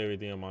always say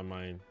everything on my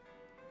mind.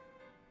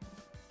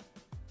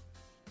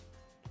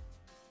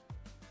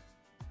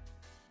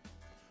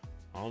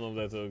 I don't know if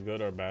that's a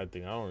good or bad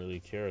thing. I don't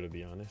really care, to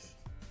be honest.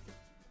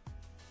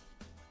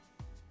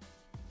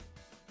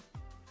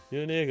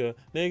 You nigga,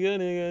 nigga,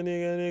 nigga,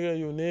 nigga, nigga,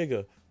 you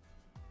nigga.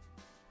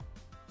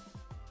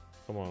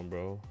 Come on,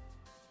 bro.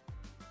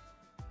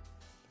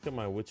 Look at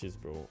my witches,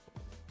 bro.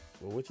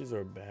 The witches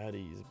are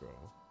baddies, bro.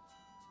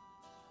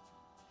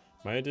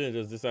 My internet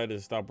just decided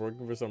to stop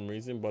working for some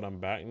reason, but I'm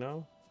back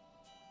now.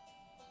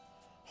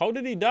 How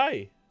did he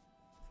die?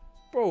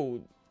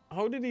 Bro,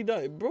 how did he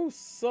die? Bro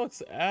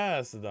sucks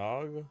ass,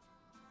 dog.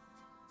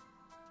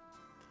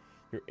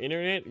 Your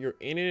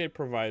internet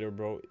provider,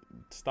 bro.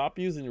 Stop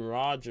using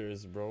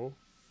Rogers, bro.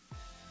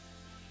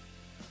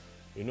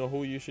 You know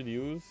who you should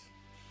use?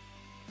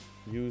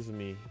 Use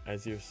me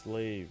as your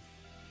slave.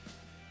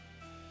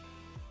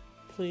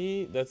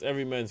 Please. That's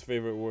every man's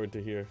favorite word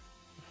to hear.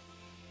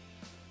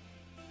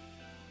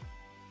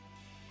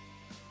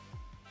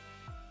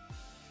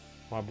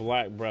 My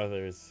black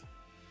brothers.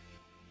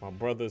 My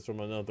brothers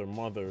from another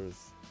mothers.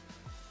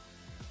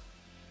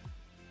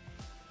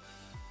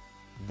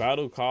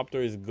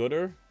 Battlecopter is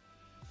gooder?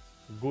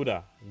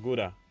 Gouda.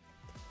 Gouda.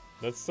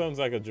 That sounds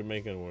like a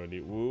Jamaican word. We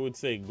would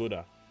say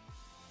Gouda.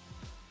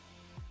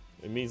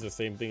 It means the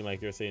same thing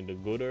like you're saying the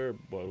gooder,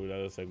 but we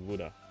gotta say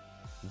Gouda.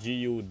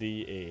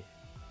 G-U-D-A.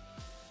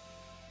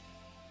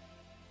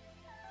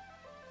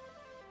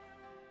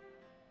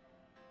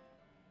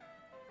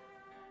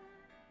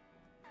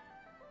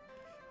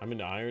 I'm in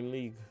the Iron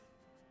League.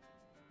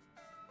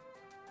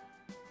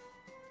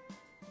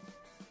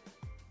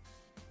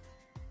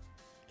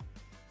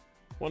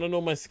 Want to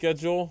know my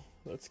schedule?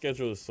 That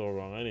schedule is so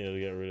wrong. I need to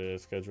get rid of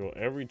that schedule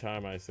every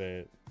time I say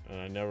it, and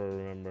I never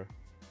remember.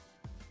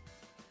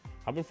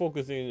 I've been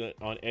focusing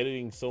on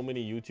editing so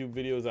many YouTube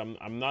videos.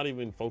 I'm not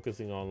even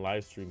focusing on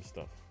live stream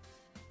stuff.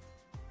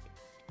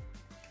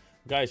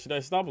 Guys, should I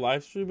stop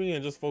live streaming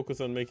and just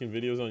focus on making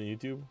videos on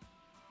YouTube?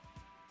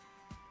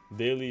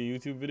 Daily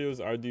YouTube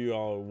videos, or do you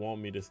all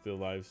want me to still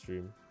live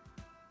stream?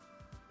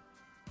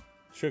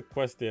 Trick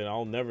question,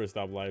 I'll never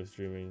stop live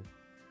streaming.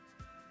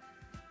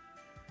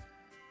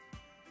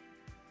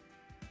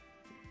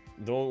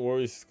 Don't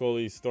worry,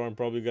 Scully. Storm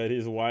probably got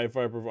his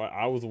Wi-Fi provider.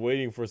 I was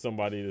waiting for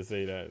somebody to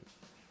say that.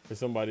 For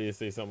somebody to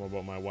say something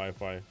about my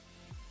Wi-Fi.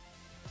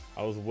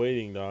 I was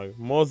waiting, dog.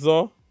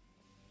 Mozo?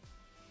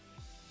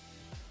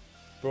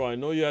 Bro, I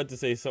know you had to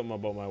say something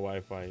about my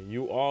Wi-Fi.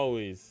 You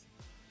always.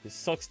 It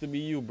sucks to be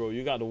you, bro.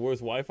 You got the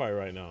worst Wi-Fi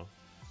right now.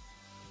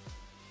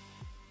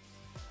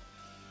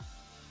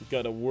 You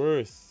got the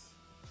worst.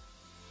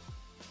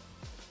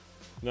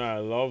 Nah, I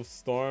love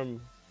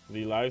Storm,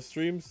 the live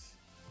streams.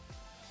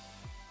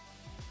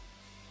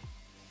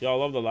 Y'all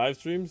love the live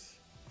streams?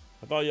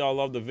 I thought y'all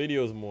loved the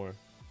videos more.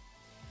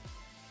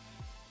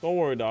 Don't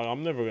worry, dog.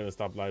 I'm never gonna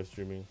stop live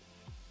streaming.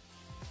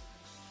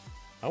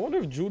 I wonder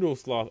if Judo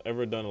Sloth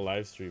ever done a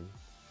live stream.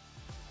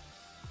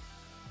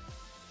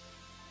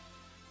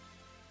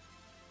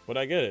 But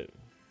I get it.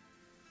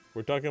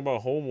 We're talking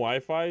about home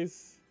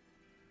Wi-Fi's.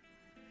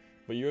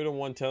 But you're the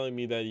one telling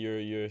me that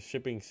you're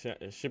shipping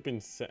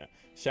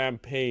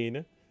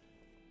champagne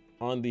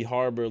on the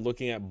harbor,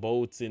 looking at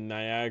boats in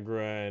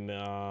Niagara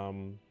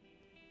and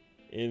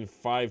in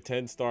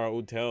 5-10-star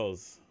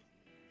hotels.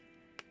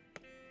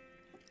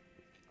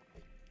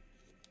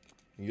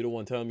 You're the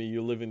one telling me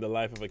you're living the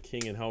life of a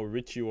king and how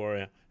rich you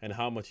are and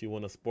how much you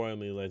want to spoil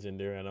me,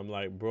 Legendary. And I'm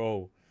like,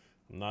 bro,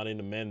 I'm not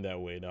into men that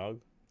way,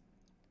 dog.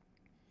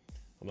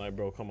 I'm like,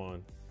 bro, come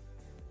on.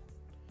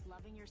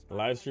 The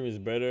live stream is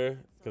better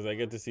because I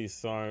get to see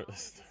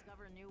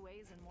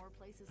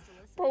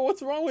Bro,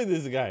 what's wrong with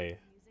this guy?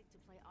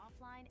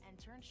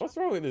 What's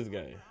wrong with this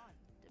guy?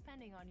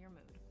 Depending on your mood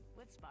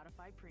with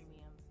Spotify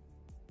Premium.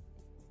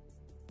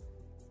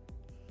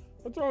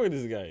 What's wrong with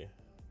this guy?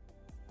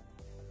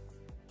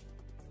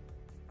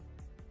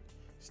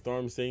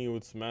 Storm saying he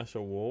would smash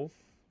a wolf?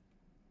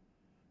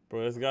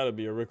 Bro, that's gotta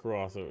be a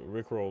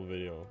Rickroll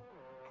video.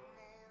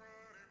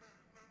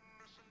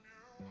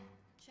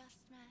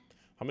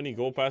 How many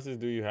gold passes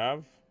do you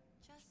have?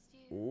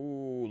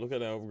 Ooh, look at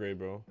that upgrade,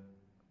 bro.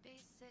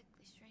 Basically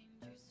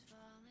strangers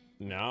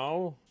falling,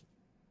 Now,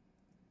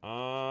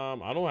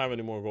 I don't have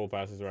any more gold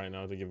passes right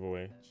now to give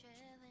away.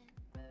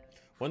 chilling.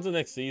 When's the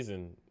next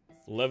season?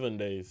 11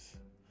 days.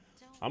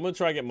 I'm gonna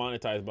try to get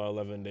monetized by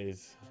 11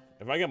 days.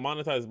 If I get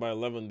monetized by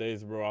 11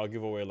 days, bro, I'll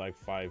give away like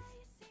 5.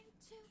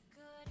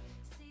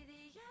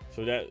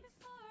 So that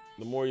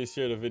the more you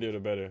share the video, the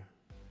better.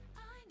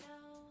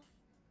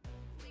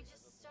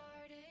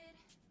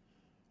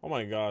 Oh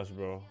my gosh,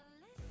 bro.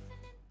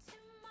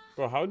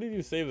 Bro, how did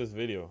you save this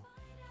video?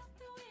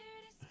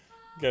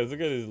 Guys,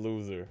 look at this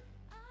loser.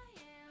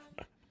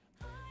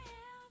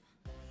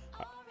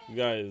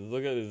 Guys,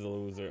 look at this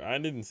loser. I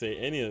didn't say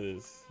any of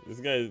this.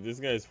 This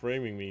guy is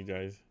framing me,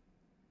 guys.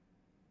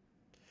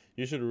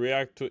 You should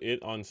react to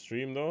it on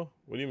stream, though.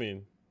 What do you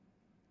mean?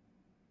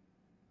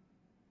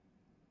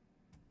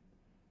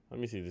 Let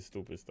me see this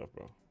stupid stuff,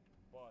 bro.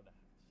 But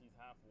she's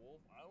half wolf.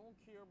 I don't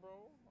care,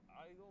 bro.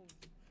 I don't.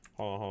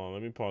 Hold on.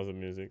 Let me pause the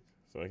music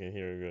so I can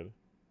hear it good.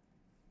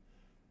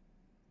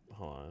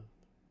 Hold on.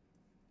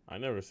 I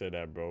never said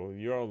that, bro.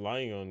 You're all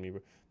lying on me,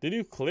 bro. Did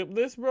you clip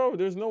this, bro?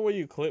 There's no way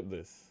you clip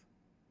this.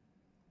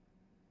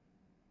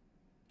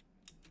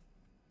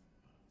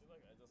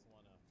 I just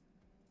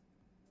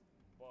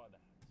wanna.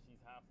 But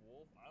she's half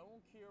wolf. I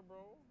don't care,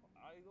 bro.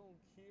 I don't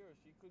care.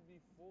 She could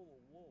be full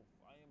wolf.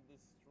 I am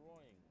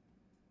destroying.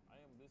 I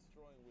am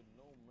destroying with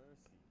no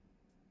mercy.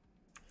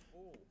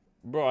 Full.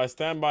 Bro, I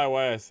stand by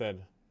what I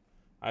said.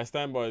 I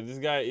stand by. This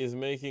guy is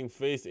making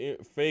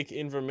fake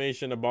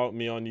information about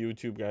me on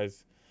YouTube,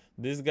 guys.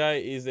 This guy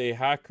is a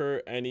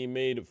hacker and he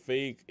made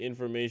fake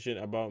information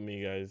about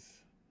me,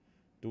 guys.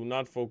 Do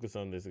not focus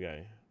on this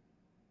guy.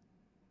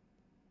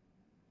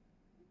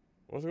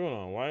 What's going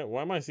on?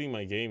 Why am I seeing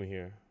my game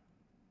here?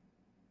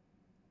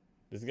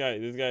 This guy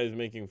is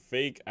making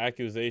fake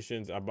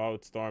accusations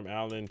about Storm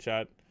Allen,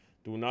 chat.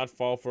 Do not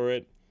fall for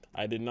it.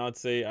 I did not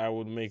say I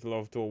would make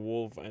love to a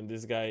wolf, and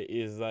this guy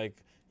is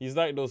like, he's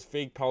like those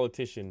fake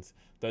politicians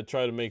that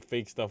try to make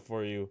fake stuff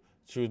for you.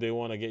 True, they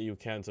want to get you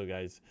canceled,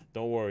 guys.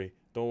 Don't worry.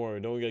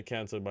 Don't get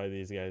canceled by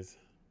these guys.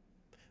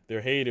 They're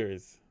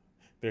haters.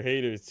 They're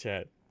haters,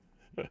 chat.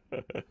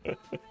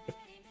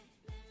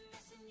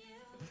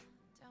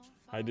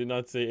 I did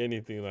not say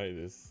anything like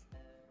this.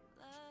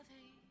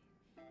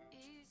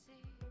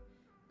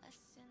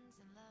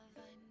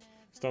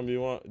 Storm, do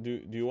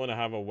you want to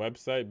have a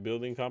website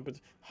building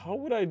competition? How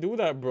would I do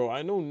that, bro?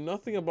 I know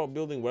nothing about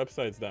building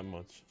websites that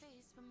much.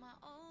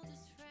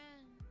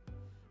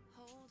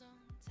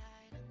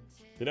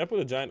 Did I put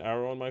a giant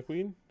arrow on my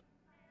queen?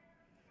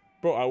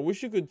 Bro, I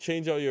wish you could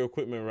change out your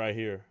equipment right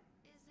here.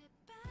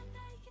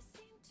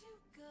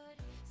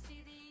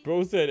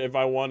 Bro said if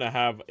I want to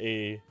have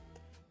a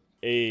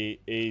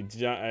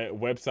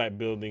website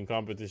building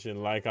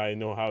competition like I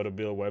know how to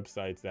build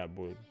websites, that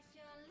would.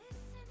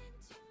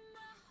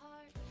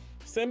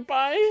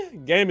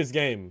 Senpai, game is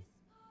game.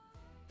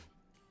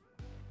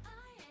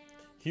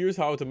 Here's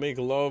how to make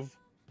love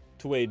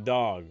to a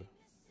dog.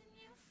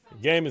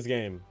 Game is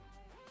game.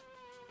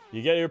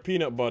 You get your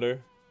peanut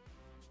butter,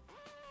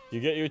 you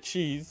get your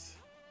cheese,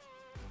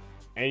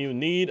 and you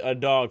need a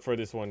dog for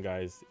this one,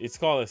 guys. It's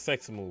called a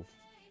sex move.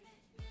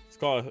 It's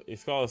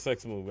called a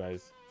sex move,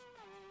 guys.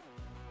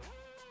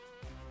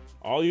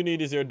 All you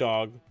need is your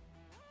dog.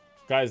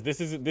 Guys,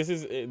 this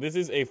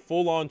is a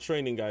full-on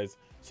training, guys.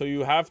 So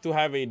you have to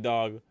have a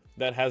dog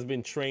that has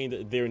been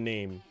trained their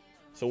name.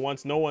 So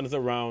once no one's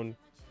around,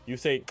 you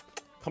say,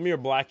 "Come here,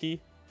 Blackie."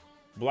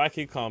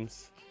 Blackie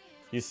comes.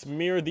 You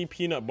smear the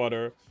peanut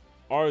butter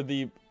or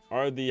the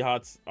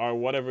hots or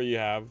whatever you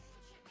have,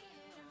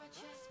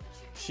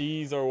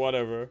 cheese or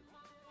whatever,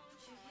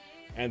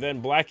 and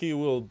then Blackie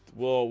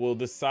will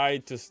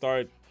decide to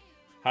start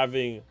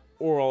having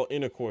oral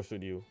intercourse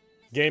with you.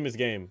 Game is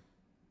game.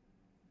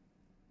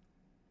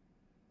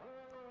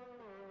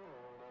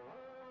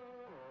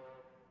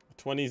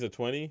 $20's a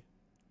 20.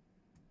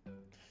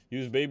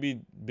 Use baby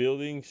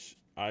building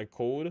I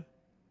code.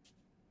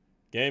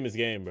 Game is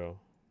game, bro.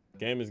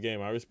 Game is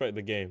game. I respect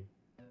the game.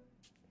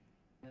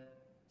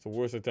 It's the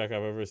worst attack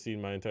I've ever seen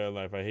in my entire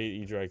life. I hate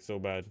E-Drag so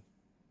bad.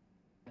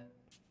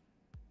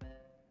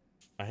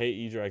 I hate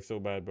E-Drag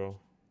so bad, bro.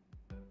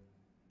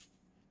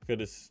 Look at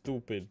this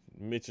stupid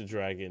Mitch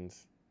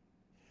Dragons.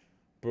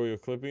 Bro, you're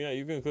clipping it?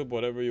 You can clip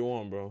whatever you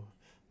want, bro.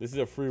 This is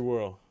a free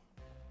world.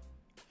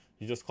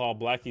 You just call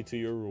Blackie to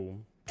your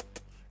room.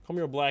 Come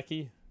here,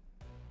 Blackie.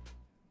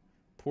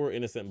 Poor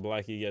innocent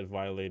Blackie gets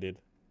violated.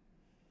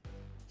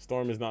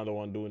 Storm is not the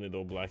one doing it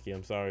though, Blackie.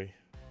 I'm sorry.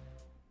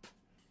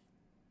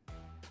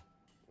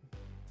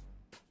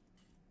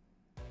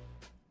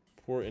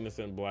 Poor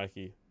innocent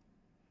Blackie.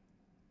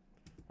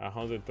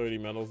 130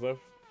 medals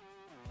left.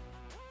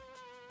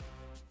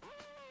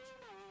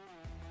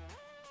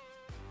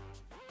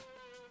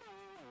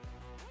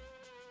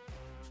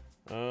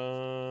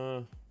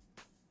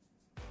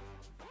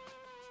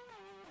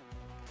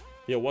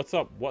 Yeah, what's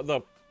up? What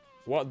the?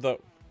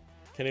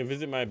 Can you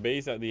visit my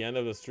base at the end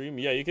of the stream?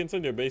 Yeah, you can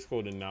send your base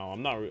code in now.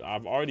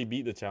 I've already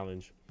beat the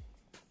challenge.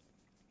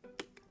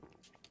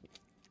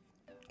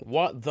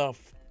 What the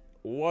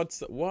what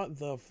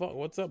the fuck?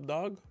 What's up,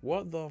 dog?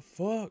 What the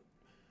fuck?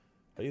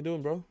 How you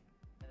doing, bro?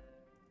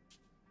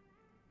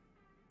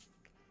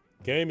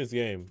 Game is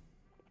game.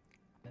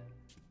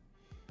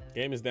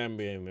 Game is damn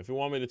game. If you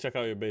want me to check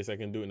out your base, I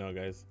can do it now,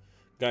 guys.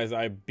 Guys,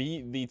 I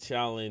beat the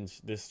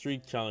challenge, the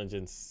streak challenge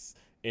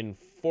in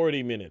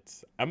 40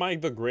 minutes. Am I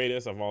the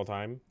greatest of all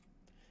time?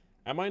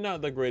 Am I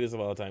not the greatest of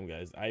all time,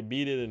 guys? I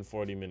beat it in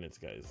 40 minutes,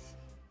 guys.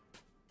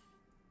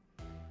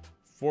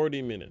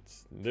 40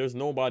 minutes. There's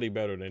nobody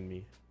better than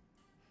me.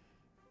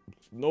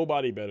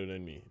 Nobody better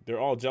than me. They're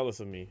all jealous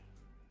of me.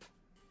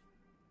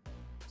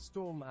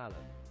 Storm Allen.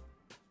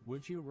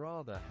 Would you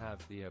rather have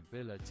the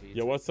ability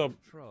Yo, what's up?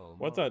 control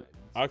What's that?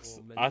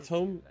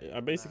 Atom?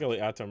 manipulate Basically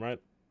Atom, right?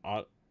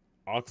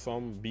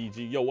 Oxum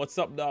BG. Yo, what's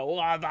up, dog?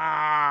 What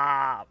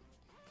up?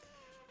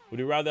 Would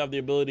you rather have the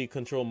ability to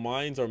control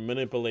minds or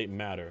manipulate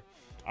matter?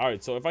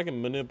 Alright, so if I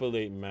can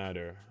manipulate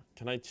matter,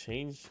 can I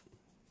change?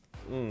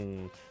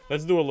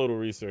 Let's do a little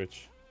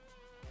research.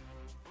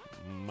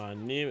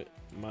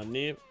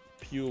 Manipulate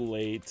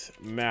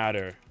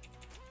matter.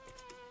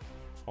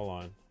 Hold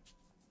on.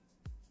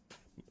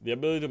 The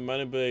ability to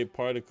manipulate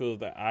particles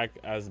that act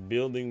as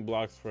building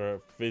blocks for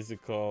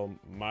physical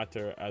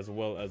matter as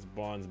well as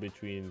bonds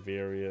between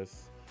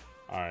various.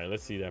 Alright,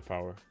 let's see that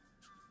power.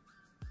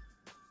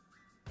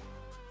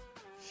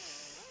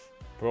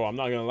 Bro, I'm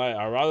not gonna lie.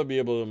 I'd rather be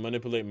able to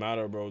manipulate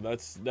matter, bro.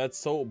 That's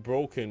so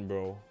broken,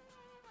 bro.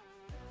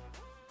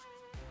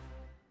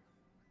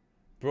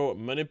 Bro,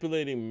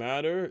 manipulating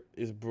matter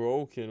is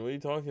broken. What are you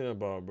talking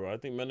about, bro? I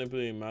think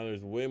manipulating matter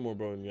is way more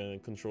broken than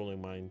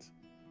controlling minds.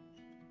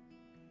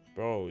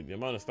 Bro, the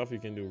amount of stuff you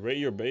can do. Rate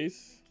your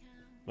base.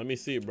 Let me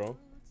see it, bro.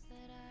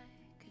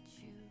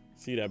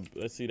 See that?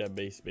 Let's see that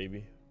base,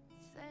 baby.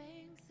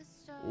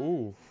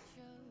 Ooh.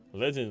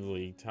 Legends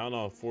League. Town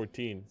Hall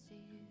 14.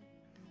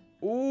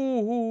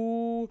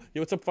 Ooh.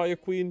 Yo, what's up, Fire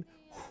Queen?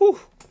 Whew.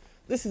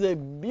 This is a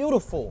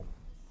beautiful.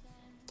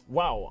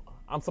 Wow.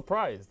 I'm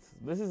surprised.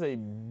 This is a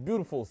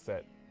beautiful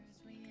set.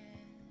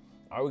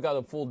 Alright, we got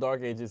a full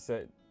Dark Ages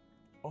set.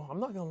 Oh, I'm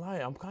not gonna lie.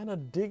 I'm kind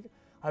of dig.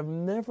 I've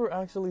never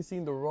actually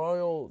seen the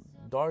Royal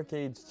Dark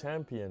Age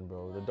champion,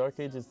 bro. The Dark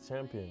Ages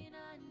champion.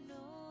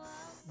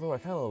 Bro, I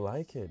kind of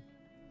like it.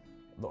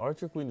 The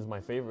Archer Queen is my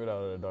favorite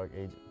out of the Dark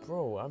Age.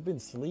 Bro, I've been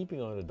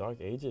sleeping on the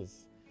Dark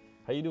Ages.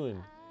 How you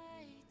doing?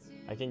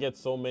 I can get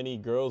so many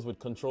girls with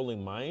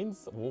controlling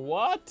minds?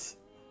 What?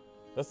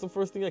 That's the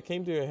first thing that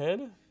came to your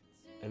head?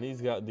 And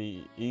he's got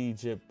the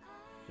Egypt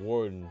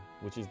Warden,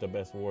 which is the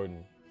best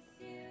Warden.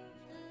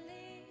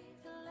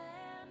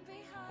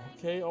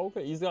 Okay,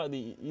 okay. He's got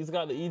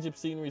the Egypt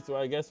scenery, so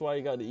I guess why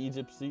he got the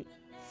Egypt scene.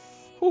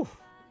 Whew.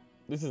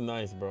 This is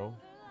nice, bro.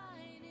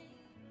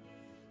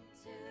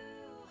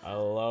 I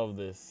love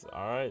this.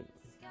 Alright.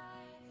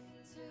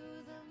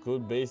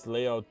 Good base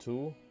layout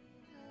too.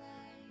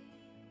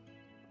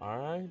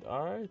 Alright,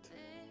 alright.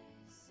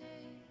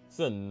 This is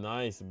a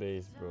nice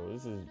base, bro.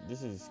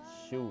 This is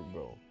cute,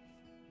 bro.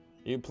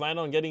 You plan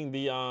on getting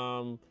the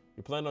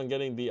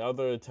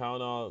other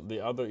town, the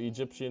other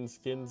Egyptian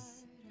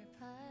skins?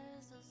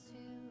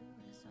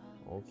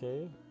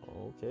 Okay,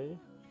 okay.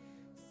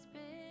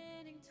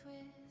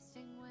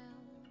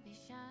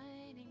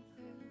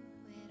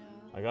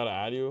 I gotta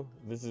add you.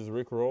 This is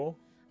Rick Roll.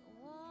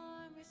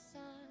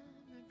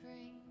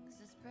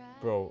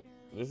 Bro,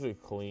 this is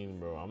clean,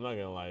 bro. I'm not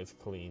gonna lie, it's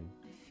clean.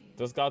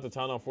 Just got the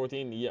town on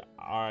 14. Yeah,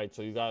 alright,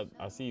 so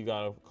I see you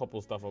got a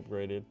couple stuff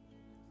upgraded.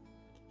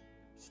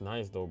 It's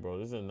nice though, bro.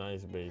 This is a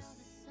nice base.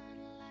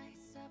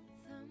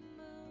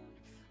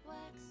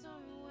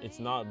 It's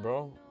not,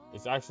 bro.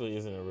 It actually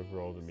isn't a Rick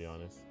Roll, to be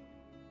honest.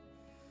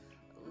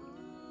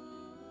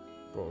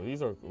 Bro,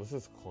 this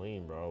is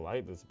clean, bro. I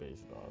like this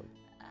base, dog.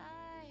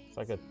 It's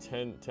like a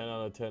 10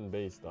 out of 10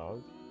 base,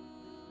 dog.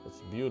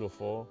 It's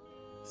beautiful.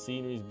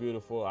 Scenery's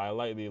beautiful. I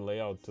like the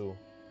layout too.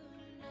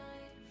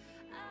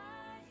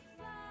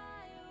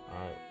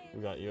 Alright,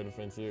 we got ear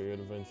defense here, ear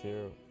defense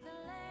here.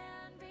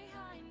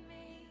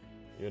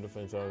 Ear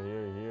defense out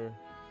here, here.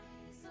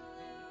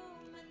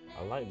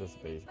 I like this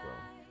base, bro.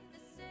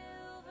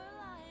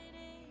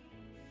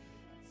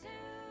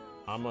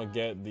 I'm gonna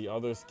get the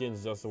other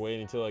skins just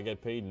wait until I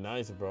get paid.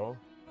 Nice, bro.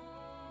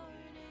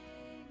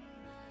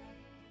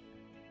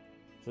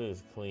 This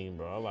is clean,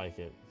 bro. I like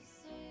it.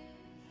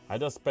 I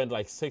just spent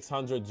like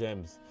 600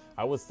 gems.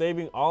 I was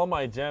saving all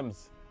my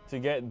gems to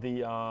get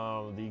the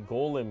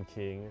Golem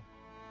King,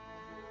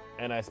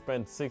 and I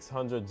spent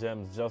 600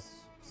 gems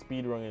just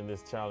speedrunning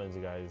this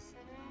challenge, guys.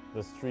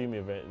 The stream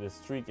event, the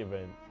streak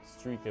event.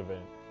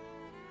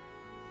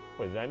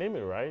 Wait, did I name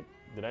it right?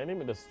 Did I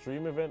name it the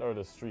stream event or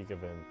the streak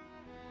event?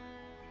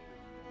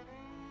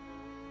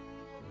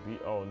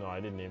 Oh no,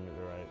 I didn't name it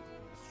right.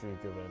 Streak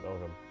event.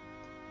 Okay.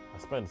 I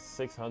spent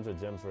 600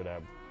 gems for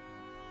that.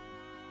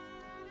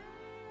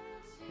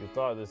 You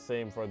thought the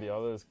same for the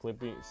others.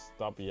 Clipping,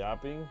 stop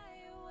yapping.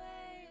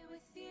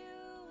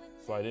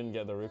 So I didn't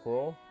get the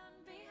Rickroll.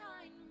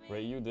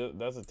 Rate you?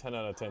 That's a 10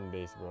 out of 10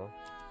 base, bro.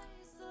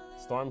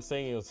 Storm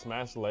saying you'll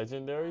smash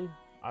legendary?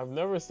 I've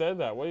never said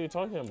that. What are you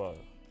talking about?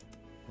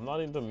 I'm not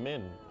into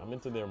men. I'm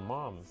into their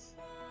moms.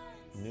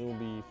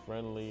 Newbie,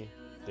 friendly,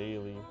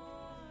 daily.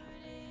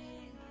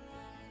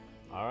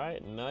 All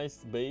right, nice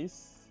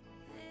base.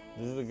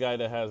 This is the guy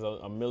that has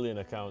a million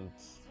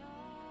accounts.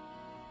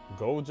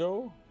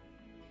 Gojo?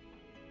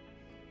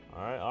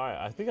 All right.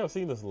 I think I've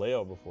seen this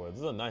layout before. This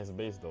is a nice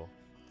base though.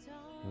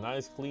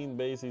 Nice clean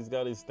base. He's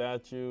got his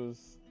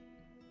statues.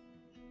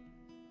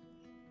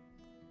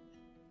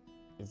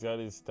 He's got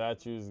his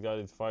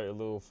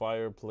little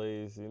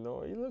fireplace. You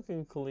know, he's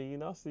looking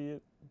clean. I see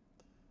it.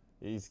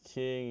 He's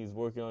king. He's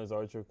working on his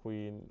archer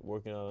queen.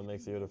 Working on the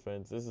next year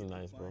defense. This is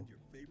nice, bro.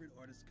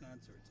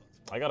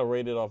 I gotta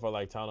rate it off of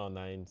like Town Hall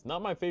 9s.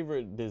 Not my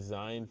favorite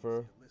design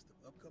for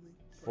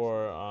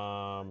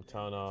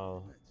Town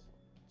Hall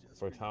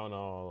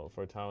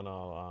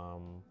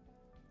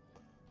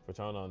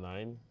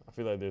 9. I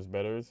feel like there's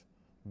better.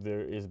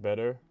 There is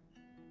better.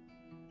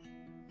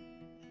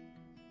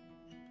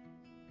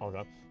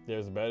 Okay,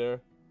 there's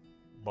better,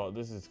 but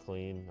this is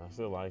clean. I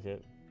still like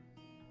it.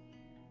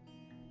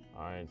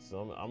 All right,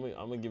 so I'm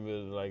gonna give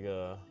it like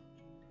a.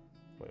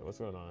 Wait, what's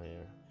going on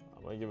here?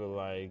 I'm gonna give it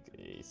like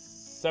a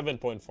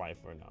 7.5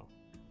 for now.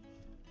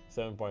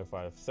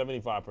 7.5,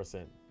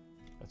 75%.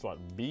 That's what,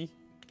 B?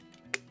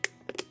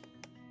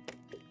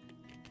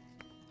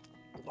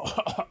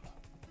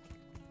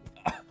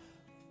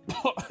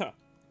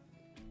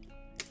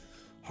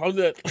 How's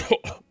that?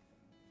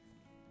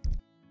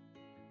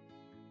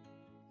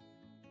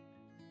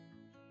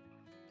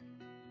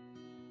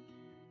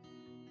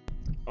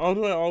 How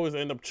do I always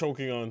end up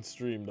choking on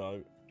stream,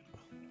 dog?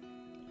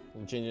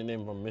 I'm changing the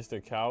name from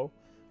Mr. Cow.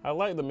 I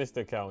like the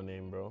Mr. Cow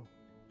name, bro.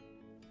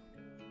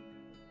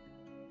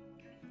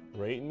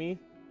 Rate me?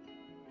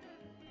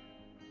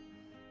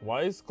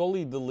 Why is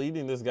Scully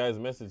deleting this guy's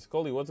message?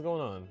 Scully, what's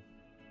going on?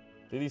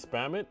 Did he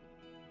spam it?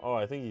 Oh,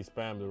 I think he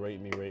spammed the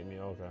rate me.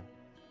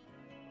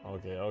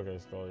 Okay. Okay,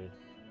 Scully.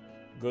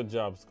 Good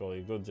job, Scully.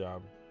 Good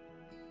job.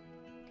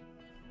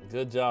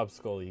 Good job,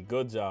 Scully.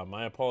 Good job.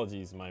 My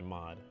apologies, my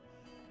mod.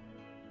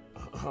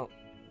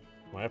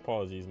 My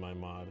apologies, my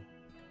mod.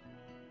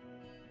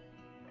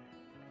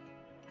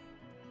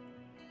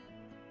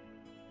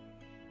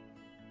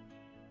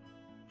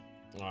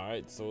 All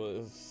right,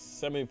 so it's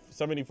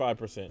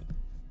 75%.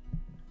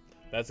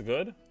 That's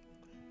good.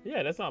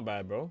 Yeah, that's not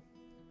bad, bro.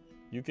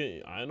 You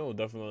can. I know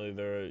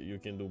definitely you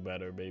can do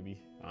better,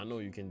 baby. I know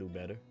you can do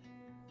better.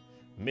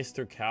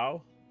 Mr.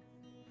 Cow.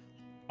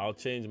 I'll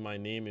change my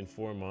name in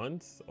 4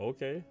 months.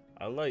 Okay.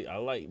 I like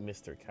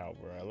Mr. Cow,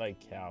 bro. I like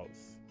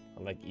cows.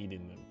 I like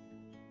eating them.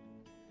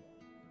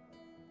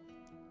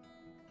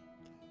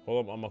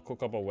 Hold up, I'm gonna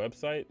cook up a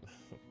website.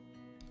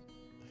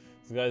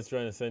 This guy's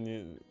trying to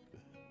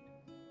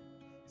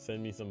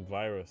send me some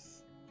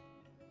virus.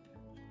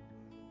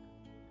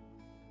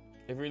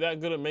 If you're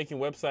that good at making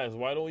websites,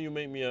 why don't you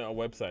make me a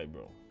website,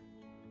 bro?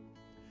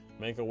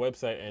 Make a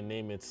website and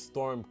name it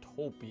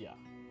Stormtopia.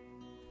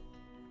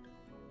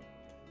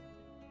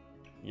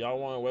 Y'all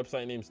want a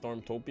website named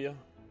Stormtopia?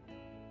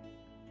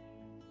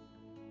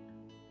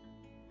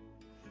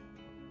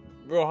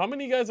 Bro, how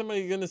many guys am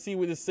I gonna see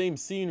with the same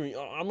scenery?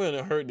 Oh, I'm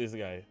gonna hurt this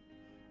guy.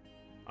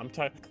 I'm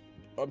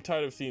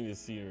tired of seeing this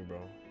scenery, bro.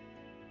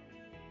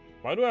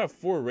 Why do I have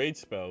 4 rage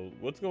spells?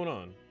 What's going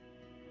on?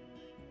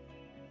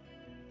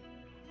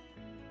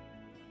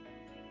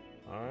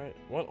 Alright,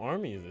 what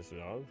army is this,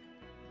 dog?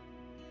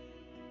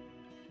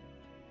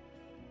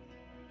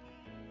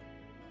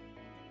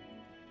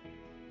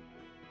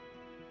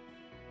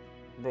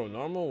 Bro,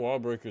 normal wall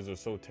breakers are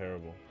so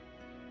terrible.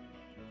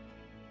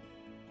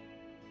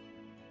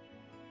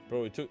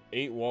 Bro, it took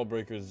 8 wall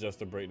breakers just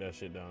to break that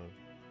shit down.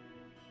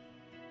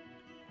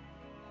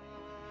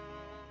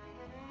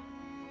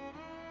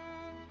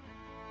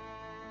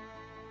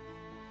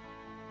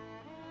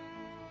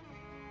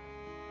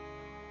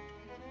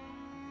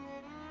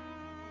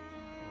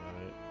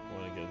 Alright, I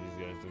want to get these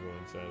guys to go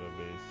inside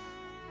the base.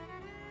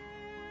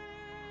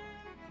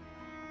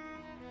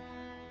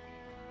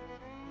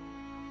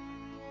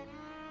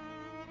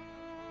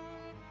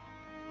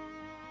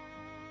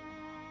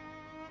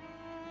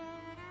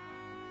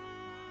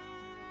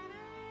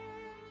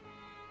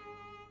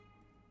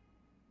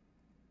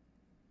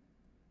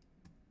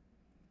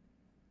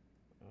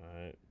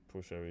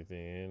 Push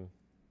everything in.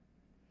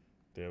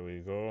 There we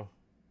go.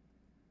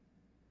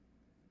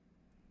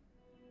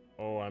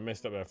 Oh, I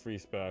messed up that free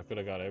spell. I could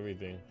have got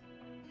everything.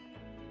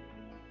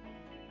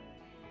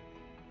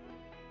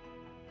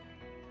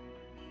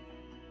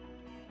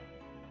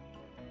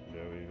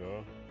 There we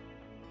go.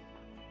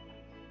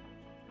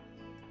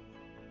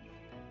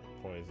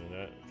 Poison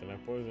that. Can I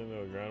poison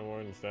the Grand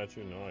Warden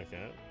statue? No, I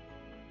can't.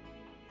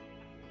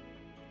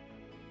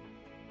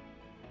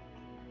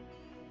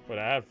 But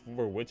I had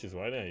 4 witches.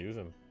 Why didn't I use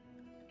them?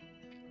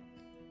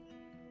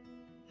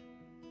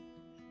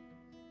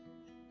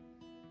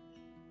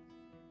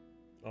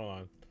 Hold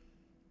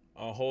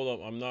on. Hold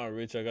up. I'm not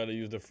rich. I gotta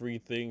use the free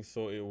thing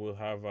so it will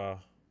have a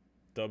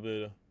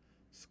double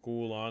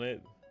school on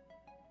it.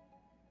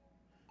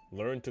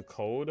 Learn to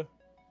code.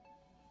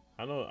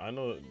 I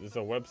know. It's a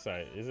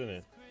website, isn't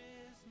it?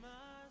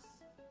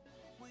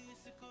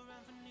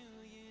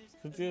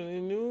 It's a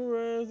new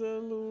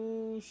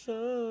resolution.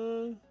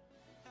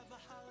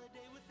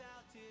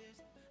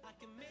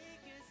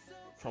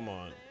 Come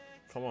on.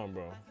 Come on,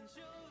 bro.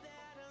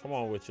 Come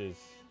on, witches.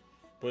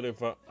 But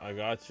if I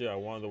got you, I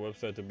want the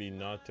website to be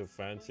not too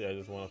fancy. I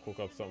just want to cook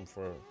up something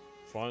for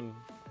fun.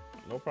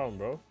 No problem,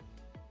 bro.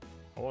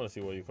 I want to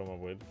see what you come up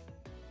with.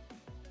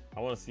 I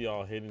want to see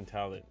all hidden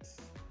talents.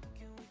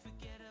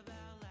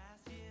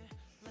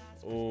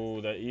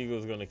 Oh, that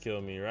eagle's going to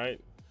kill me,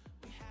 right?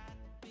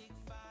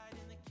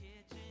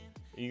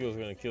 Eagle's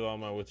going to kill all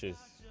my witches.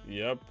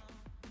 Yep.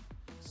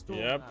 Storm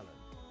Yep. Allen.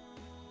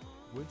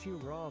 Would you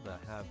rather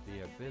have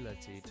the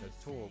ability to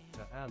talk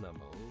to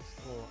animals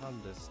or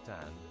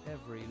understand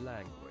every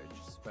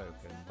language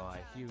spoken by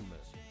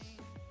humans?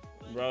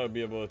 I'd rather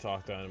be able to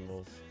talk to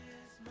animals.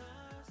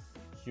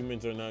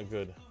 Humans are not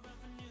good.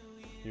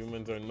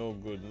 Humans are no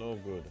good, no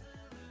good.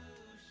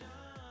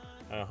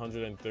 At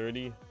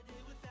 130,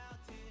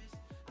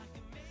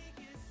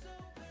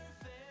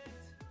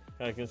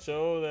 I can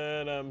show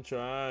that I'm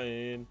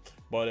trying.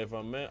 But if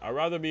I'd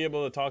rather be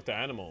able to talk to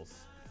animals.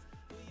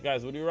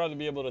 Guys, would you rather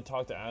be able to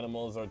talk to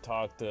animals or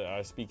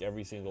speak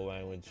every single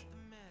language?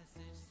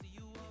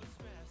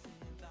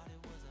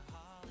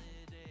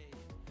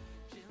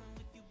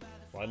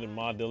 Why did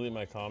Ma delete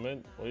my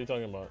comment? What are you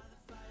talking about?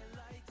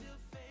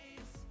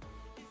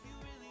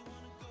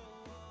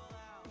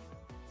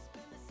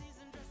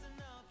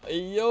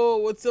 Hey, yo,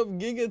 what's up,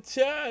 Giga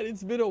Chat?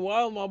 It's been a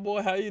while, my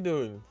boy. How you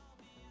doing?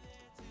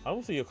 I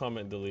don't see your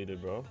comment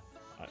deleted, bro.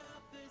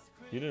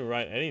 You didn't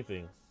write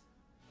anything.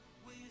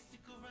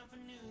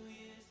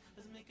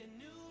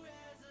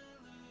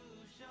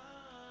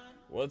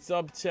 What's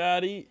up,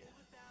 Chatty?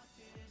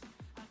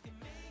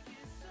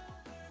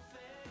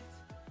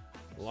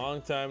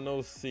 Long time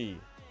no see.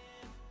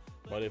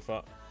 But if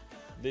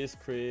this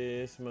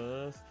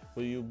Christmas,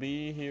 will you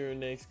be here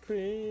next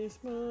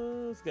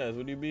Christmas? Guys,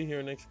 will you be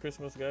here next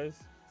Christmas, guys?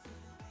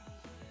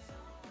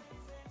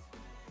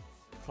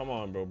 Come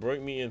on, bro. Break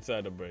me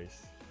inside the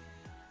brace.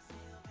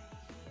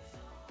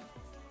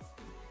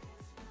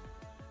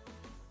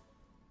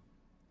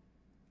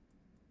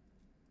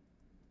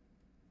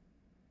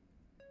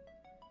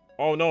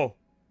 Oh, no.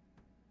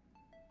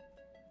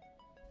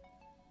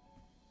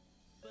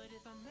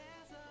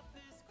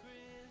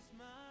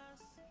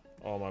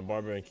 Oh, my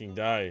Barbarian King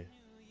died.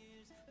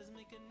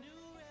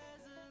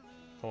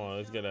 Come on,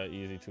 let's get that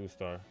easy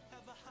 2-star.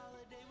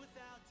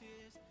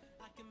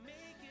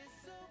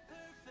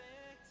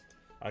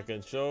 I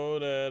can show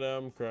that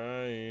I'm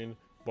crying,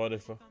 but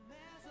if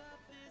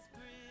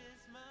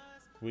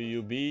will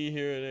you be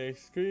here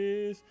next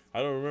Christmas?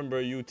 I don't remember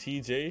you,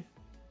 TJ.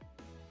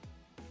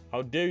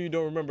 How dare you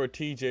don't remember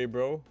TJ,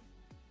 bro?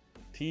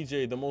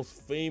 TJ, the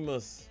most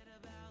famous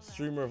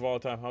streamer of all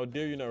time. How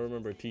dare you not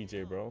remember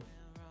TJ, bro?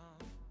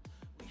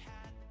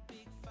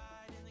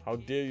 How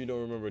dare you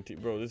don't remember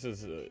bro? This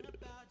is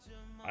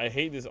I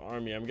hate this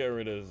army. I'm getting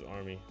rid of this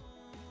army.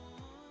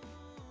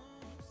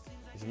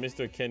 It's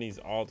Mr. Kenny's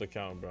alt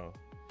account, bro.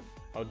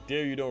 How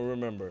dare you don't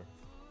remember?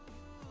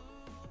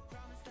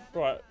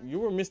 Bro, you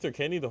were Mr.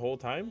 Kenny the whole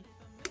time?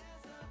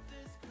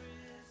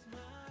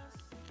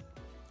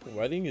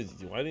 Why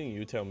didn't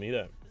you tell me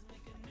that?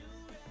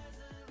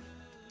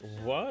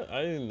 What?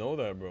 I didn't know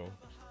that, bro.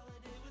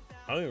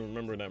 I don't even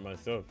remember that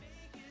myself.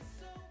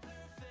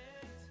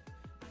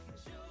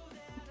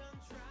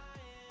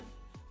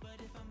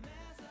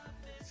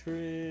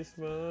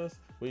 Christmas,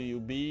 will you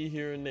be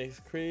here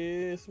next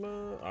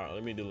Christmas? Alright,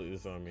 let me delete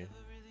this army.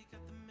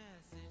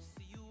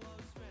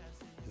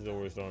 This is the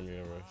worst army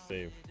ever.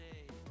 Save.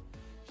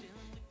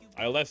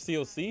 I left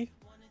COC?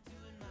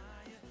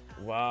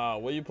 Wow,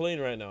 what are you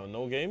playing right now?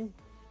 No game?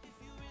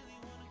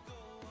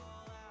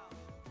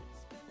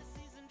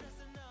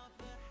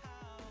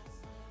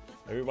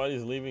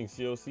 Everybody's leaving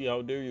COC.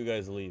 How dare you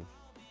guys leave?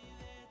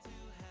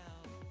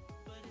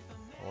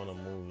 I want to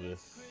move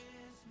this.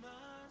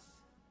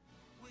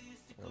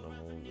 I want to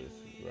move this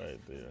right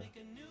there.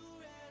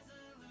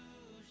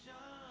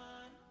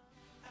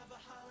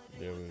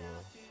 There we go.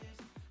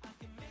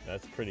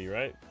 That's pretty,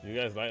 right? You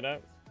guys like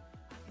that?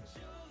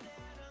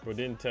 Bro,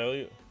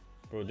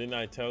 didn't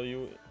I tell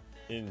you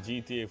in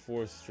GTA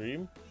 4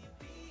 stream?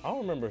 I don't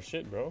remember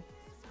shit, bro.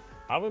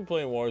 I've been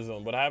playing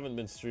Warzone, but I haven't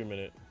been streaming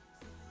it.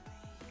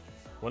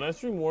 When I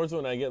stream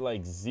Warzone, I get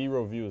like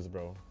 0 views,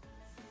 bro.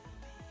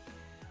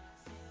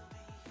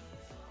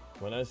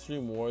 When I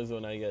stream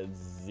Warzone, I get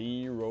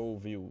 0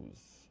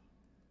 views.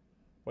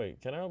 Wait,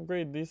 can I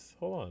upgrade this?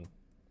 Hold on.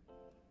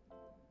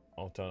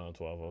 I'll turn on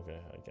 12. Okay,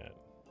 I can't.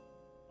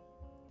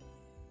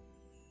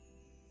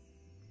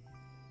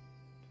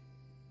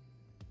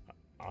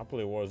 I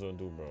play Warzone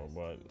too, bro,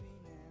 but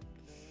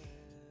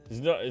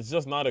it's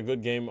just not a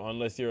good game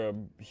unless you're a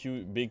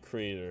big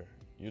creator.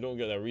 You don't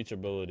get that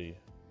reachability.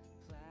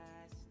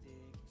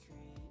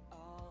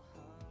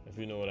 If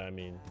you know what I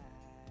mean.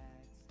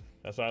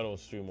 That's why I don't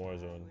stream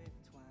Warzone.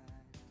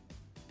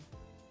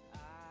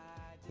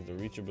 The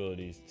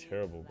reachability is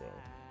terrible, bro.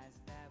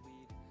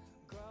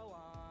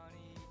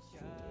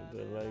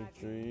 The light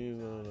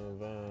trees on a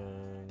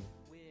vine.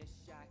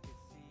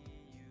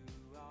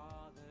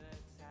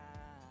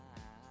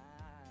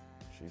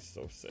 She's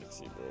so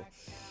sexy, bro.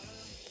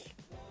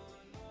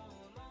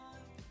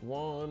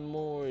 One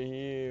more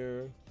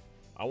here.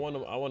 I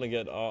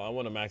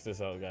wanna max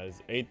this out,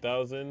 guys.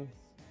 8,000.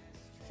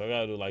 So I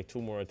gotta do like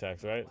 2 more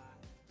attacks, right?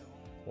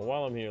 Well,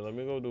 while I'm here, let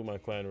me go do my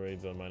clan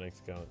raids on my next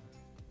account.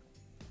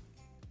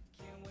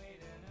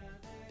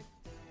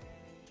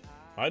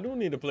 I do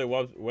need to play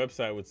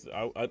website with.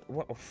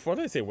 What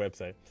did I say?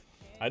 Website.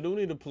 I do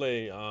need to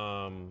play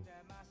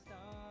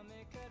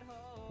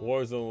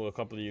Warzone with a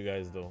couple of you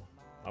guys though.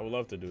 I would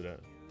love to do that.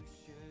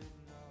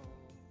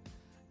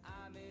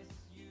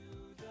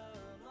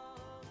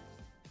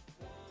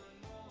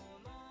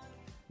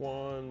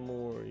 One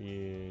more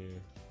year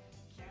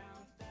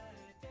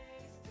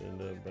in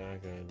the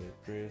back of the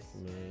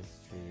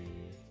Christmas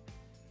tree.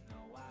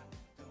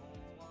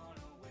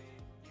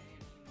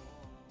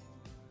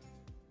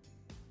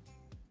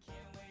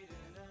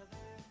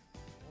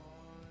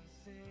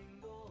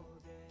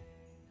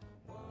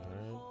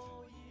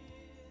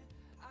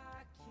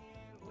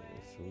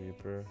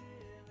 Sweeper.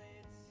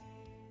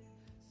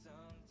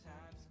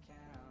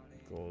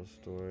 Gold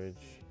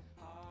storage.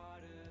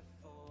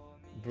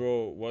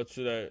 Bro, what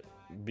should I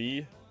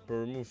be? But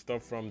remove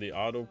stuff from the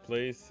auto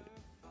place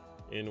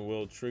and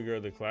will trigger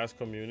the class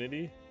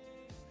community.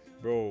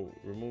 Bro,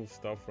 remove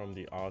stuff from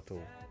the auto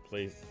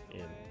place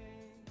in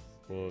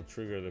will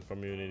trigger the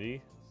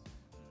community.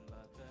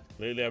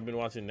 Lately I've been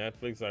watching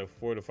Netflix like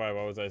 4 to 5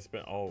 hours I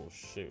spent. Oh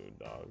shit,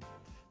 dog.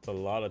 It's a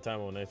lot of time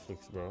on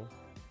Netflix, bro.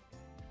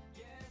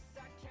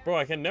 Bro,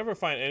 I can never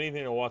find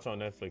anything to watch on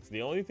Netflix.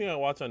 The only thing I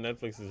watch on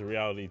Netflix is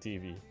reality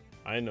TV.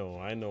 I know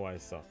I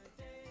suck.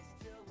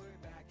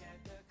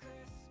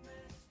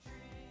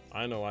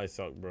 I know I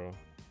suck, bro.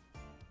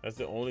 That's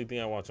the only thing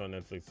I watch on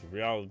Netflix.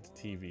 Reality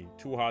TV.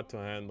 Too Hot to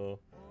Handle.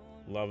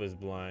 Love is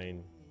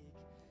Blind.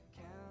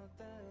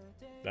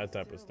 That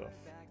type of stuff.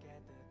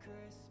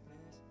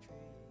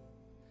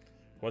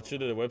 What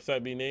should the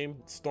website be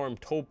named?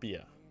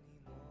 Stormtopia.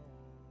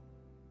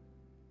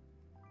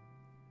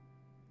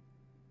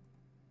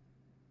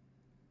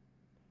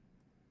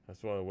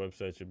 That's what a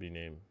website should be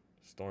named.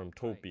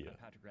 Stormtopia. Hi, I'm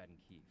Patrick Radden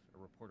Keefe,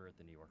 a reporter at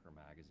the New Yorker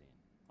magazine.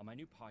 On my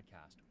new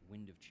podcast,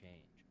 Wind of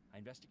Change, I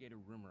investigate a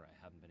rumor I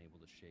haven't been able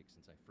to shake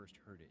since I first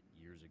heard it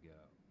years ago.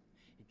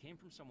 It came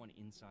from someone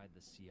inside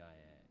the CIA.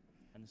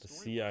 And the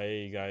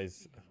CIA,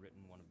 guys. Had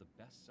written one of the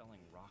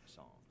best-selling rock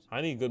songs. I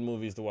need good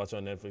movies to watch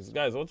on Netflix.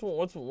 Guys, what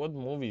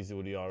movies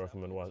would y'all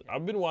recommend watching?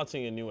 I've been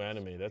watching a new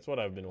anime. That's what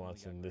I've been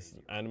watching. This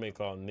anime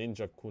called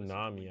Ninja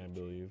Kunami, I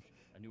believe.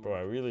 Bro,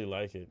 I really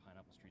like it.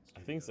 I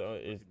think so.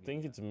 I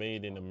think it's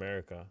made in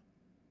America,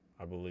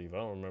 I believe. I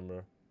don't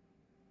remember,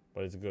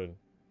 but it's good.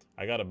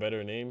 I got a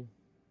better name.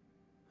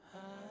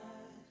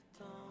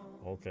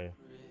 Okay.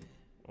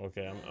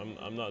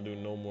 I'm not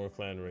doing no more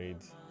clan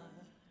raids.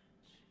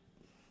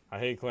 I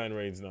hate clan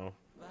raids now.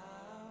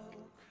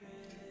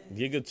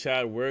 Giga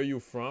Chad, where are you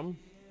from?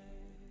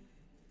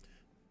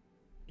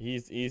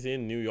 He's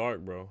in New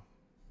York, bro.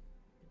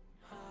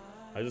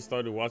 I just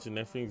started watching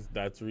Netflix.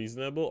 That's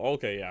reasonable.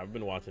 Okay, yeah, I've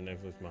been watching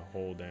Netflix my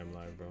whole damn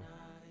life, bro.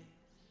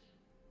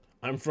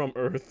 I'm from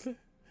Earth.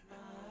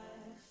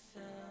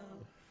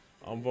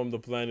 I'm from the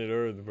planet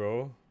Earth,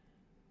 bro.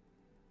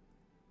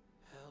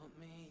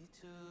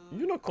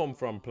 You don't come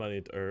from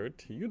planet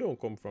Earth. You don't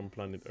come from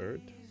planet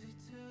Earth.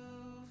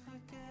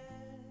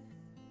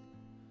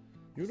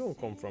 You don't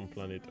come from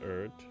planet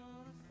Earth.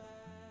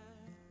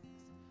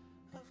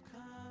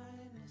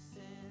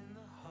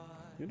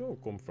 You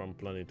don't come from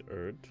planet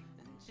Earth.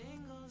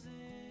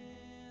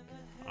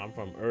 I'm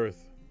from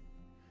Earth.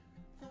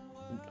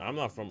 I'm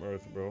not from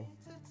Earth, bro.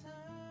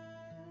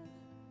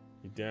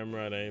 You damn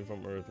right I ain't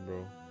from Earth,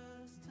 bro.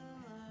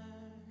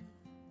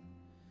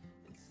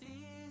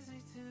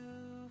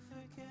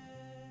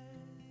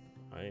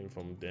 I ain't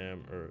from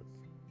damn Earth.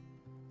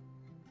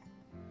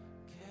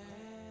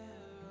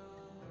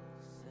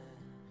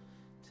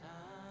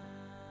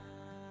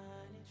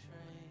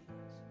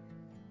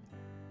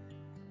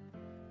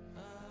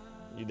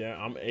 You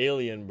damn, I'm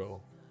alien,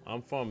 bro.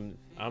 I'm from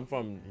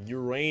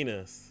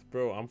Uranus,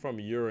 bro. I'm from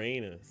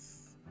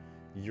Uranus.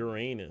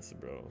 Uranus,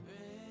 bro.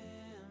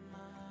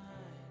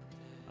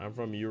 I'm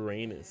from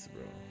Uranus,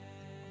 bro.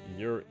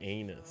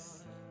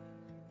 Uranus.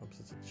 I'm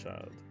such a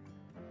child.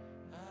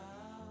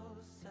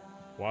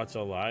 Watch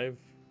Alive?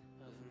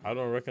 I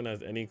don't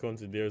recognize any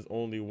country. There's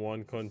only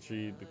one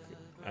country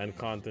and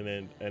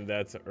continent, and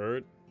that's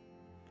Earth.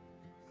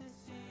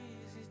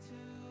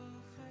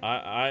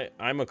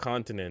 I'm a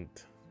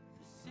continent.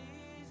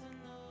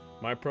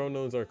 My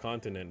pronouns are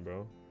continent,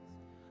 bro.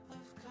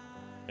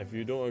 If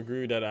you don't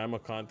agree that I'm a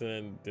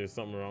continent, there's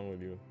something wrong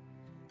with you.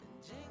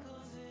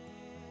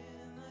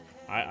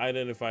 I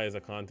identify as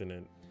a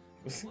continent.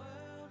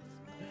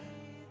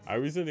 I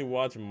recently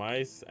watched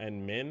Mice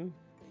and Men.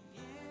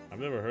 I've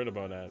never heard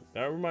about that.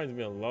 That reminds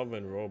me of Love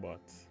and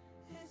Robots.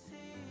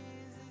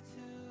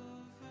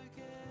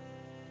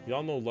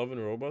 Y'all know Love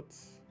and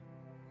Robots?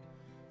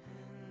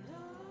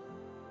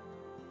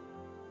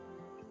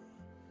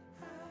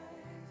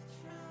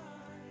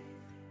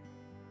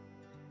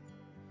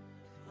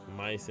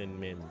 Mice and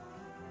Men.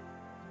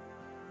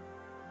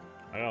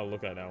 I gotta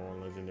look at that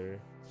one, legendary.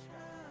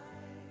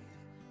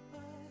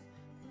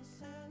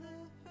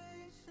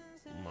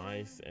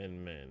 Mice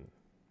and men.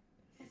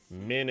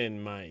 Men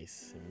and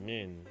mice.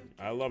 Men.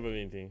 I love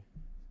anything.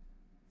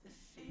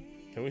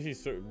 Can we see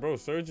Surge? Bro,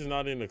 Surge is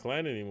not in the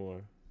clan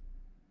anymore.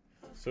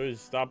 Surge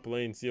stopped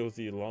playing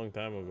COC a long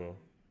time ago.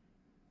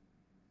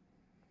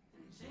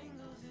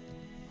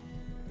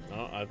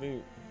 No, I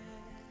think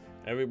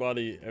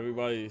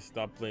everybody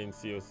stopped playing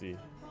COC.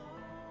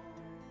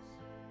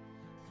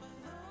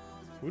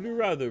 Who'd you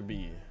rather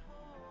be?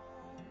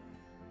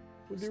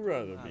 Who'd you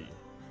rather be?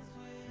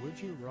 Would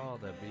you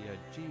rather be a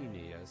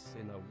genius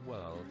in a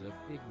world of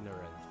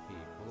ignorant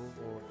people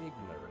or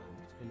ignorant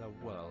in a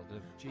world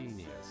of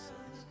geniuses?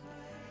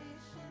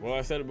 Well,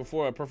 I said it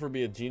before, I prefer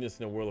be a genius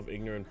in a world of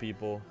ignorant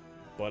people,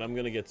 but I'm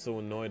gonna get so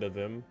annoyed at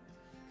them.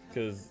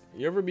 Because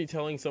you ever be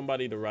telling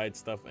somebody the right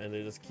stuff and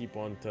they just keep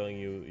on telling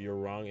you you're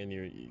wrong and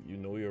you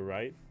know you're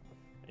right,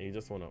 and you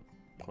just want to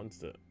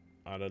punch it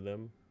out of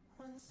them.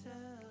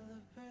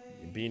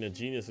 Being a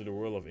genius in the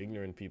world of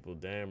ignorant people,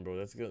 damn, bro,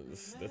 that's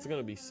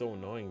gonna be so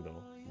annoying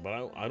though.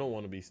 But I don't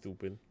want to be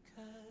stupid.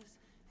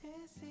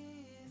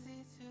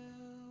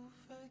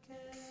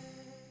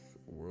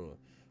 World,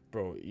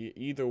 bro.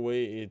 Either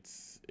way,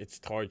 it's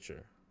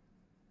torture.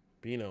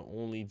 Being an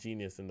only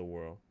genius in the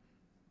world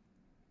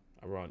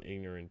around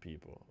ignorant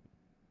people.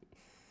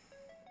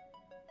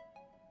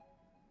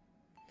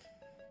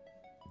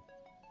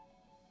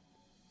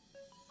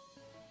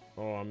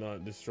 Oh, I'm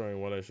not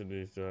destroying what I should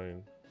be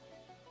destroying.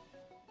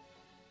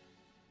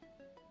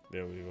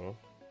 There we go.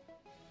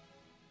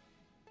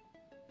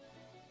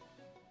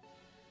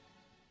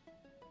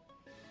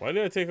 Why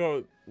did I take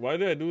out? Why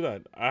did I do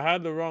that? I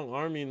had the wrong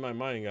army in my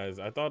mind, guys.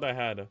 I thought I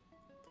had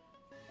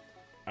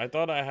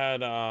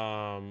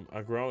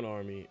a ground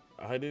army.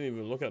 I didn't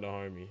even look at the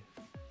army.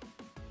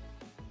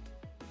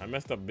 I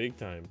messed up big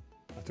time.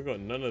 I took out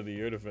none of the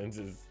air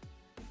defenses.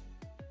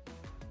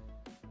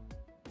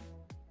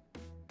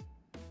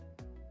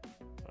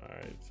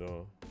 Alright,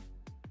 so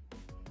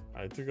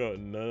I took out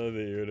none of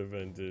the air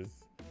defenses.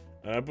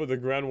 And I put the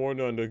Grand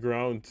Warden on the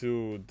ground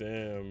too.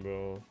 Damn,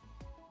 bro.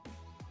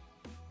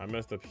 I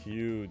messed up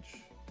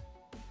huge.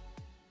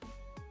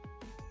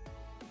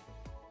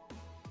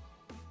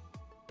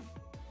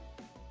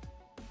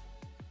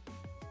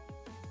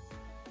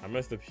 I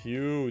messed up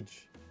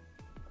huge.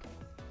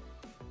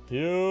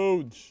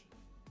 Huge.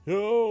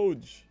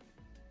 Huge.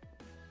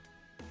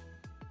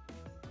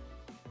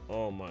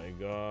 Oh my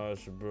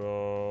gosh,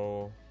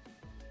 bro.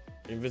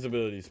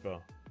 Invisibility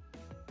spell.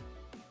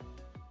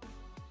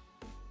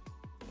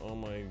 Oh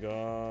my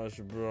gosh,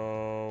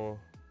 bro.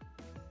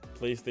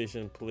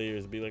 PlayStation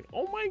players be like,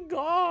 oh my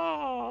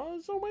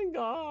gosh, oh my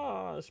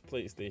gosh.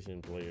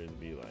 PlayStation players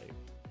be like,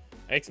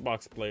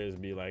 Xbox players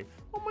be like,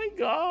 oh my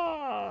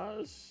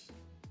gosh.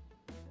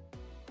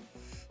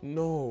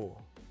 No.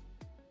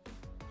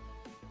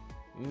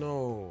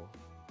 No.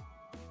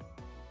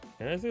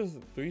 Can I still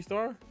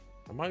 3-star?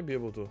 I might be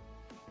able to.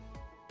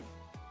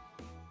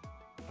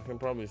 I can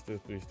probably still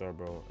 3-star,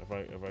 bro, if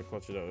I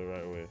clutch it out the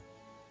right way.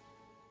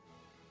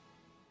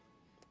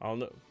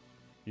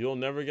 You'll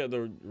never get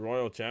the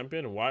Royal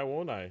Champion? Why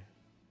won't I?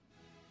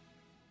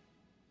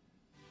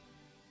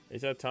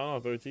 It's at Town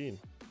Hall 13.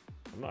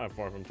 I'm not that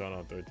far from Town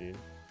Hall 13.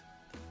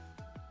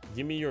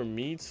 Give me your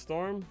meat,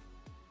 Storm?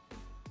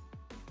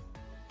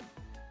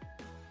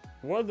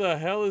 What the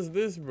hell is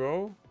this,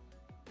 bro?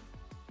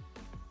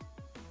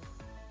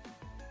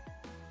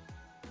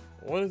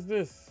 What is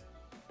this?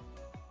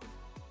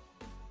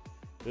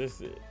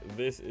 This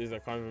is a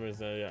confirmation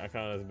that your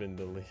account has been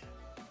deleted.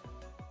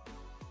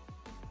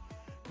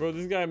 Bro,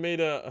 this guy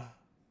made a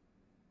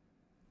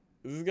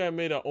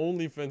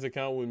OnlyFans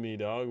account with me,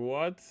 dog.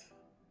 What?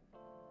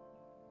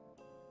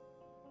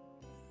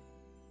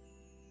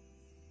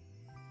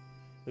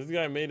 This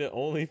guy made an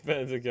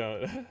OnlyFans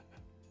account.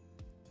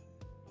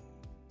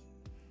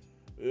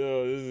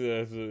 Yo, this is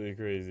absolutely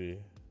crazy.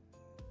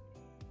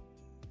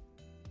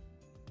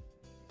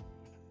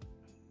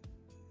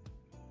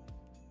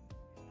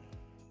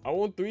 I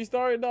won't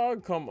 3-star it,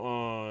 dog? Come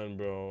on,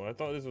 bro. I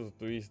thought this was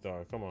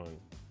 3-star. Come on.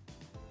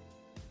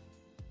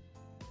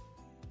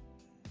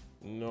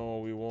 No,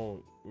 we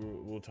won't.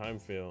 We'll time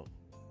fail.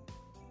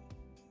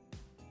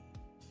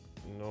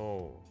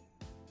 No.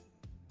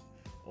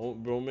 Oh,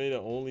 bro made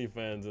an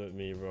OnlyFans with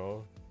me,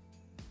 bro.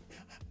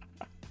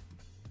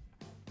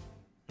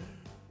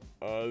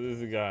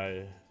 This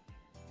guy.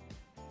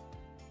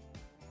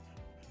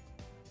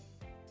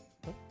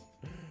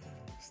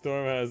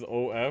 Storm has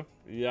OF.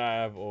 Yeah, I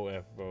have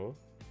OF, bro.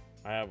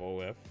 I have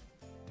OF.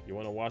 You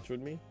want to watch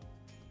with me?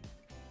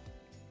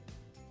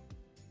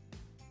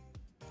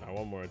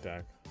 One more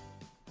attack.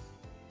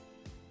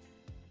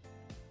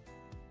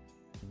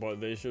 But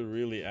they should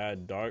really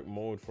add dark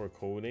mode for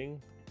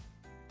coding.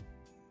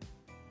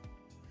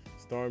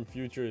 Storm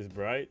future is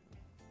bright.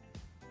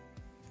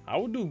 I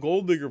would do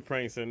gold digger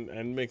pranks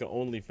and make an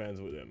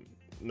OnlyFans with them.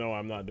 No,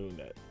 I'm not doing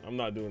that. I'm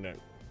not doing that.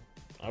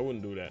 I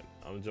wouldn't do that.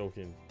 I'm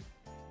joking.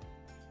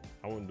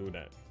 I wouldn't do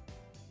that.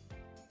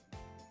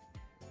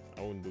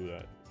 I wouldn't do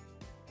that.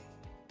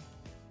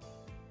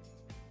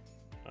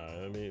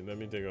 Alright, let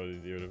me take out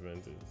these ear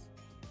defenses.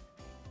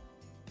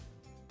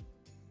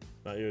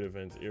 Not ear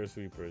defense, ear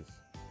sweepers.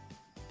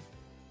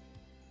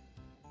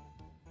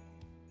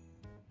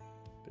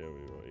 There we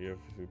go. Ear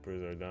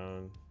sweepers are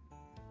down.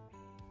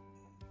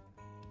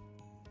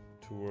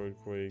 2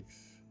 earthquakes.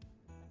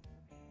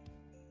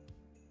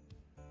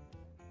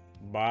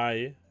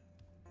 Bye.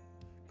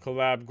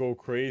 Collab go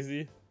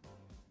crazy.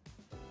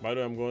 By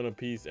the way, I'm going to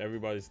peace.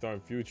 Everybody's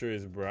starting. Future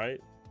is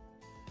bright.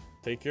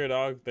 Take care,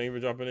 dog. Thank you for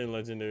dropping in,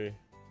 legendary.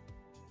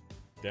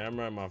 Damn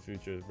right, my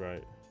future is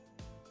bright.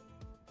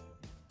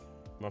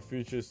 My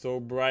future is so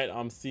bright,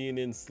 I'm seeing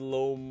in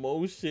slow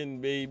motion,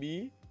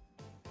 baby.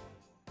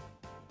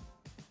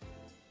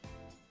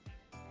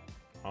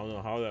 I don't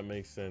know how that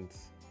makes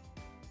sense.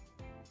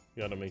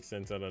 You gotta make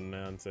sense out of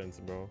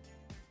nonsense, bro.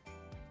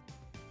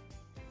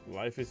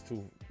 Life is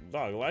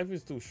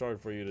too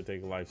short for you to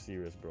take life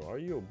serious, bro. Are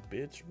you a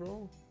bitch,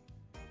 bro?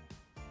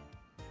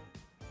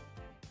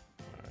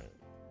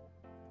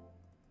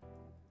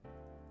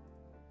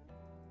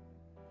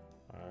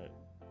 Alright.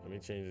 Let me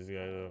change this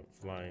guy up.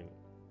 Flying.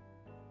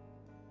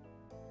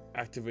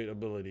 Activate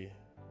ability.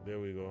 There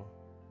we go.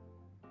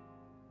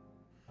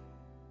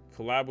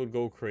 Collab would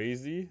go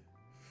crazy.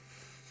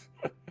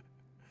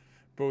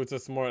 Bro, it's a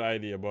smart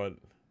idea, but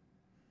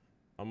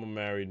I'm a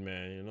married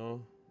man, you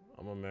know?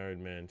 I'm a married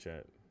man,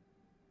 chat.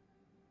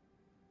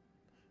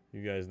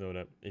 You guys know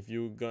that. If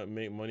you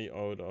make money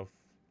out of,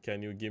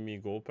 can you give me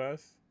gold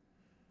pass?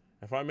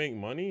 If I make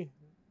money,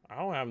 I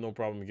don't have no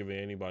problem giving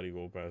anybody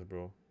gold pass,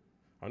 bro.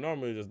 I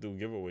normally just do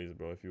giveaways,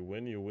 bro. If you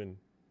win, you win.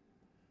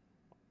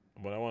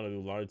 But I want to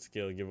do large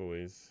scale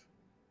giveaways.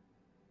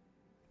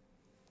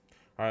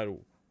 Alright,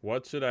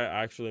 what should I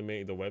actually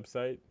make the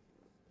website?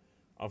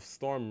 Of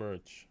Storm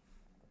merch.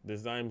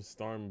 Design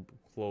Storm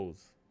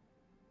clothes.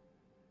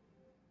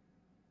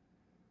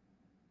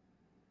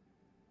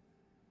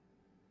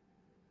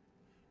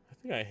 I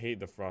think I hate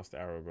the frost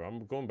arrow, bro.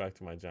 I'm going back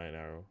to my giant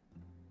arrow.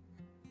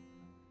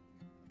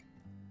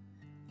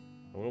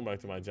 I'm going back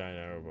to my giant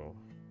arrow, bro.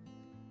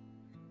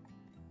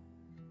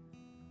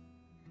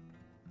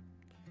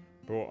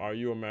 Bro, are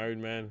you a married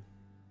man?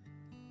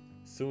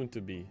 Soon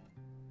to be.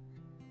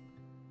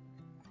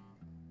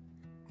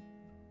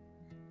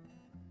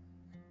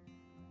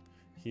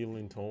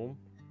 Healing Tome.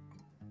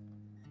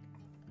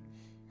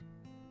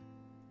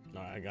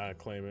 Alright, I gotta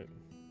claim it.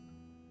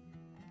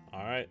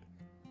 Alright.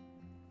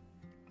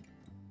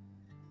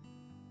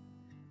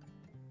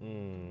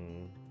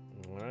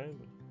 Alright.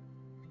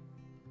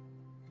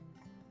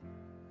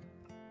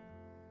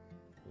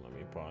 Let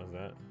me pause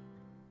that.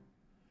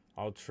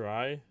 I'll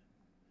try.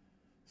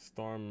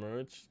 Storm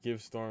merch.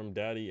 Give Storm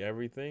Daddy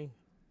everything.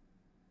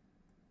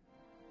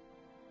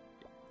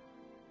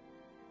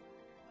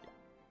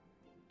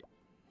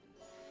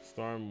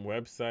 Storm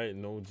website,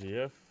 no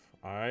GF.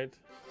 Alright.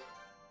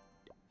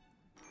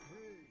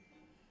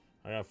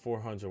 I got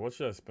 400. What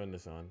should I spend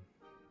this on?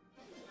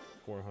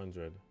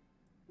 400.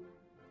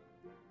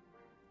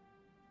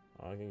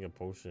 Oh, I can get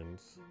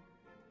potions.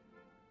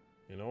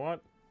 You know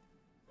what?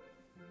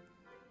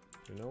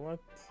 You know what?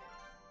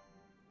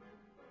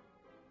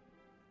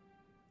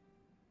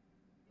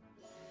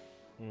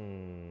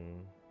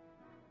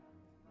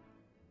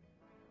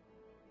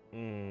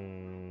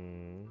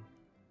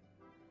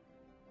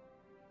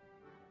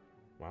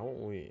 Why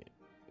won't we?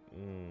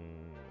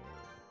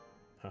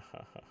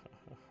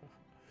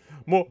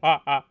 Mo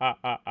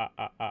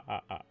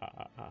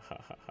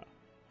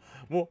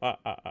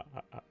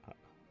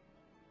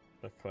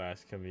the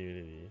Clash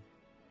community.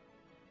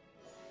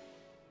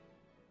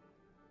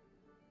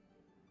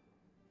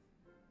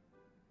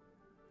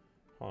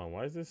 Hold on,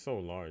 why is this so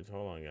large?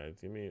 Hold on, guys.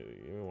 Give me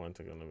 1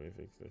 second. Let me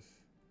fix this.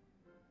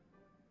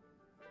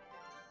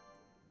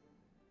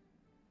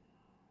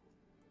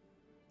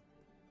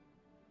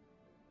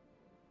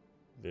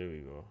 There we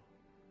go.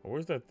 Oh,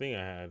 where's that thing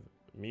I had?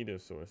 Media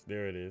source.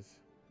 There it is.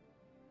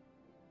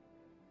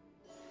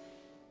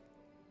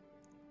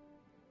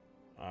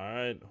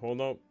 Alright, hold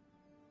up.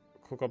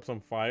 Cook up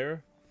some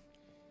fire.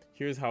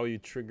 Here's how you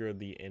trigger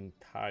the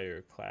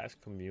entire Clash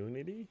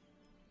community.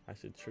 I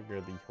should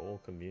trigger the whole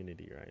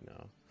community right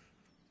now.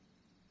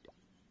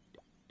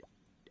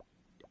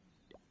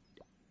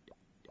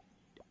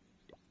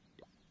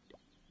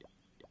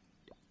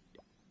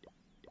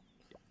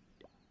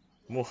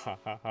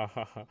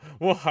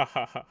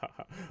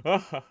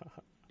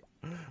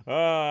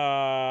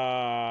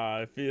 Ah,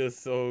 it feels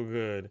so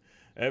good.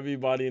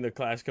 Everybody in the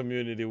Clash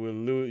community will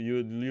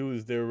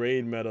lose their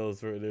raid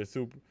medals for their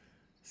super.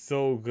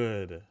 So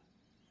good.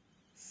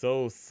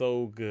 So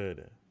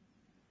good.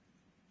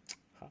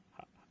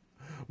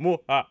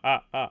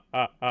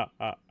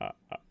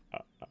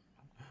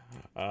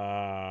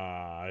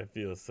 Ah, it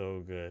feels so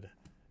good.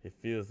 It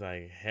feels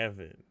like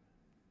heaven.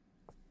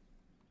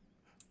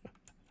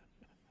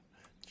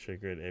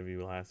 Triggered every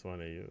last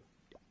one of you.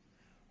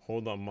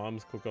 Hold on,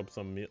 mom's cook up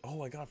some meal.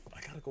 Oh, I gotta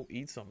go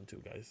eat something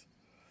too, guys.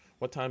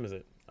 What time is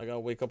it? I gotta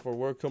wake up for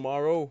work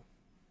tomorrow.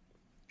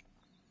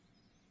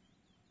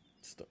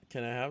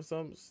 Can I have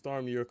some?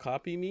 Storm, you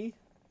copy me?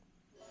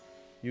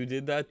 You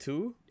did that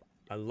too?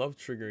 I love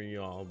triggering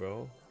y'all,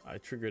 bro. I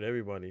triggered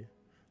everybody.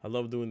 I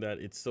love doing that.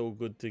 It's so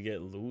good to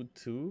get loot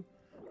too.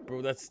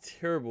 Bro, that's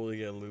terrible to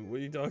get loot.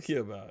 What are you talking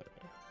about?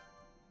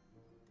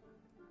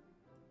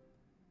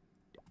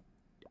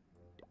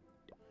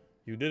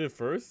 You did it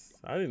first?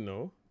 I didn't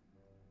know.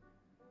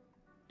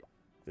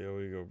 There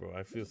we go, bro.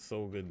 I feel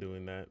so good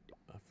doing that.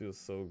 I feel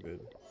so good.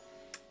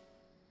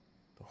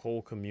 The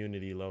whole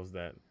community loves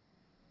that.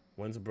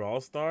 When's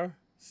Brawl Star?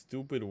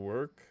 Stupid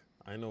work.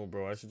 I know,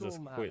 bro. I should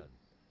just quit.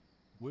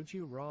 Would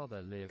you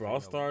rather live Brawl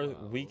in a Star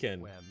world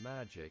weekend where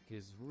magic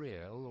is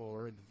real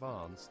or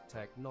advanced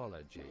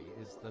technology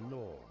is the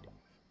norm?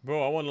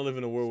 Bro, I want to live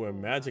in a world where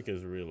magic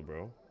is real,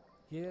 bro.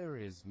 Here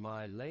is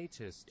my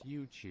latest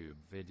YouTube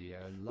video.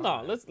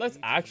 Nah, let's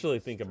actually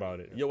think about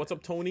it. Yo, what's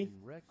up, Tony?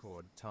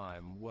 Record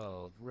time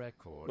world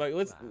record. Like,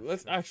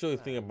 let's actually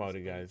think about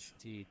it, guys.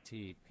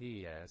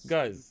 HTTPS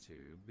Guys,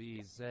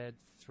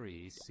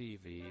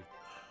 BZ3CV.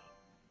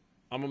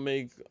 I'm gonna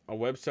make a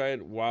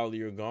website while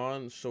you're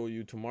gone, show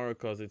you tomorrow,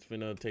 cause it's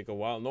gonna take a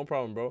while. No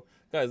problem, bro.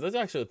 Guys, let's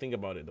actually think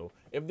about it though.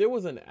 If there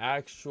was an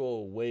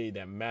actual way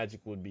that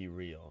magic would be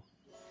real,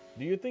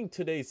 do you think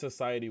today's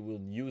society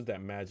will use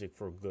that magic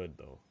for good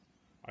though?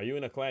 Are you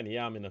in a clan?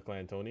 Yeah, I'm in a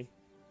clan, Tony.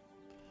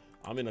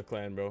 I'm in a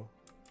clan, bro.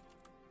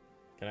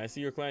 Can I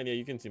see your clan? Yeah,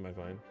 you can see my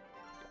clan.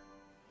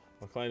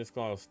 My clan is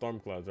called Storm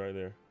Clouds right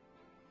there.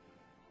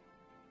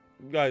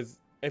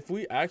 Guys, if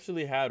we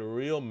actually had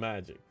real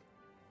magic,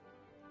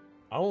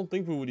 I don't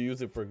think we would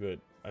use it for good.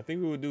 I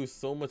think we would do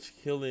so much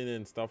killing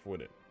and stuff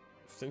with it.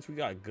 Since we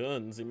got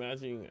guns,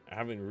 imagine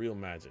having real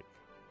magic.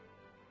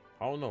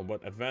 I don't know,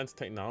 but advanced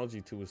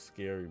technology too is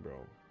scary, bro.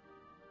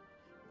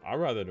 I'd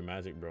rather the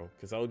magic, bro,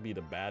 because I would be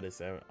the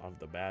baddest of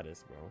the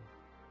baddest, bro.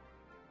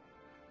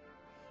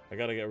 I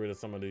gotta get rid of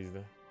some of these.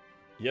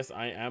 Yes,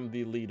 I am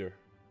the leader.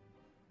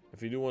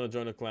 If you do want to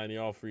join the clan,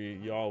 y'all free.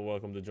 Y'all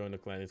welcome to join the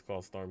clan. It's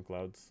called Storm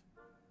Clouds.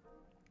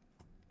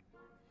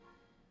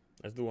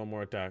 Let's do one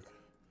more attack.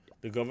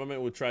 The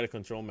government would try to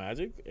control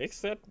magic,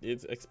 except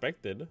it's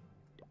expected.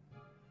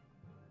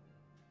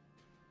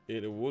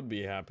 It would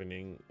be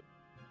happening.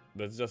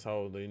 That's just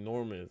how the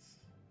norm is.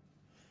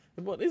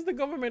 But is the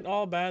government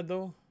all bad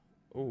though?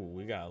 Oh,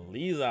 we got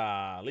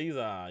Lisa.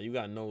 Lisa, you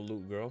got no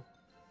loot, girl.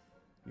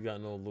 You got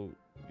no loot.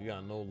 You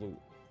got no loot.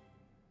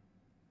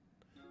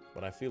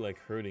 But I feel like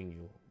hurting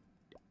you.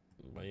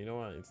 But you know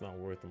what? It's not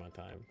worth my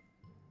time.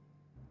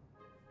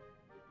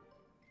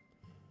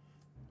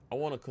 I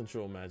want to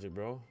control magic,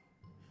 bro.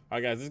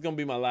 Alright guys, this is going to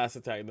be my last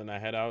attack, then I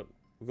head out.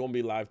 We're going to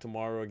be live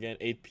tomorrow again,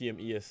 8 p.m.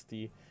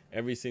 EST,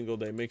 every single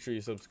day. Make sure you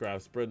subscribe,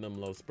 spread them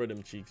love, spread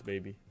them cheeks,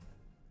 baby.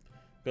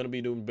 Going to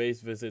be doing base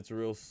visits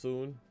real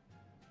soon.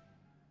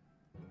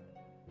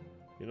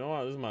 You know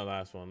what? This is my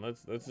last one.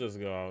 Let's just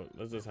go out.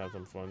 Let's just have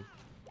some fun.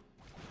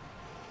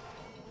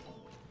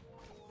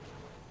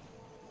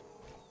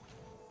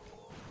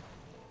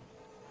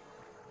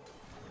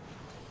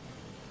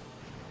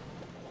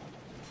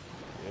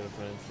 Get a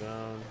fence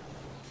down.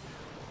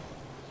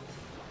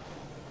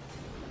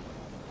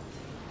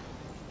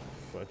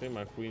 So I think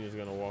my queen is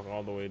gonna walk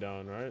all the way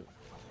down, right?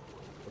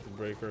 Let's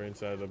break her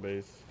inside the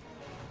base.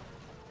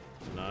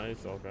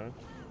 Nice, okay.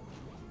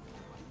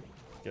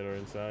 Let's get her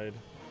inside.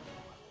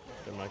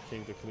 Get my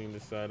king to clean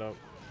this side up.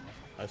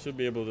 I should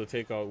be able to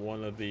take out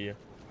one of the...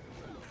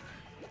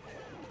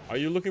 Are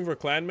you looking for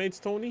clanmates,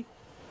 Tony?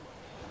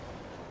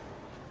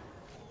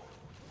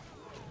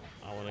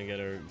 I want to get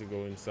her to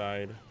go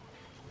inside.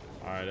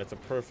 Alright, that's a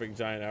perfect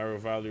giant arrow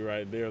valley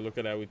right there. Look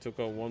at that. We took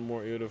out one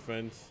more ear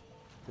defense.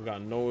 We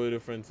got no ear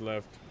defense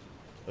left.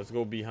 Let's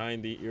go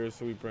behind the ear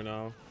sweeper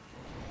now.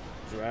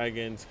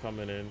 Dragons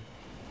coming in.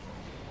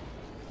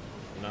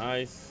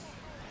 Nice.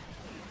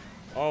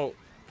 Oh,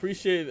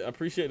 appreciate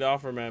the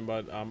offer, man,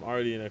 but I'm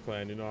already in a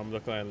clan. You know, I'm the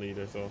clan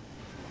leader, so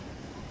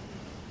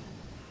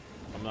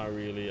I'm not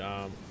really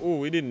oh,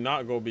 we did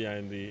not go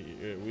behind the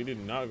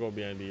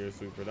ear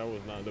sweeper. That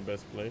was not the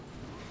best play.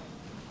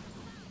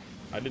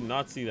 I did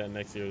not see that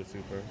next ear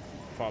sweeper.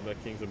 Pop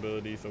that king's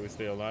ability so we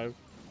stay alive.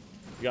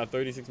 We got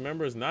 36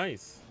 members.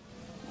 Nice.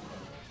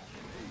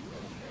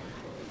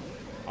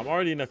 I'm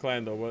already in a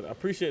clan though, but I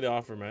appreciate the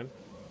offer, man.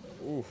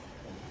 Oof.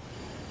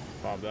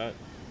 Pop that.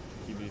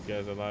 Keep these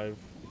guys alive.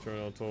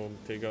 Eternal Tome.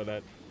 Take out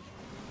that.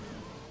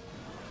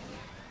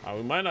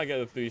 We might not get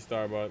a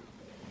 3-star, but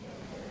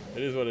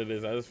it is what it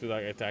is. I just feel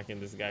like attacking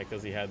this guy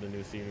because he had the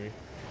new scenery.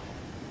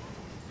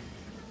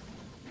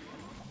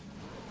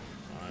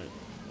 Alright.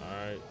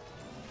 Alright.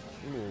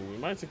 Ooh, we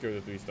might secure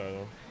the 3-star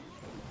though.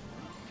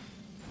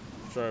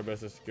 Try our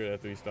best to secure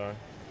that 3-star.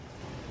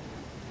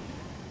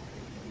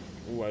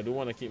 Ooh, I do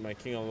want to keep my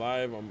king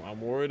alive.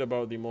 I'm worried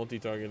about the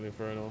multi-target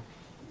Inferno.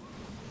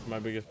 It's my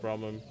biggest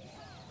problem.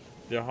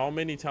 There are how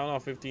many Town Hall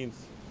 15s?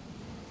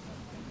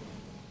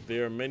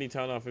 There are many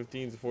Town Hall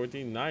 15s,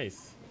 14.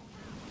 Nice.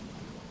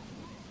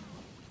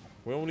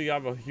 We only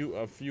have a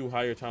few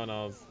higher Town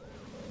Halls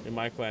in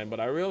my clan,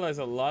 but I realize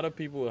a lot of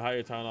people with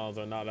higher Town Halls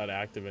are not that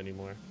active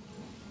anymore.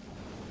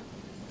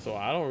 So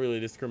I don't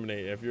really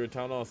discriminate. If you're a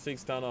Town Hall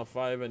 6, Town Hall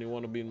 5, and you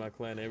want to be in my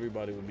clan,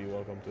 everybody would be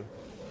welcome to.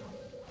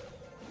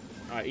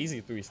 Alright,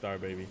 easy 3-star,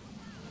 baby.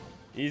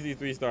 Easy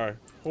 3-star.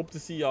 Hope to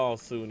see y'all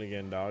soon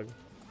again, dog.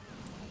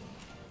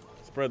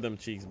 Spread them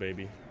cheeks,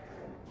 baby.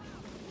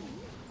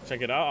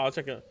 Check it out. I'll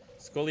check it.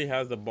 Scully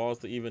has the balls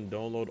to even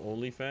download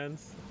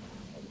OnlyFans.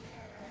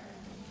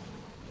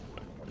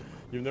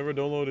 You've never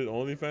downloaded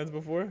OnlyFans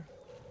before?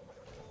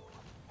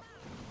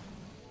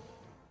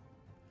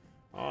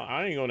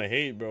 I ain't gonna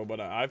hate, bro, but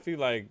I feel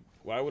like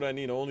why would I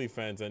need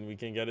OnlyFans and we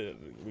can get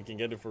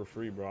it for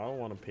free, bro? I don't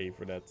want to pay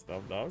for that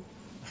stuff, dog.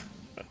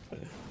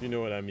 You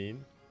know what I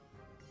mean?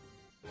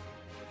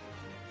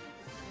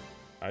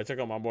 Alright, check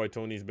out my boy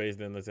Tony's base,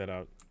 then let's head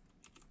out.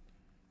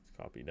 Let's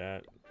copy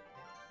that.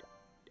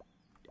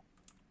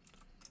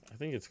 I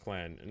think it's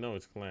clan. No,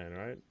 it's clan,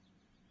 right?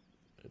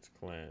 It's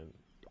clan.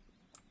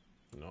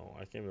 No,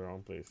 I came to the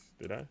wrong place.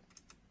 Did I?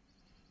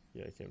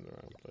 Yeah, I came to the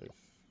wrong place.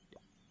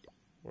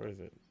 Where is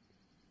it?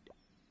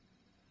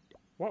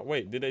 What?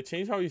 Wait, did they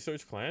change how you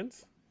search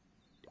clans?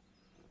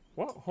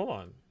 What? Hold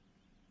on.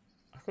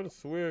 I could have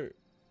swear.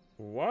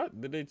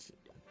 What? Did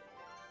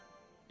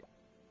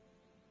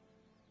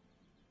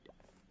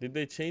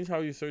they change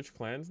how you search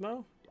clans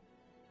now?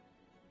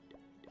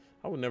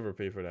 I would never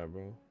pay for that,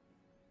 bro.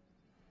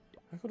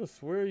 I could have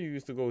swear you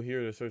used to go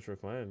here to search for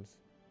clans.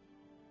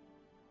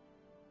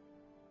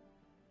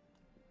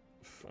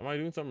 Am I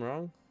doing something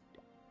wrong?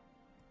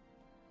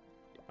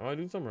 Am I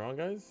doing something wrong,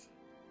 guys?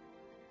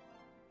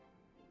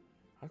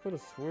 I could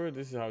have sworn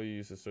this is how you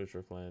used to search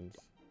for clans.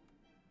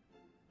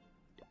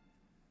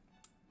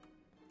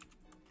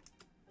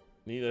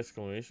 Need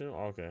exclamation?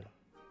 Okay.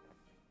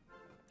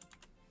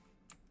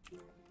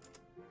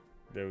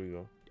 There we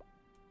go.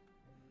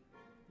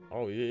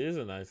 Oh, it is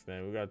a nice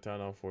clan. We got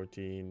town on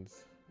 14s.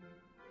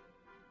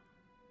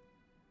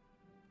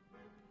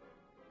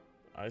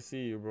 I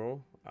see you, bro.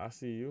 I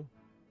see you.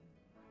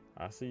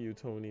 I see you,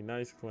 Tony.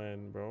 Nice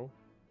clan, bro.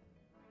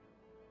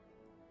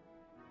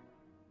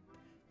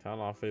 Town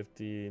Hall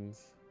 15s.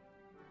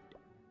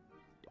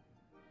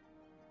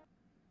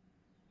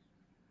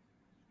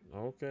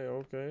 Okay,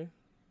 okay.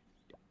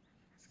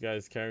 This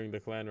guy's carrying the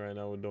clan right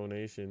now with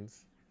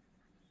donations.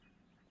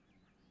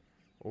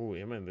 Oh,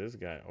 him and this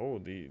guy. Oh,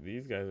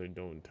 these guys are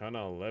doing Town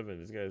Hall 11.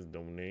 This guy's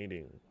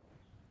donating.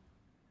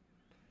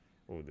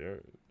 Oh,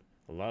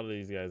 a lot of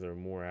these guys are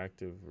more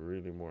active,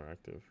 really more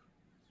active.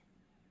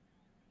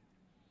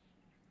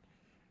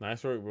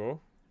 Nice work,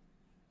 bro.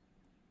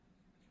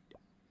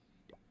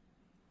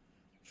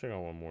 Check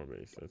out one more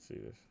base. Let's see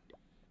this.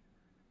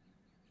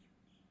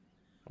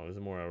 Oh, this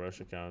is more a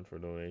rush account for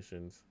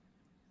donations.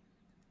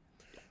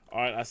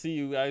 All right, I see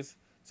you guys.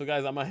 So,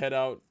 guys, I'm going to head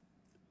out.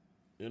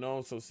 You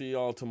know, so see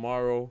y'all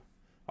tomorrow.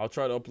 I'll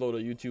try to upload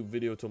a YouTube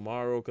video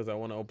tomorrow because I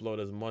want to upload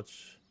as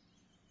much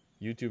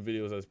YouTube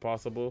videos as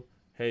possible.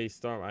 Hey,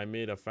 Storm, I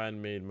made a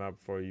fan-made map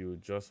for you.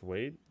 Just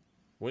wait.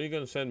 When are you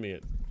going to send me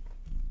it?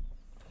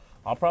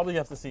 I'll probably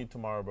have to see it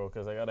tomorrow, bro,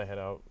 because I got to head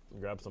out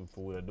and grab some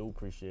food. I do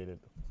appreciate it.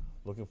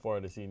 Looking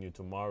forward to seeing you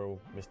tomorrow,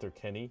 Mr.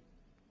 Kenny.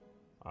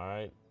 All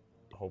right.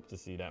 Hope to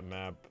see that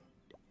map.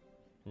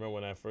 Remember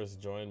when I first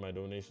joined, my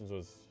donations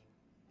was...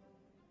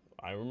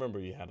 I remember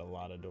you had a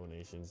lot of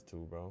donations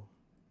too, bro.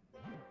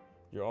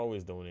 You're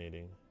always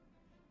donating.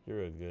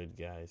 You're a good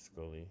guy,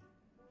 Scully.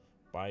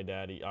 Bye,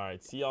 Daddy. All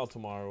right. See y'all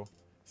tomorrow.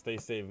 Stay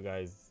safe,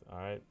 guys. All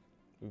right.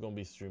 We're going to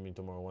be streaming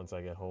tomorrow once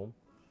I get home.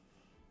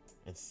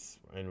 And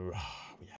we